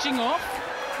everyone's changing off.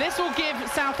 This will give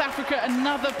South Africa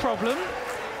another problem.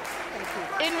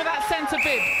 In with that centre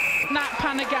bib, Nat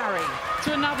Panagari,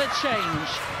 to another change.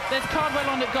 There's Cardwell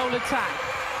on at goal attack.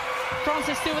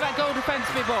 Francis still with that goal defence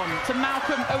bib on, to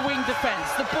Malcolm a wing defence.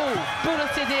 The ball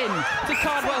bulleted in to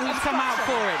Cardwell, who's come out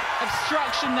for it.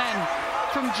 Obstruction then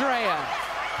from Dreyer.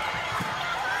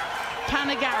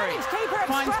 Panagari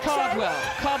finds Cardwell.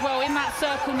 Cardwell in that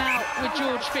circle now with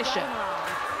George Fisher.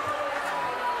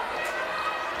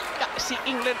 See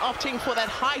England opting for that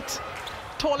height,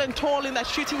 tall and tall in that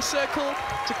shooting circle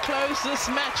to close this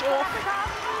match off.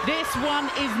 This one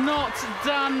is not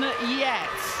done yet.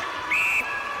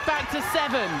 Back to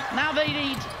 7. Now they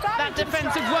need that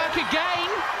defensive work again.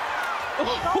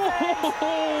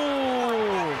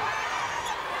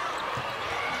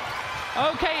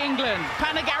 Okay, England.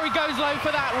 Panagari goes low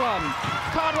for that one.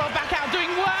 Cardwell back out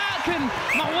doing work, and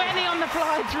Maweni on the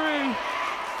fly through.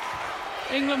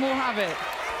 England will have it.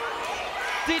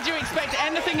 Did you expect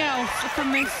anything else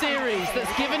from this series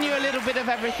that's given you a little bit of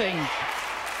everything?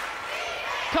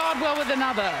 Cardwell with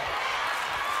another.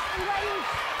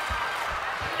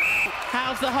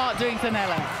 How's the heart doing,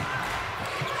 Zanella?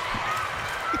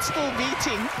 It's still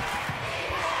beating.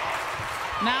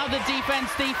 Now the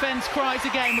defense cries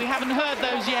again. We haven't heard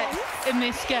those yet in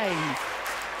this game.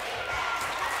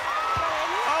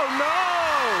 Oh no!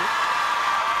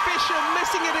 Fisher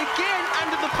missing it again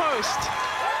under the post.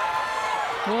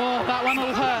 Oh, that one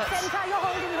will hurt.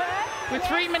 With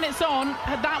 3 minutes on,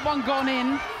 had that one gone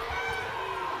in,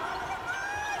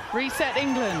 reset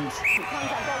England.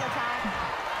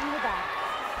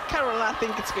 Carol, I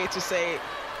think it's fair to say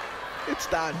it's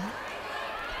done.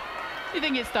 You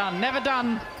think it's done? Never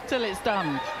done till it's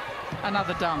done.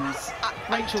 Another Duns.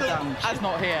 Rachel Dunn, she's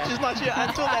not here. She's not here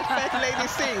until that fat lady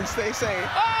sings, they say.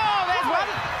 Oh, there's one!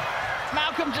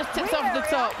 Malcolm just tips off the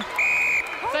top.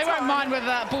 They won't mind whether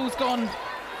that ball's gone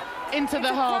into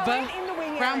the harbour,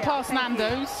 round past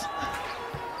Nando's.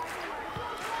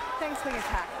 Thanks, wing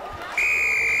attack.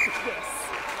 Yes.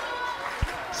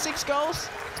 6 goals,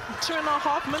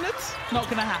 2.5 minutes. Not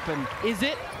going to happen, is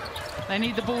it? They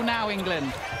need the ball now,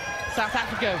 England. South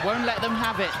Africa won't let them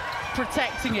have it,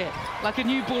 protecting it like a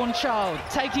newborn child,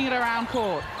 taking it around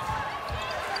court.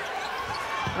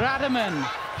 Rademan,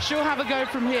 she'll have a go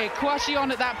from here. Kwashi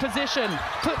on at that position,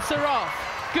 puts her off.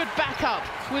 Good backup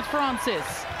with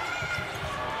Francis.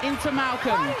 Into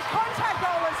Malcolm. Contact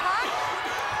goal attack.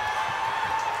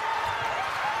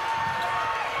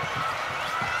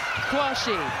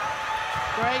 Kwashi.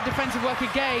 Great defensive work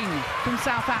again from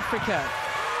South Africa.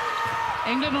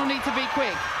 England will need to be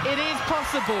quick. It is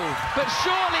possible, but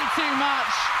surely too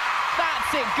much.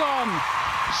 That's it gone.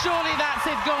 Surely that's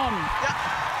it gone. Yeah,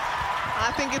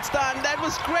 I think it's done. That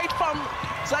was great from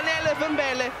Zanele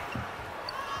Vimbele.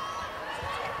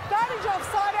 Advantage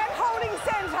offside and holding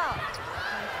centre.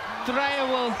 Dreyer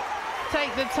will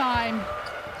take the time,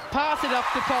 pass it off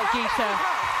to Potgieter.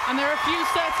 And there are a few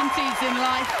certainties in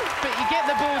life, but you get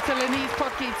the ball to Lenise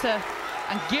Potgieter,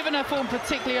 and given her form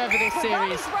particularly over this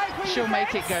series, she'll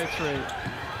make it go through.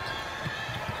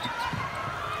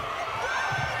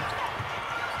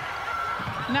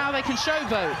 Now they can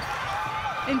showboat.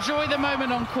 Enjoy the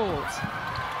moment on court.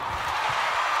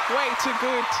 Way too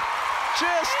good.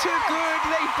 Just too good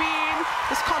they've been.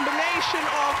 This combination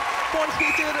of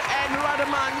Potgieter and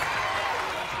Rademan.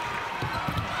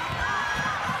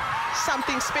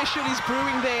 Something special is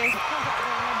brewing there.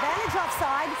 Advantage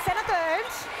offside, centre third.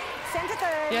 Centre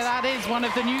third. Yeah, that is one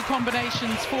of the new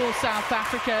combinations for South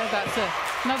Africa. That's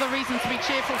another reason to be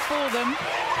cheerful for them.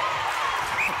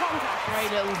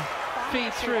 Great little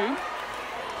feed through.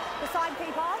 The side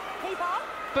keeper, keeper.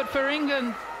 But for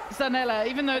England, Zanella,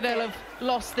 even though they'll have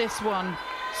lost this one,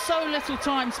 so little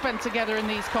time spent together in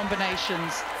these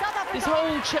combinations. This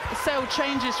whole cell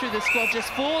changes through the squad, just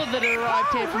 4 that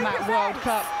arrived here from that World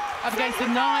Cup, up against the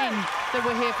 9 that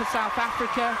were here for South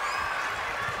Africa.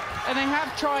 And they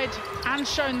have tried and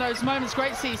shown those moments.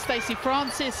 Great to see Stacey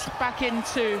Francis back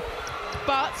into.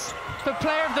 But for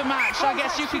player of the match, I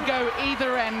guess you could go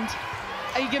either end.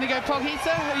 Are you going to go Potgieter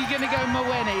or are you going to go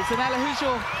Maweni? Zanella, who's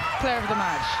your player of the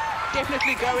match?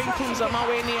 Definitely going Phumza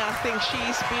Maweni. I think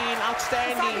she's been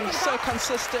outstanding, so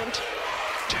consistent.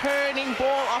 turning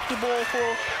ball after ball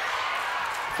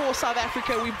for South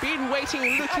Africa. We've been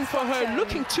waiting, looking for her,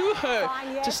 looking to her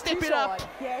to step it up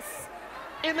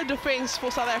in the defense for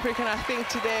South Africa, and I think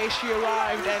today she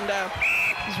arrived and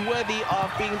is worthy of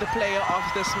being the player of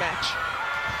this match.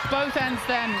 Both ends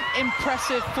then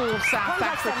impressive for South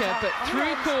Africa, but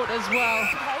through court as well.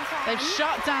 They've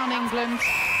shut down England,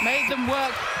 made them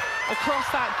work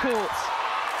across that court.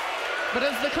 But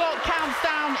as the clock counts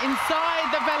down inside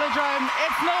the velodrome,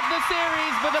 it's not the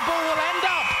series, but the ball will end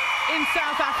up in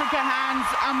South Africa hands,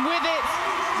 and with it,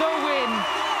 the win.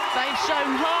 They've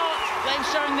shown heart, they've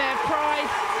shown their pride,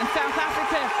 and South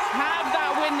Africa have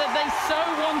that win that they so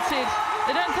wanted.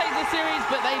 They don't take the series,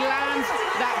 but they land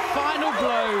that final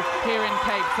blow here in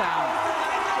Cape Town.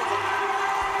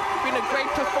 Been a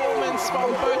great performance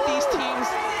from both these teams.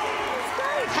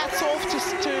 Hats off to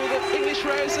the English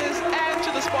Roses and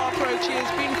to the Spa Pro Cheers.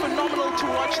 It's been phenomenal to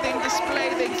watch them display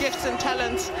their gifts and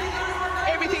talents.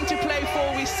 Everything to play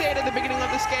for, we said at the beginning of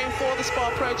this game, for the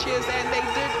Spa Pro Cheers, and they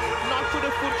did not put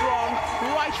a foot wrong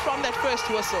right from that first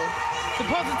whistle. The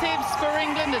positives for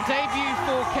England, a debut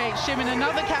for Kate Shimmin,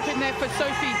 another cap in there for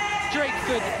Sophie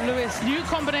Drakeford-Lewis. New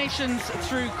combinations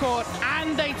through court,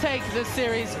 and they take the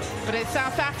series, but it's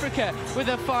South Africa with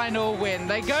a final win.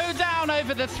 They go down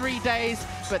over the 3 days,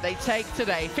 but they take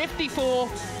today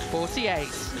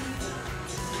 54-48.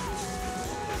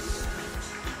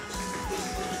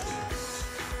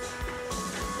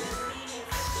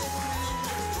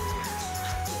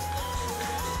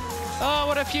 Oh,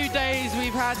 what a few days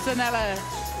we've had, Zanella,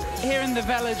 here in the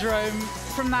velodrome.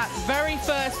 From that very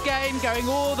first game, going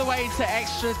all the way to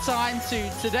extra time, to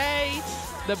today,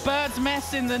 the bird's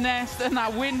mess in the nest, and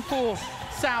that win for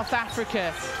South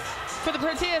Africa. For the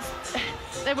Proteas,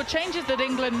 there were changes that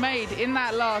England made in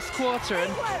that last quarter,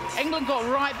 and England got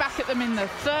right back at them in the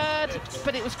third,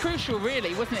 but it was crucial,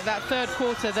 really, wasn't it, that third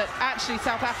quarter, that actually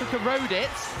South Africa rode it.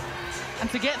 And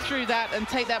to get through that and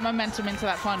take that momentum into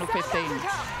that final 15.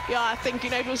 Yeah, I think,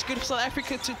 it was good for South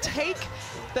Africa to take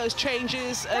those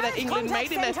changes that England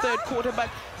made in that third quarter.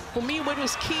 But for me, what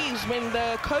was key is when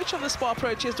the coach of the Spa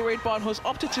Pro Cheers, Doreen Barnhorst,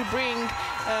 opted to bring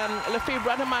Lefebvre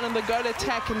Brademan in the goal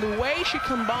attack, and the way she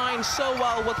combined so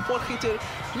well with Potgieter,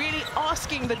 really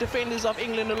asking the defenders of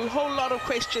England a whole lot of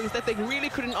questions that they really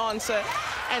couldn't answer.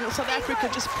 And South Africa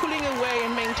just pulling away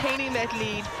and maintaining that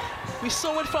lead. We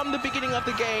saw it from the beginning of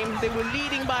the game. They were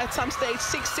leading by, at some stage,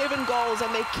 6-7 goals,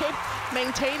 and they kept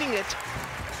maintaining it.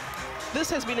 This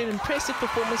has been an impressive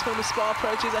performance from the Spa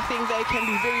Pro Cheers. I think they can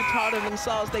be very proud of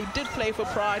themselves. They did play for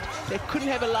pride. They couldn't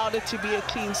have allowed it to be a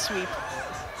clean sweep.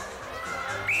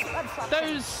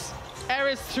 Those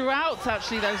errors throughout,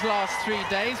 actually, those last 3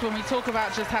 days, when we talk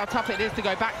about just how tough it is to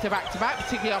go back to back to back,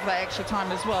 particularly after that extra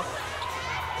time as well.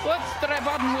 What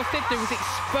Baden-Horst did was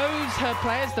expose her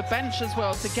players, the bench as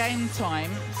well, to game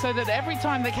time, so that every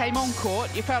time they came on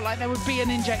court, you felt like there would be an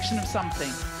injection of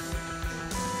something.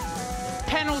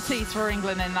 Penalties for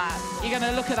England in that. You're going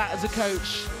to look at that as a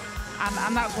coach,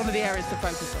 and that's one of the areas to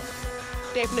focus on.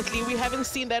 Definitely, we haven't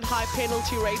seen that high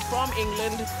penalty rate from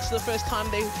England. It's the first time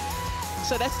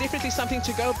so that's definitely something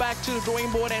to go back to the drawing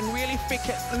board and really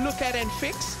look at and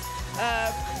fix.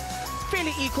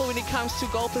 Fairly equal when it comes to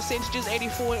goal percentages,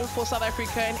 84 for South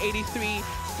Africa and 83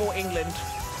 for England.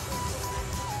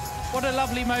 What a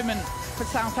lovely moment for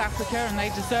South Africa, and they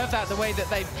deserve that the way that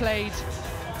they've played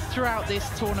throughout this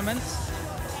tournament.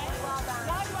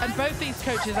 And both these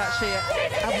coaches actually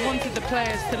have wanted the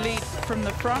players to lead from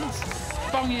the front.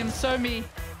 Bongi and Somi,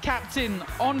 captain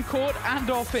on court and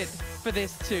off it for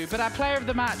this too. But our player of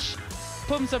the match,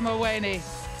 Phumza Maweni,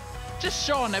 just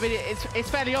shone. I mean, it's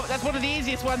fairly obvious. That's one of the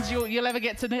easiest ones you'll ever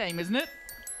get to name, isn't it?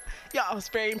 Yeah, I was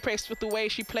very impressed with the way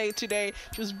she played today.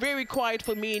 She was very quiet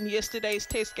for me in yesterday's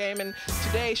test game, and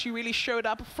today she really showed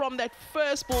up from that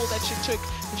first ball that she took,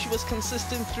 and she was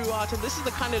consistent throughout. And this is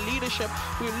the kind of leadership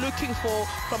we're looking for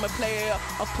from a player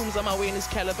of Phumza Maweni's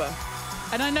caliber.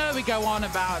 And I know we go on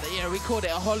about, we called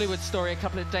it a Hollywood story a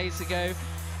couple of days ago.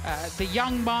 The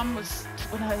young mum was,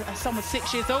 when her son was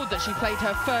 6 years old, that she played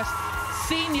her first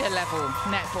senior level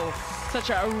netball. Such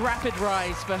a rapid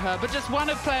rise for her, but just one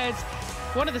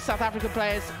of the South African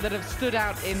players that have stood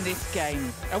out in this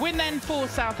game. A win then for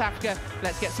South Africa.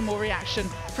 Let's get some more reaction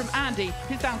from Andy,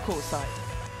 who's down courtside.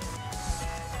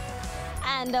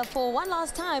 And for one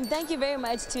last time, thank you very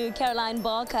much to Caroline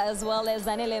Barker as well as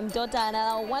Zanele Mdota and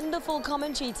our wonderful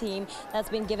commentary team that's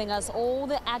been giving us all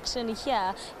the action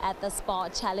here at the Spa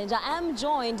Challenge. I am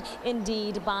joined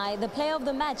indeed by the player of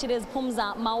the match. It is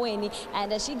Phumza Maweni,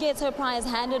 and she gets her prize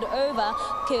handed over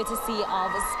courtesy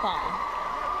of Spa.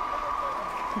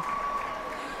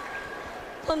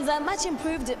 Pumza, much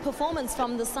improved performance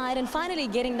from the side and finally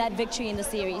getting that victory in the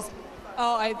series.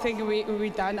 Oh, I think we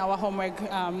done our homework.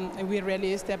 We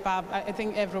really step up. I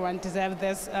think everyone deserves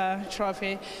this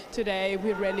trophy today.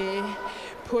 We really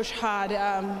push hard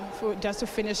just to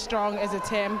finish strong as a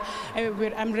team.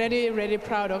 I'm really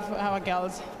proud of our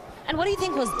girls. And what do you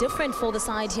think was different for the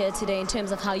side here today in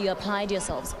terms of how you applied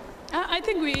yourselves? I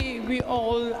think we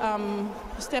all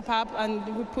step up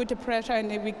and we put the pressure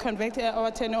and we convert our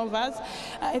turnovers.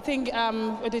 I think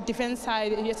with the defense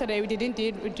side yesterday we didn't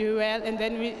do well, and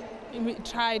then we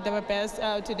tried our best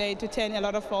today to turn a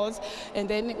lot of balls, and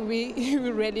then we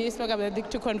really spoke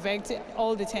about to convert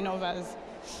all the turnovers.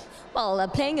 Well,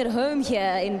 playing at home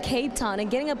here in Cape Town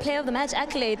and getting a Player of the Match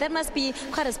accolade, that must be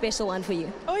quite a special one for you.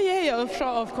 Oh yeah, sure,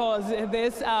 of course.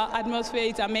 This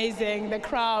atmosphere is amazing. The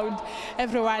crowd,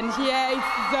 everyone here,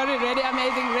 it's really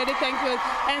amazing, really thankful.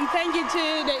 And thank you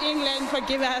to the England for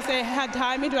giving us a hard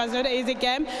time. It was not an easy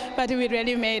game, but we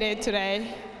really made it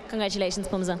today. Congratulations,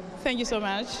 Pumza. Thank you so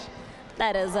much.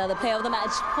 That is the Player of the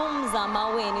Match, Pumza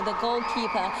Maweni, the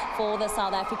goalkeeper for the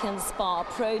South African Spar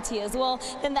Proteas. Well,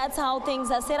 then that's how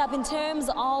things are set up in terms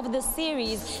of the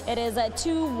series. It is a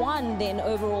 2-1 then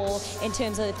overall in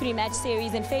terms of the 3-match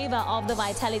series in favour of the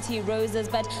Vitality Roses.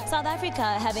 But South Africa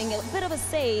having a bit of a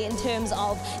say in terms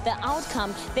of the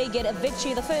outcome. They get a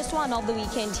victory, the first one of the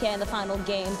weekend here in the final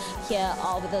game here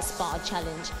of the Spar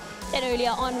Challenge. Then earlier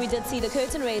on, we did see the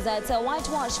curtain raiser. It's a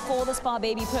whitewash for the Spar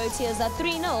Baby Proteas,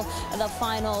 3-0, the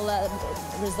final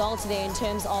result there in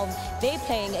terms of they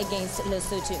playing against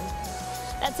Lesotho.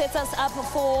 That sets us up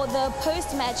for the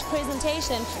post-match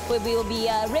presentation where we will be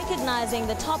recognizing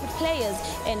the top players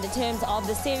in terms of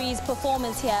the series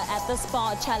performance here at the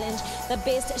Spar Challenge. The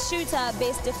best shooter,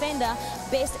 best defender,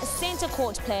 best centre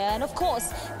court player, and of course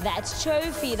that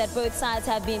trophy that both sides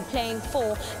have been playing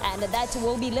for, and that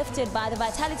will be lifted by the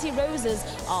Vitality Roses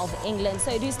of England.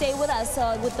 So do stay with us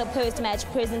with the post-match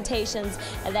presentations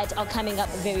that are coming up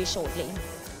very shortly.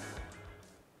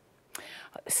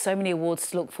 So many awards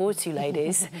to look forward to,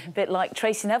 ladies. A bit like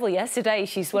Tracy Neville yesterday.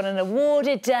 She's won an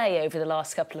awarded day over the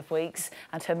last couple of weeks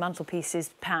and her mantelpiece is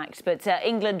packed. But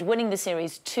England winning the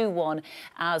series 2-1,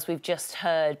 as we've just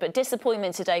heard. But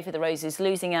disappointment today for the Roses,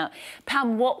 losing out.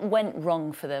 Pam, what went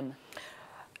wrong for them?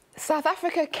 South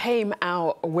Africa came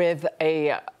out with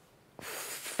a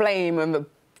flame and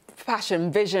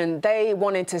passion, vision. They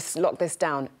wanted to lock this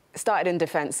down. Started in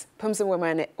defence. Pumza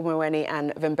Mweni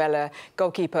and Vimbela,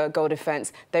 goalkeeper, goal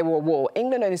defence. They were a wall.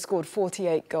 England only scored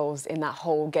 48 goals in that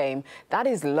whole game. That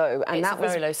is low, and that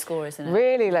was a very low score, isn't it?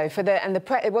 Really low for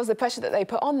it was the pressure that they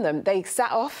put on them. They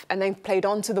sat off and they played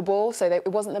onto the ball, so it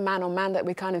wasn't the man-on-man that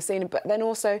we kind of seen. But then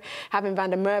also having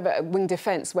Van der Merwe at wing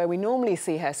defence, where we normally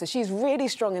see her, so she's really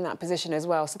strong in that position as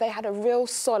well. So they had a real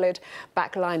solid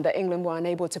back line that England were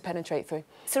unable to penetrate through.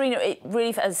 Serena, it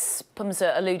really, as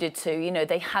Pumza alluded to, you know,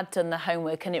 they had done the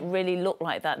homework and it really looked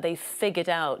like that. They figured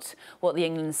out what the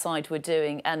England side were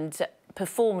doing and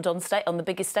performed on the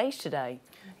biggest stage today.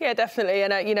 Yeah, definitely.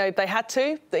 And, you know, they had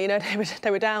to. You know,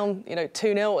 they were down, you know,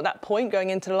 2-0 at that point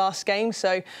going into the last game.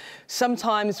 So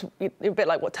sometimes, a bit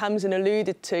like what Tamsin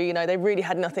alluded to, you know, they really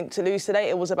had nothing to lose today.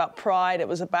 It was about pride. It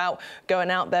was about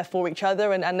going out there for each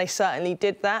other. And they certainly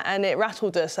did that. And it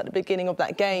rattled us at the beginning of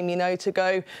that game, you know, to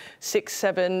go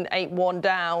 6-7, 8-1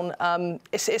 down.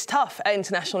 It's tough at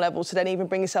international level to then even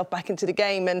bring yourself back into the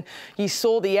game. And you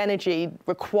saw the energy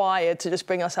required to just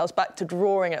bring ourselves back to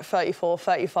drawing at 34,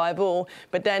 35 all.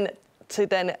 But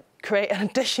to create an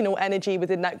additional energy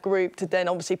within that group to then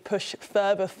obviously push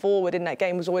further forward in that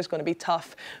game was always going to be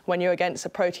tough when you're against a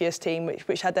Proteas team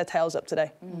which had their tails up today.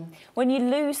 Mm. When you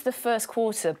lose the first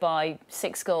quarter by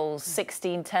 6 goals,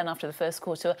 16-10 after the first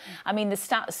quarter, I mean, the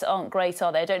stats aren't great,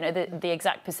 are they? I don't know the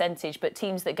exact percentage, but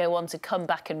teams that go on to come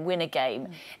back and win a game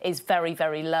is very,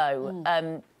 very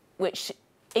low, which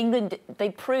England, they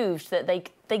proved that they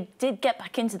did get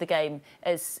back into the game,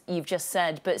 as you've just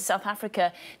said, but South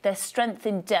Africa, their strength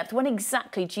in depth, when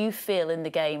exactly do you feel in the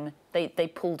game they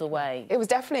pulled away? It was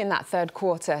definitely in that third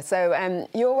quarter. So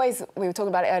you always, we were talking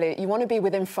about it earlier, you want to be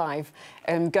within 5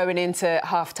 going into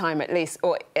half-time at least,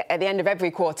 or at the end of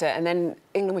every quarter, and then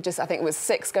England were just, I think it was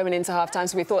 6 going into half-time,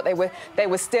 so we thought they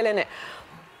were still in it.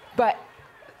 But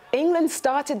England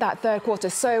started that third quarter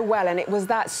so well, and it was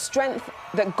that strength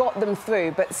that got them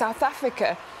through. But South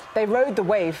Africa, they rode the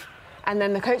wave, and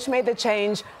then the coach made the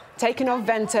change, taking off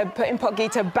Venter, putting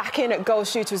Potgieter back in at goal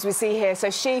shooter, as we see here. So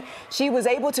she was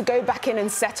able to go back in and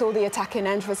settle the attacking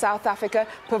end for South Africa,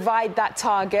 provide that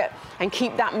target, and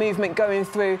keep that movement going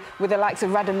through with the likes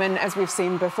of Rademan, as we've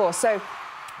seen before. So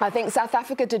I think South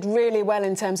Africa did really well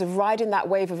in terms of riding that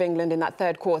wave of England in that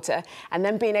third quarter and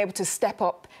then being able to step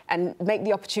up and make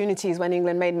the opportunities when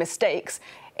England made mistakes.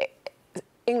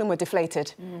 England were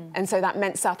deflated. And so that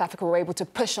meant South Africa were able to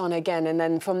push on again. And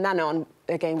then from then on,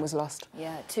 the game was lost.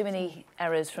 Yeah, too many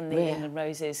errors from the England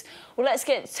Roses. Well, let's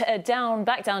get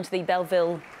back down to the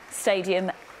Belleville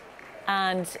Stadium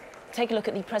and take a look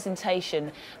at the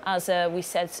presentation. As we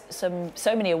said,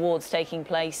 so many awards taking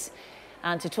place.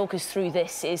 And to talk us through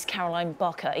this is Caroline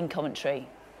Barker in commentary.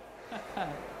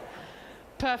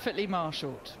 Perfectly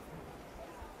marshalled.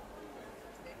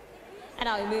 And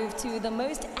now we move to the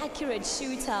most accurate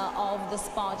shooter of the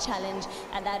Spa Challenge,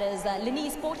 and that is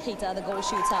Lini Sportgieter, the goal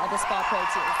shooter of the Spa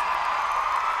Proteas.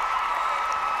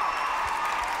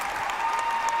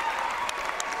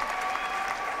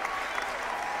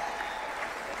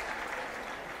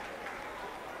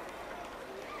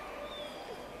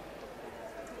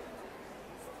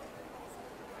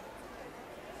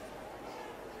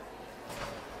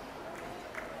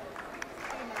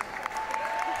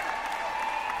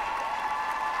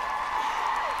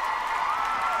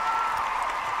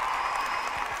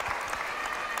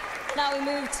 Now we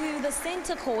move to the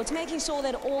centre court, making sure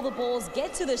that all the balls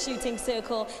get to the shooting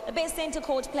circle. The best centre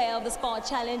court player of the Spa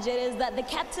Challenge is the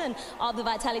captain of the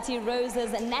Vitality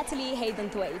Roses, Natalie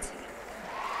Hayden-Thwaite.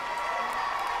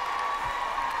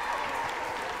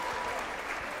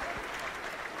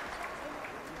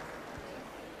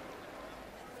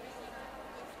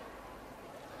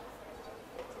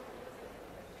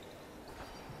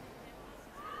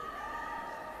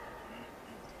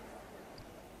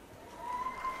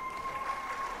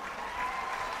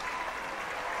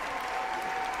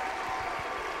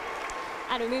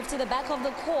 And we move to the back of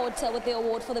the court with the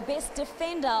award for the best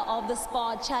defender of the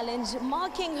Spa Challenge,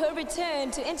 marking her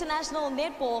return to international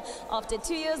netball after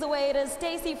 2 years away. It is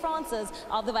Stacey Francis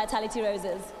of the Vitality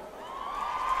Roses.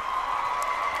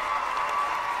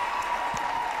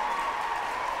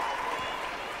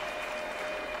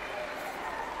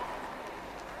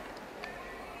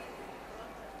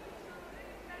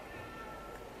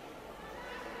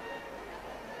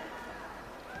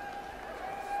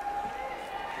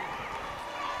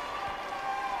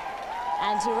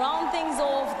 And to round things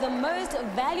off, the most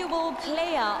valuable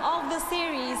player of the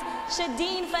series,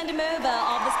 Shadeen van der Merwe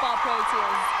of the Spa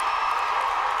Proteas.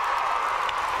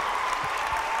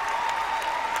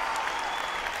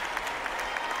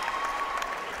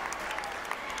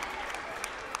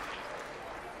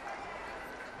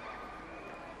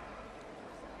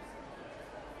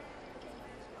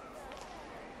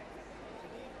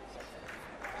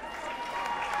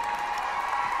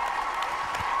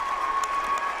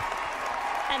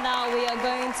 And now we are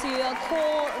going to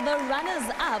call the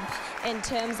runners-up in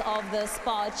terms of the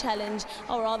Spa Challenge,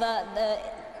 or rather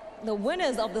the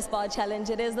winners of the Spa Challenge.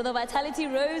 It is the Vitality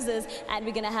Roses, and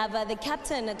we're going to have the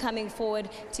captain coming forward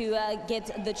to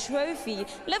get the trophy,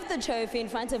 lift the trophy in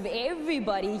front of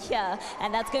everybody here,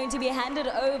 and that's going to be handed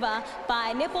over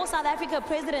by Netball South Africa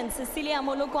President Cecilia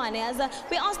Molokwane as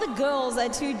we ask the girls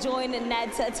to join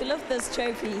Nat to lift this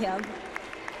trophy here.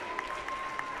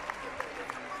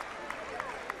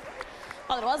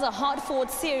 Well, it was a hard-fought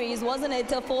series, wasn't it,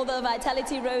 for the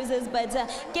Vitality Roses, but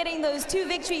getting those 2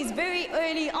 victories very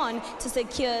early on to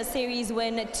secure a series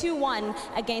win 2-1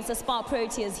 against the Spa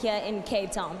Proteas here in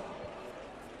Cape Town.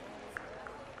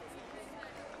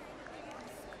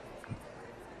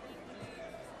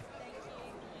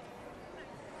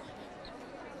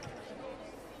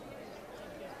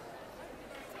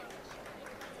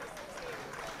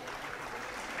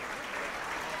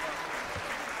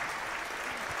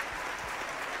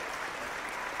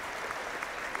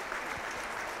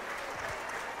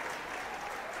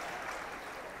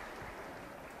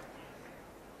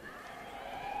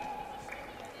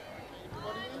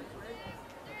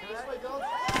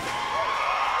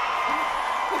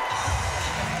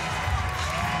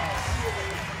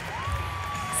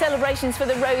 Celebrations for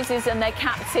the Roses and their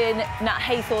captain, Nat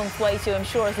Hayden-Thwaite, who I'm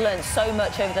sure has learned so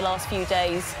much over the last few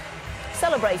days.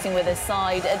 Celebrating with his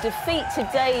side, a defeat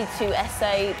today to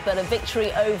SA, but a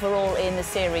victory overall in the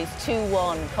series,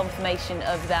 2-1, confirmation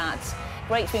of that.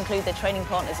 Great to include their training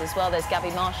partners as well. There's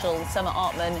Gabby Marshall, Summer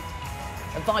Artman,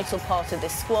 a vital part of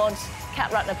this squad.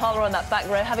 Kat Ratnapala on that back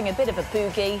row, having a bit of a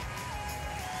boogie.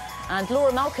 And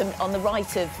Laura Malcolm on the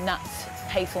right of Nat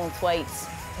Hayden-Thwaite,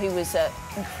 who was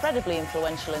incredibly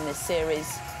influential in this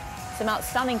series. Some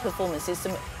outstanding performances,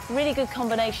 some really good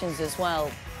combinations as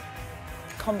well.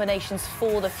 Combinations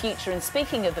for the future. And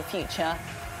speaking of the future,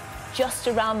 just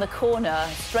around the corner,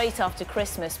 straight after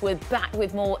Christmas, we're back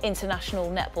with more international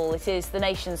netball. It is the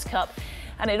Nations Cup.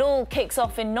 And it all kicks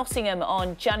off in Nottingham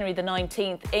on January the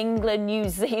 19th. England, New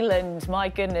Zealand, my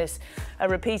goodness. A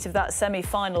repeat of that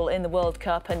semi-final in the World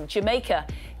Cup. And Jamaica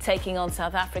taking on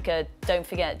South Africa. Don't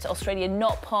forget, Australia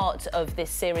not part of this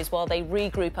series while they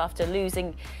regroup after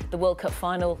losing the World Cup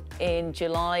final in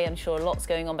July. I'm sure lots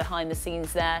going on behind the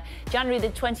scenes there. January the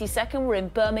 22nd, we're in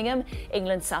Birmingham,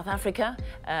 England, South Africa.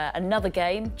 Another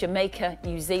game, Jamaica,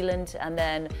 New Zealand. And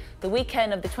then the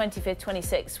weekend of the 25th,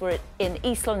 26th, we're in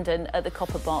East London at the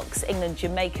Copper Box, England,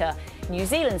 Jamaica, New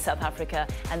Zealand, South Africa.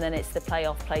 And then it's the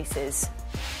playoff places.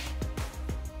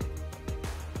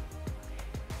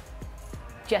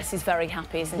 Jess is very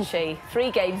happy, isn't she? 3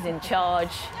 games in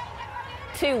charge,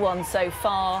 2-1 so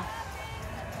far.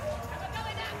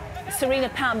 Serena,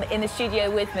 Pam in the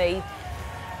studio with me.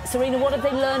 Serena, what have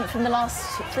they learned from the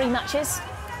last 3 matches?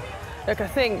 Look, I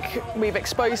think we've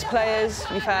exposed players.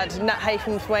 We've had Nat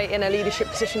Haythornthwaite in a leadership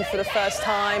position for the first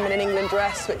time in an England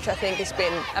dress, which I think has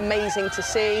been amazing to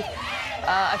see.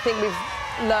 I think we've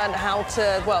learned how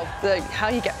to, well, how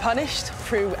you get punished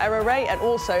through error rate and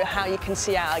also how you can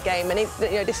see out a game. And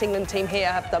this England team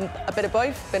here have done a bit of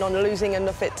both, been on the losing end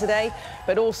of it today,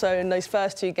 but also in those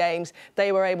first 2 games,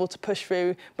 they were able to push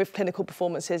through with clinical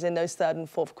performances in those 3rd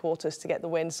and 4th quarters to get the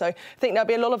win. So I think there'll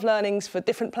be a lot of learnings for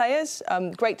different players.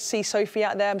 Great to see Sophie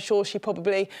out there. I'm sure she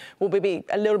probably will be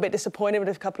a little bit disappointed with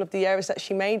a couple of the errors that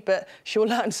she made, but she'll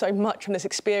learn so much from this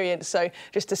experience. So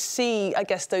just to see, I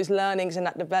guess, those learnings and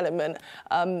that development,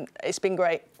 it's been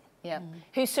great. Yeah.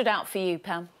 Who stood out for you,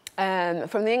 Pam?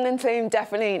 From the England team,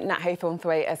 definitely Nat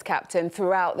Haythornthwaite as captain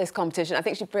throughout this competition. I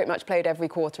think she pretty much played every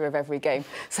quarter of every game.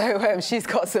 So she's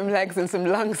got some legs and some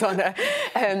lungs on her.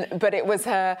 But it was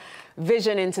her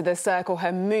vision into the circle,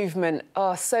 her movement.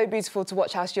 Oh, so beautiful to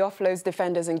watch how she offloads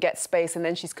defenders and gets space, and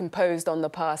then she's composed on the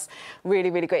pass. Really,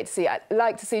 really great to see. I'd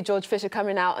like to see George Fisher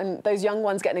coming out and those young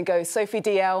ones getting a go. Sophie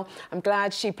DL, I'm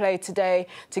glad she played today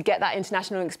to get that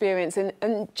international experience.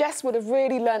 And Jess would have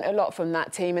really learnt a lot from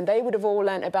that team, and they would have all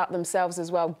learnt about themselves as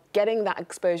well, getting that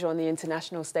exposure on the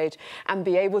international stage and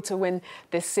be able to win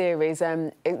this series.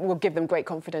 It will give them great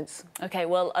confidence. OK,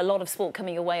 well, a lot of sport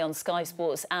coming away on Sky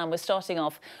Sports, and we're starting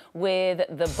off with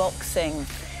the boxing.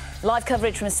 Live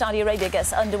coverage from Saudi Arabia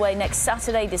gets underway next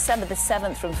Saturday, December the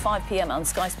 7th from 5 p.m. on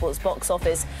Sky Sports Box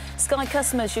Office. Sky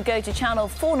customers should go to channel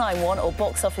 491 or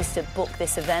Box Office to book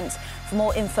this event. For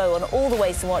more info on all the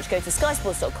ways to watch, go to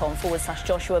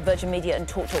skysports.com/Joshua. Virgin Media and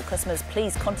TalkTalk customers,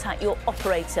 please contact your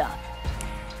operator.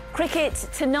 Cricket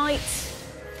tonight.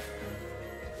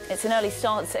 It's an early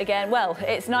start again. Well,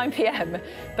 it's 9 p.m,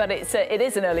 but it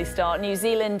is an early start. New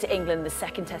Zealand, England, the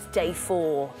second test, day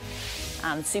 4.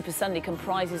 And Super Sunday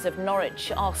comprises of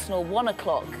Norwich, Arsenal, 1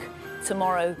 o'clock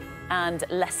tomorrow, and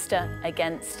Leicester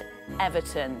against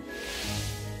Everton.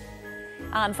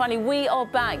 And finally, we are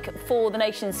back for the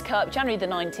Nations Cup, January the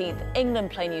 19th.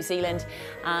 England play New Zealand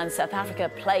and South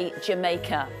Africa play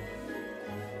Jamaica.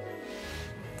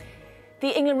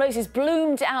 The England roses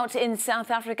bloomed out in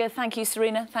South Africa. Thank you,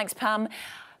 Serena. Thanks, Pam.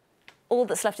 All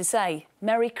that's left to say,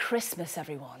 Merry Christmas,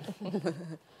 everyone.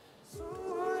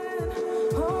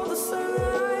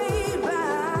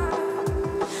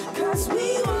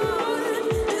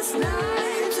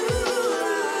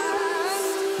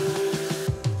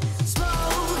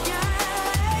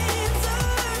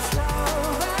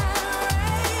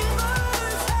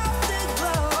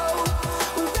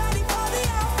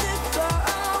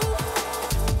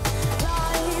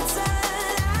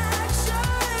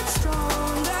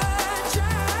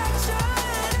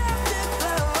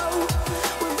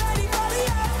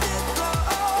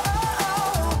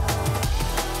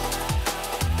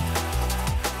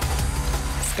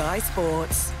 Sky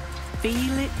Sports.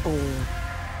 Feel it all.